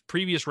 unlike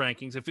previous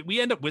rankings, if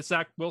we end up with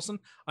Zach Wilson,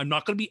 I'm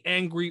not going to be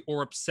angry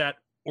or upset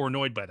or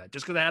annoyed by that.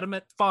 Just because I had him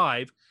at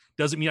 5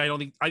 doesn't mean I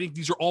think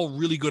these are all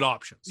really good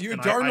options. You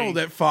had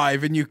Darnold at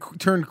 5 and you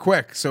turned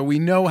quick, so we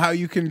know how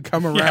you can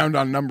come around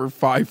on number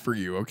 5 for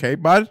you. Okay,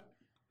 bud?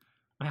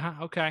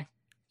 Okay,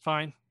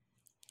 fine.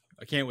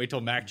 I can't wait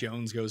till Mac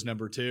Jones goes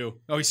number 2.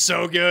 Oh, he's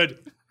so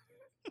good.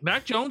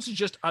 Mac Jones is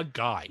just a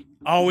guy.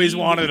 Always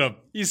wanted him.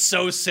 He's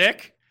so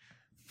sick.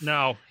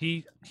 No,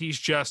 he's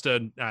just I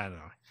don't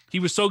know.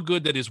 He was so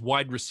good that his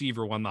wide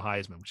receiver won the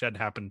Heisman, which hadn't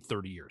happened in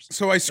 30 years.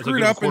 So I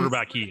screwed up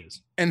quarterback he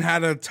is. And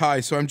had a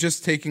tie. So I'm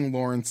just taking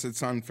Lawrence.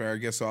 It's unfair, I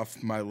guess,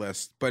 off my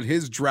list. But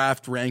his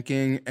draft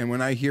ranking, and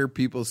when I hear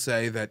people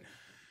say that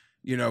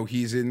you know,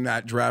 he's in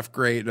that draft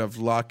grade of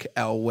Luck,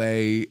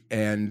 Elway,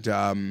 and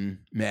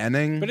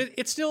Manning. But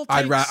it still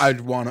takes...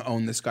 I'd want to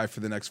own this guy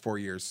for the next 4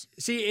 years.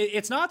 See,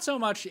 it's not so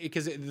much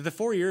because the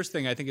 4 years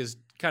thing I think is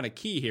kind of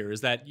key here,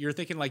 is that you're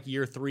thinking like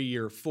year 3,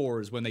 year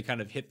 4 is when they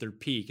kind of hit their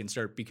peak and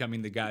start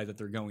becoming the guy that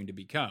they're going to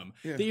become.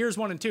 Yeah. The years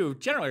 1 and 2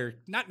 generally are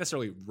not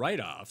necessarily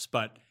write-offs,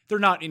 but they're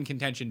not in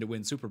contention to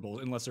win Super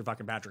Bowls unless they're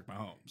fucking Patrick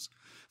Mahomes.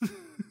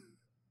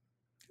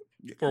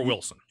 Or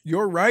Wilson.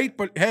 You're right,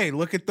 but hey,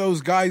 look at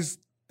those guys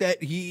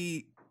that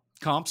he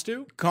comps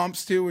to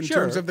in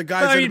terms of the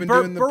guys that have been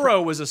doing the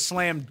Burrow was a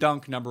slam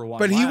dunk number 1,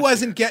 but he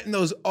wasn't getting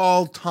those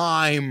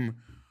all-time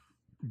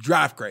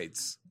draft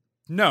grades.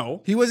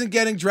 No, he wasn't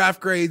getting draft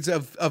grades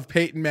of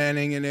Peyton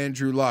Manning and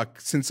Andrew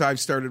Luck since I've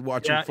started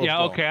watching football.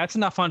 Yeah, okay, that's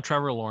enough on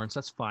Trevor Lawrence.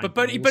 That's fine.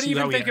 But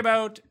even think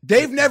about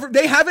they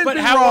haven't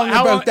been wrong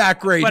about that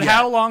grade. But yet.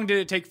 How long did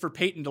it take for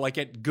Peyton to like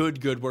get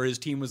good where his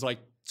team was like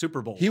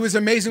Super Bowl? He was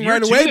amazing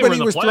right away, but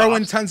he was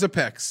throwing tons of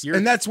picks.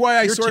 And that's why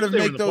I sort of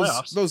make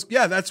those.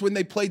 Yeah, that's when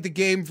they played the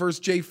game versus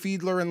Jay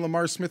Fiedler and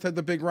Lamar Smith had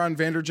the big run.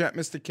 Vanderjagt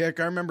missed a kick.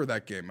 I remember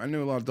that game. I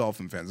knew a lot of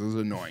Dolphin fans. It was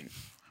annoying.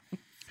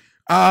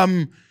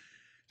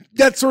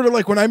 That's sort of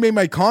like when I made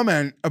my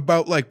comment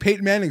about like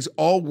Peyton Manning's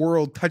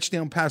all-world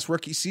touchdown pass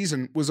rookie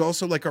season was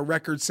also like a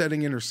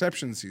record-setting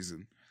interception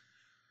season.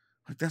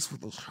 Like that's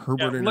what those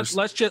Herbert.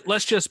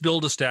 Let's just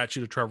build a statue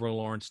to Trevor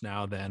Lawrence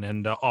now, then,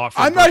 and offer.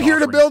 I'm not here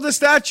to build a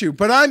statue,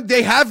 but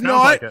they have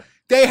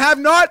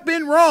not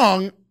been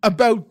wrong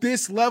about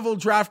this level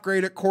draft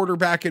grade at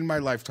quarterback in my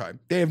lifetime.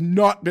 They have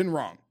not been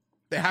wrong.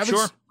 They haven't.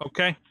 Sure.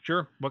 Okay.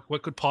 Sure.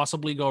 What could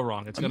possibly go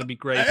wrong? It's going to be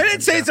great. I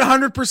didn't say it's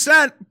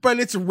 100%, but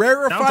it's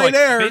rarefied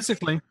air.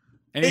 Basically.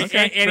 And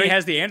he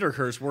has the Andrew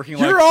curse working.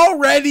 You're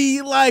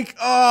already like,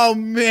 oh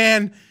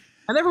man.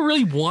 I never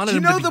really wanted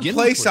him to begin with. You know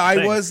the place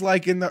I was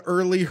like in the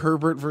early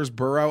Herbert versus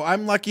Burrow?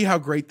 I'm lucky how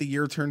great the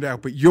year turned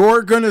out, but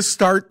you're going to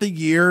start the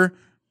year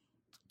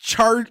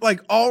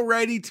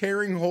already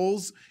tearing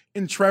holes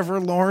in Trevor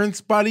Lawrence,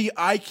 buddy.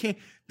 I can't.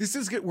 This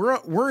is good.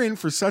 We're in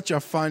for such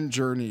a fun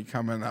journey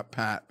coming up,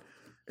 Pat.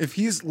 If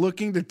he's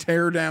looking to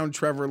tear down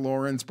Trevor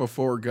Lawrence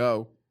before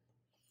go.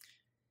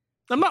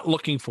 I'm not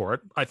looking for it.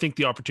 I think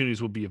the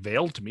opportunities will be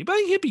availed to me, but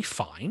he'd be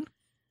fine.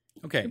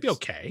 Okay. He'd be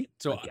okay,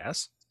 so I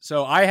guess.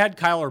 So I had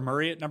Kyler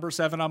Murray at number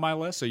 7 on my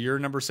list. So your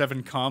number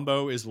 7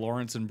 combo is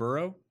Lawrence and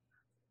Burrow,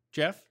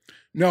 Jeff?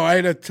 No, I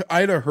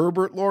had a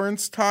Herbert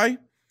Lawrence tie.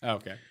 Oh,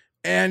 okay.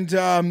 And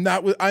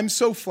I'm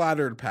so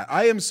flattered, Pat.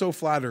 I am so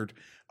flattered.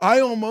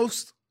 I've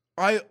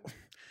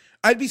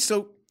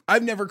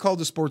never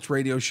called a sports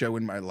radio show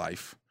in my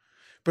life.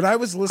 But I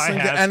was listening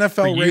to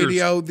NFL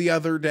radio the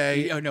other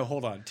day. Oh, no,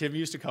 hold on. Tim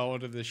used to call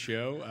into this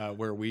show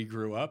where we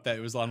grew up that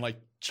it was on like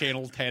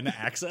Channel 10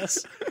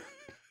 Access.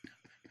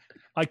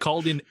 I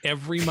called in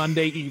every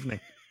Monday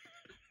evening.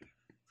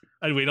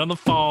 I'd wait on the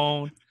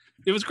phone.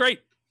 It was great.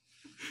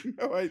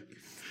 No, it's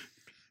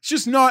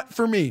just not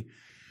for me.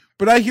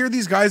 But I hear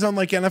these guys on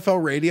like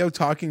NFL radio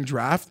talking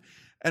draft,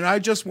 and I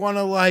just want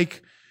to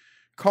like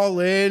call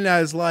in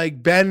as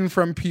like Ben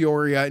from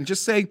Peoria and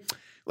just say,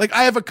 like,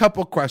 I have a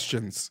couple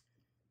questions.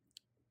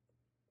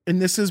 And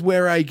this is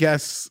where I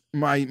guess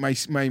my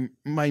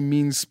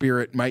mean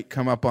spirit might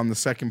come up on the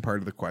second part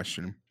of the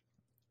question.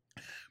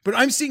 But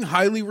I'm seeing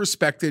highly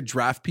respected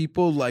draft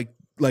people, like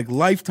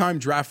lifetime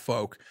draft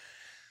folk,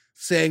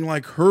 saying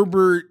like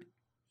Herbert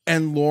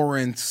and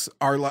Lawrence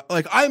are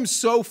like I'm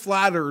so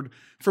flattered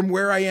from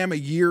where I am a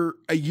year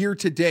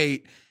to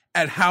date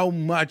at how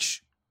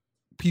much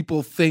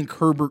people think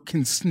Herbert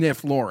can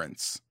sniff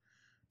Lawrence.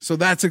 So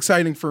that's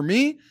exciting for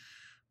me.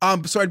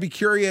 So I'd be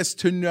curious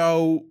to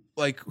know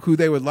like who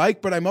they would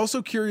like, but I'm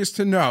also curious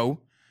to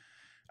know,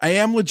 I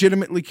am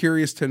legitimately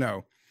curious to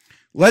know,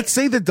 let's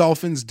say the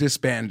Dolphins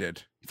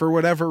disbanded for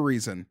whatever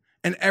reason,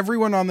 and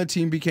everyone on the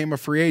team became a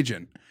free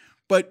agent,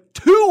 but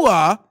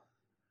Tua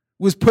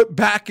was put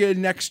back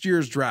in next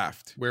year's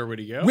draft. Where would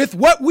he go? With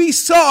what we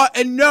saw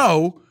and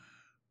know,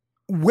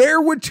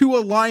 where would Tua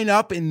line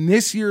up in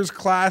this year's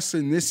class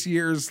and this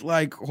year's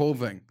like whole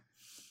thing?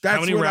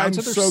 That's what I'm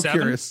so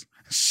curious.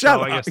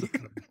 Shut up.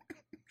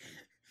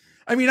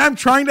 I mean, I'm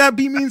trying to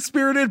be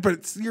mean-spirited,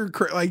 but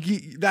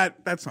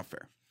that's not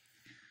fair.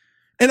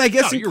 And I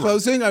guess in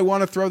closing, I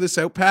want to throw this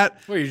out,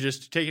 Pat. Well, you're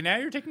just taking now.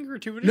 You're taking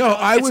gratuity. No,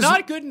 it's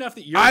not good enough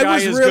that your guy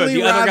is good.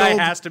 The other guy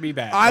has to be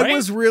bad. I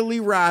was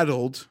really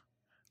rattled.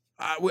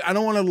 I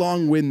don't want to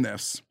long win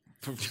this.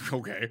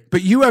 Okay,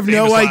 but you have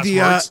no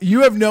idea.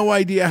 You have no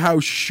idea how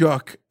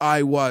shook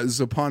I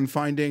was upon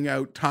finding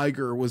out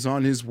Tiger was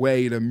on his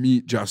way to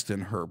meet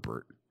Justin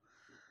Herbert.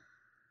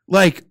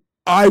 Like,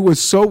 I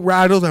was so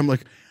rattled. I'm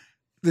like,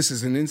 this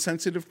is an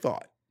insensitive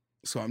thought.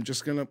 So I'm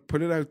just going to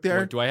put it out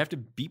there. Do I have to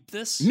beep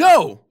this?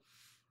 No.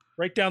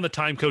 Write down the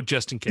time code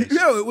just in case.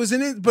 No, it was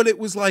but it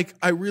was like,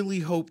 I really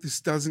hope this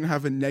doesn't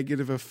have a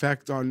negative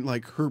effect on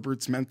like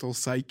Herbert's mental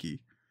psyche.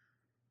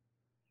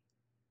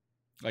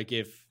 Like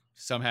if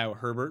somehow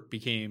Herbert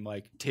became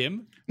like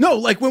Tim? No,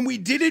 like when we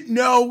didn't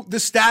know the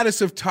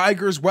status of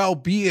Tiger's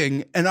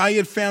well-being and I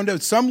had found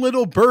out some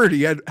little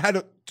birdie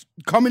had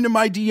come into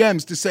my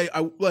DMs to say,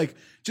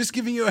 just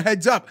giving you a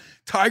heads up,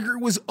 Tiger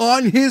was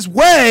on his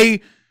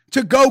way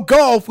to go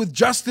golf with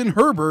Justin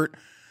Herbert.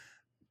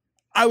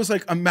 I was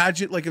like,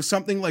 imagine like if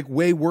something like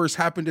way worse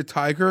happened to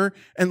Tiger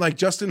and like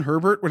Justin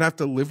Herbert would have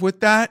to live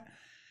with that.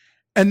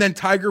 And then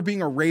Tiger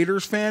being a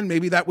Raiders fan,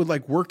 maybe that would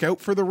like work out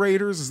for the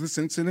Raiders as this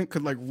incident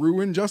could like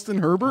ruin Justin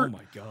Herbert. Oh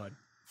my God.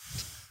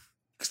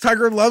 Because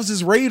Tiger loves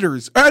his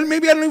Raiders. And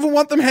maybe I don't even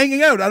want them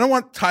hanging out. I don't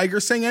want Tiger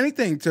saying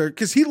anything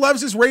because he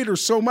loves his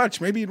Raiders so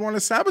much. Maybe he'd want to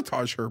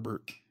sabotage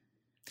Herbert.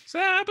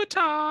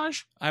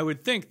 Sabotage. I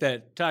would think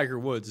that Tiger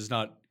Woods is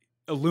not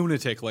a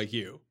lunatic like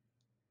you.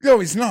 No,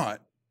 he's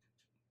not.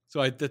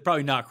 So that's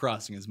probably not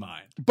crossing his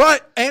mind.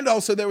 And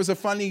also there was a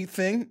funny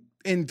thing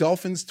in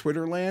Dolphins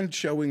Twitter land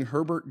showing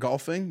Herbert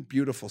golfing.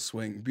 Beautiful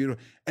swing.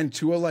 Beautiful. And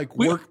Tua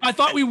I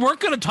thought we weren't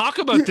going to talk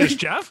about this,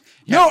 Jeff.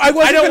 No, I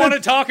wasn't. I don't want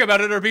to talk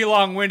about it or be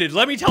long-winded.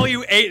 Let me tell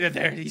you,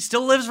 he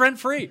still lives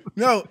rent-free.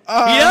 No. He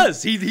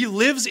does. He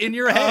lives in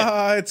your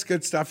head. It's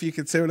good stuff. You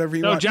can say whatever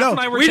you want. Jeff and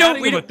I were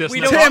chatting about this.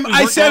 Tim,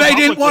 I said I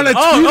didn't want to.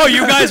 Oh,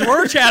 you guys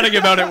were chatting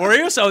about it, were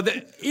you? So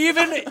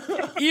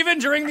even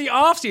during the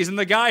offseason,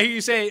 the guy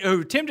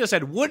who Tim just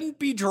said wouldn't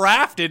be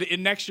drafted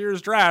in next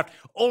year's draft,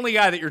 only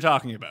guy that you're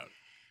talking about.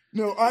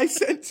 No, I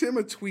sent Tim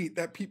a tweet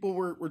that people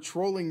were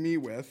trolling me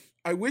with.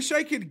 I wish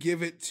I could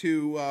give it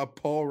to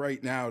Paul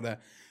right now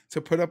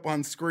to put up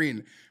on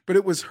screen. But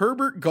it was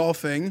Herbert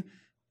golfing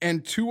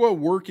and Tua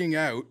working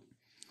out.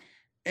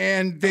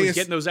 And they was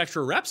getting those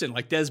extra reps in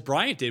like Des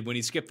Bryant did when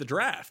he skipped the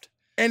draft.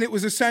 And it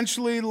was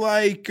essentially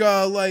like,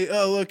 oh,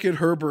 look at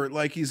Herbert.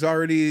 Like he's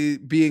already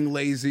being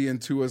lazy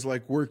and Tua's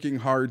like working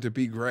hard to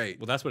be great.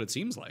 Well, that's what it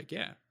seems like,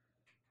 yeah.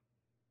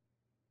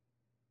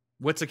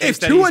 What's the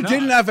case if Tua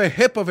didn't have a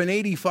hip of an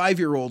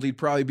 85-year-old, he'd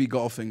probably be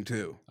golfing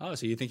too. Oh,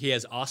 so you think he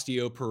has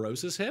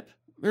osteoporosis hip?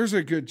 There's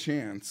a good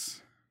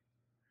chance.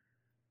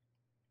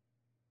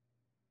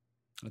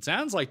 It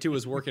sounds like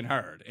Tua's working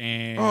hard.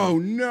 And oh,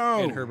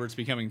 no. And Herbert's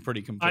becoming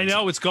pretty complacent. I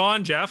know. It's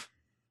gone, Jeff.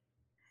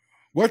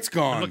 What's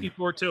gone? I'm looking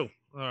for it too.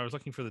 I was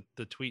looking for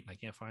the tweet and I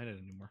can't find it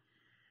anymore.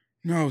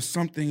 No,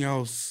 something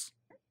else.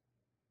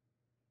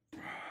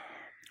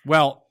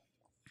 Well,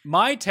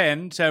 my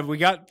 10, so have we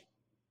got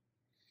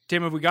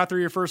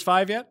through your first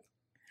 5 yet?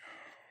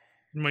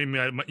 You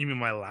mean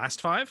my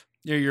last 5?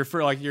 Yeah,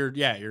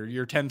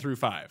 you're 10 through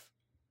 5.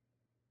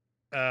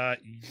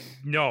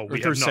 No,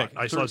 we have not.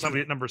 I saw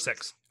somebody at number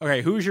 6.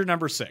 Okay, who's your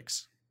number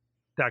 6?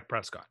 Dak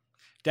Prescott.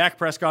 Dak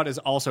Prescott is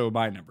also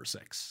my number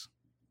 6.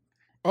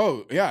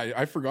 Oh, yeah,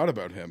 I forgot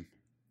about him.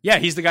 Yeah,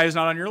 he's the guy who's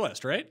not on your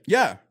list, right?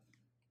 Yeah.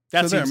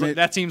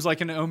 That seems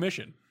like an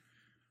omission.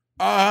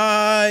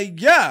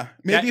 Yeah.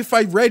 Maybe if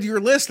I read your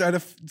list, I'd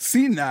have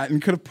seen that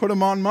and could have put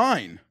him on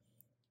mine.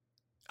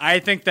 I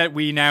think that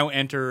we now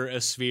enter a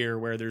sphere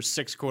where there's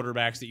 6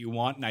 quarterbacks that you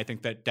want, and I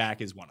think that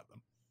Dak is one of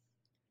them.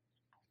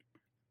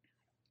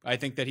 I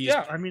think that he's...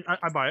 Yeah, I mean,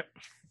 I buy it,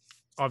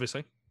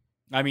 obviously.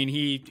 I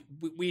mean,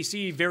 we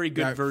see very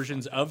good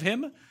versions of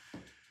him.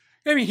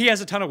 I mean, he has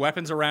a ton of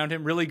weapons around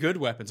him, really good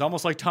weapons,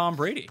 almost like Tom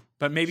Brady,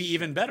 but maybe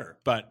even better.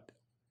 But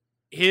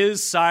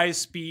his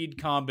size-speed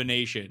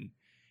combination,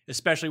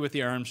 especially with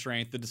the arm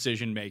strength, the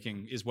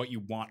decision-making, is what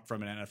you want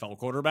from an NFL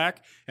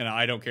quarterback. And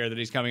I don't care that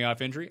he's coming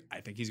off injury. I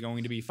think he's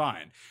going to be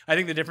fine. I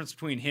think the difference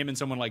between him and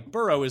someone like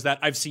Burrow is that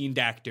I've seen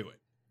Dak do it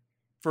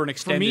for an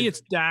extended... For me, it's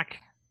Dak.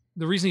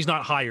 The reason he's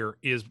not higher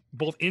is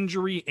both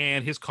injury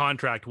and his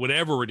contract,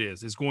 whatever it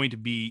is going to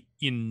be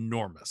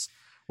enormous.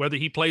 Whether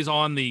he plays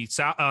on the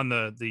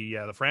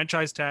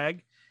franchise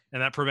tag,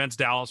 and that prevents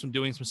Dallas from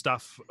doing some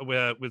stuff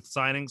with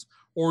signings,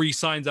 or he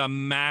signs a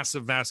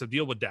massive, massive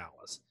deal with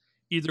Dallas.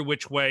 Either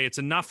which way, it's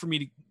enough for me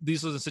to...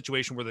 This is a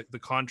situation where the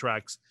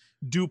contracts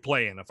do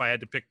play in. If I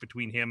had to pick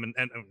between him and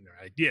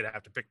I did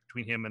have to pick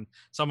between him and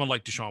someone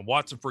like Deshaun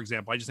Watson, for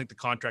example, I just think the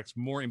contract's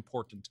more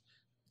important,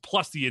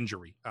 plus the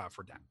injury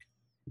for Dak.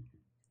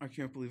 I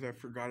can't believe I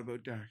forgot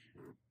about Dak.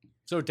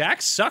 So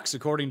Dak sucks,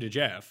 according to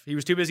Jeff. He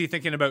was too busy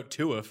thinking about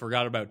Tua,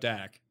 forgot about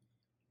Dak.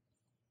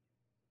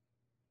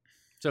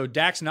 So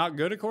Dak's not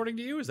good, according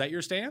to you? Is that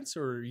your stance?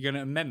 Or are you going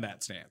to amend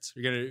that stance?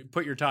 You're going to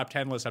put your top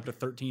 10 list up to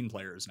 13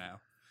 players now?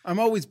 I'm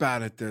always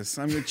bad at this.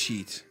 I'm a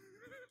cheat.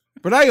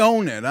 But I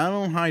own it. I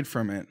don't hide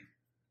from it.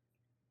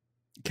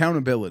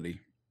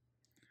 Accountability.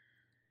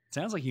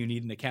 Sounds like you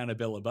need an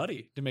accountability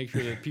buddy to make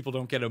sure that people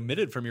don't get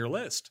omitted from your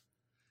list.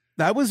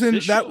 That was a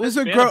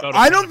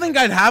I don't think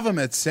I'd have him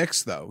at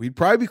 6 though. He'd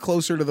probably be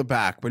closer to the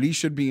back, but he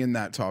should be in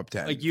that top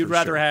 10. Like you'd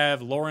rather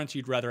have Lawrence,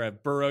 you'd rather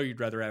have Burrow, you'd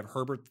rather have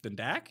Herbert than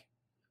Dak?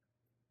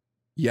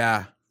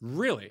 Yeah.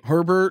 Really?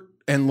 Herbert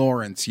and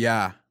Lawrence,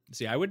 yeah.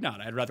 See, I would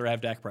not. I'd rather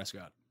have Dak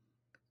Prescott.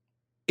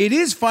 It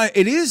is fine.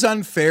 It is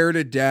unfair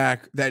to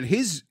Dak that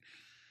his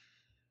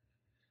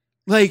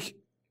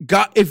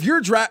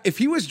if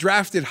he was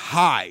drafted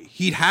high,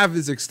 he'd have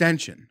his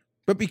extension.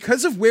 But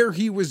because of where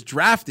he was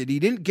drafted, he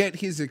didn't get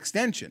his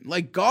extension.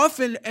 Like Goff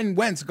and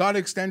Wentz got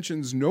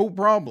extensions, no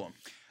problem.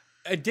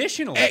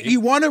 Additionally,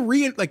 you want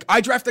to I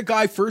draft a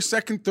guy first,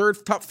 second,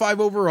 third, top 5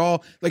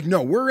 overall. Like,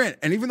 no, we're in.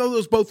 And even though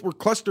those both were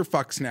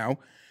clusterfucks now,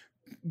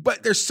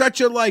 but there's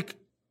such a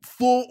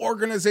full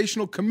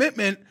organizational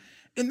commitment,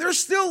 and they're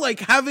still like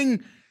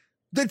having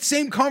that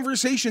same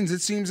conversations,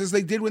 it seems, as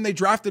they did when they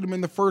drafted him in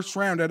the first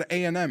round at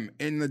A&M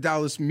in the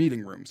Dallas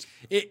meeting rooms.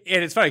 And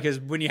it's funny because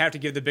when you have to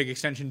give the big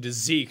extension to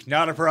Zeke,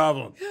 not a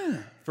problem.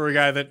 Yeah. For a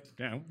guy that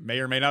may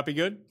or may not be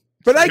good.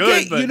 But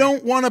you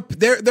don't want to.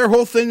 Their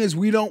whole thing is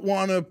we don't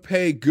want to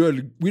pay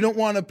good. We don't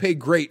want to pay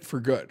great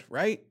for good,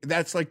 right?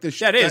 That's like the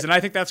that is, and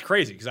I think that's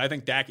crazy because I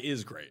think Dak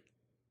is great.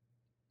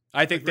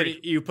 I think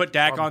that you put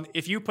Dak on.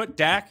 If you put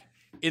Dak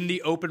in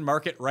the open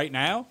market right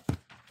now,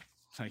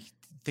 like,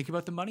 think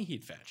about the money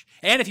he'd fetch.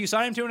 And if you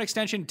sign him to an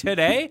extension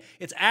today,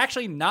 it's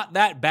actually not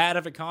that bad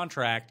of a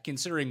contract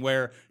considering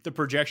where the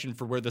projection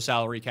for where the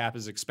salary cap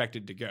is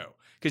expected to go.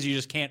 Because you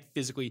just can't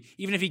physically,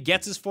 even if he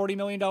gets his $40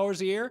 million a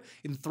year,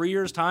 in 3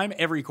 years' time,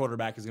 every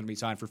quarterback is going to be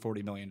signed for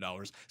 $40 million.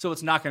 So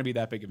it's not going to be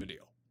that big of a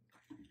deal.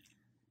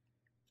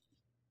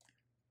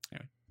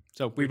 Anyway,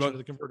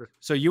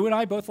 so you and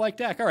I both like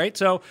Dak. All right,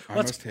 so I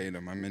must hate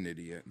him. I'm an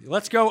idiot.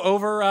 Let's go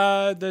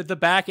over the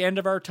back end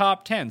of our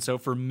top 10. So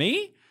for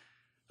me,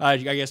 I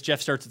guess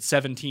Jeff starts at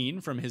 17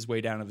 from his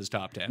way down of his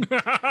top 10.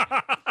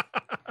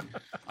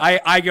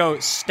 I go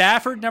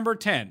Stafford number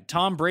 10,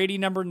 Tom Brady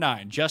number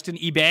 9, Justin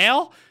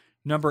Ebale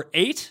number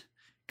 8,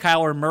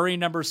 Kyler Murray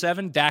number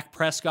 7, Dak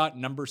Prescott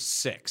number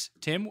 6.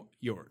 Tim,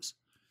 yours.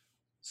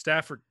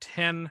 Stafford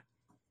 10,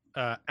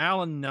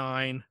 Allen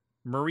 9,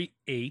 Murray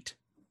 8,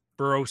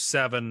 Burrow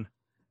 7,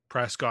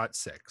 Prescott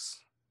 6.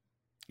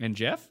 And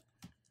Jeff?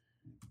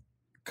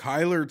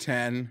 Kyler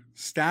 10,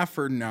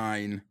 Stafford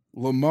 9,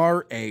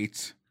 Lamar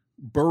 8,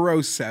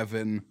 Burrow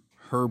 7,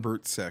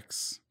 Herbert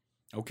 6.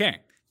 Okay.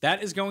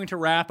 That is going to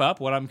wrap up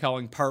what I'm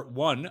calling part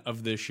 1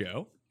 of this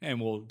show. And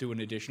we'll do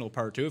an additional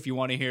part 2. If you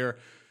want to hear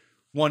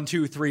 1,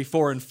 2, 3,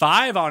 4, and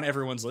 5 on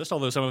everyone's list,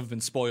 although some have been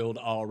spoiled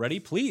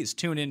already, please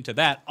tune into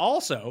that.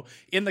 Also,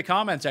 in the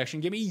comment section,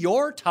 give me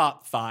your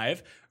top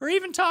 5 or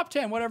even top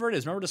 10, whatever it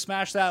is. Remember to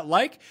smash that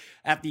like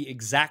at the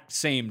exact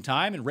same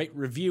time and rate,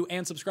 review,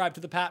 and subscribe to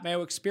the Pat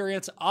Mayo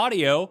Experience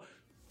audio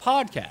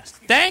podcast.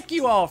 Thank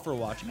you all for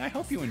watching. I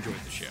hope you enjoyed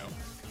the show.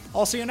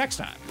 I'll see you next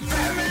time.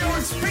 Pat Mayo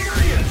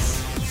Experience!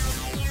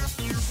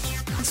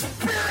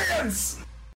 Experience!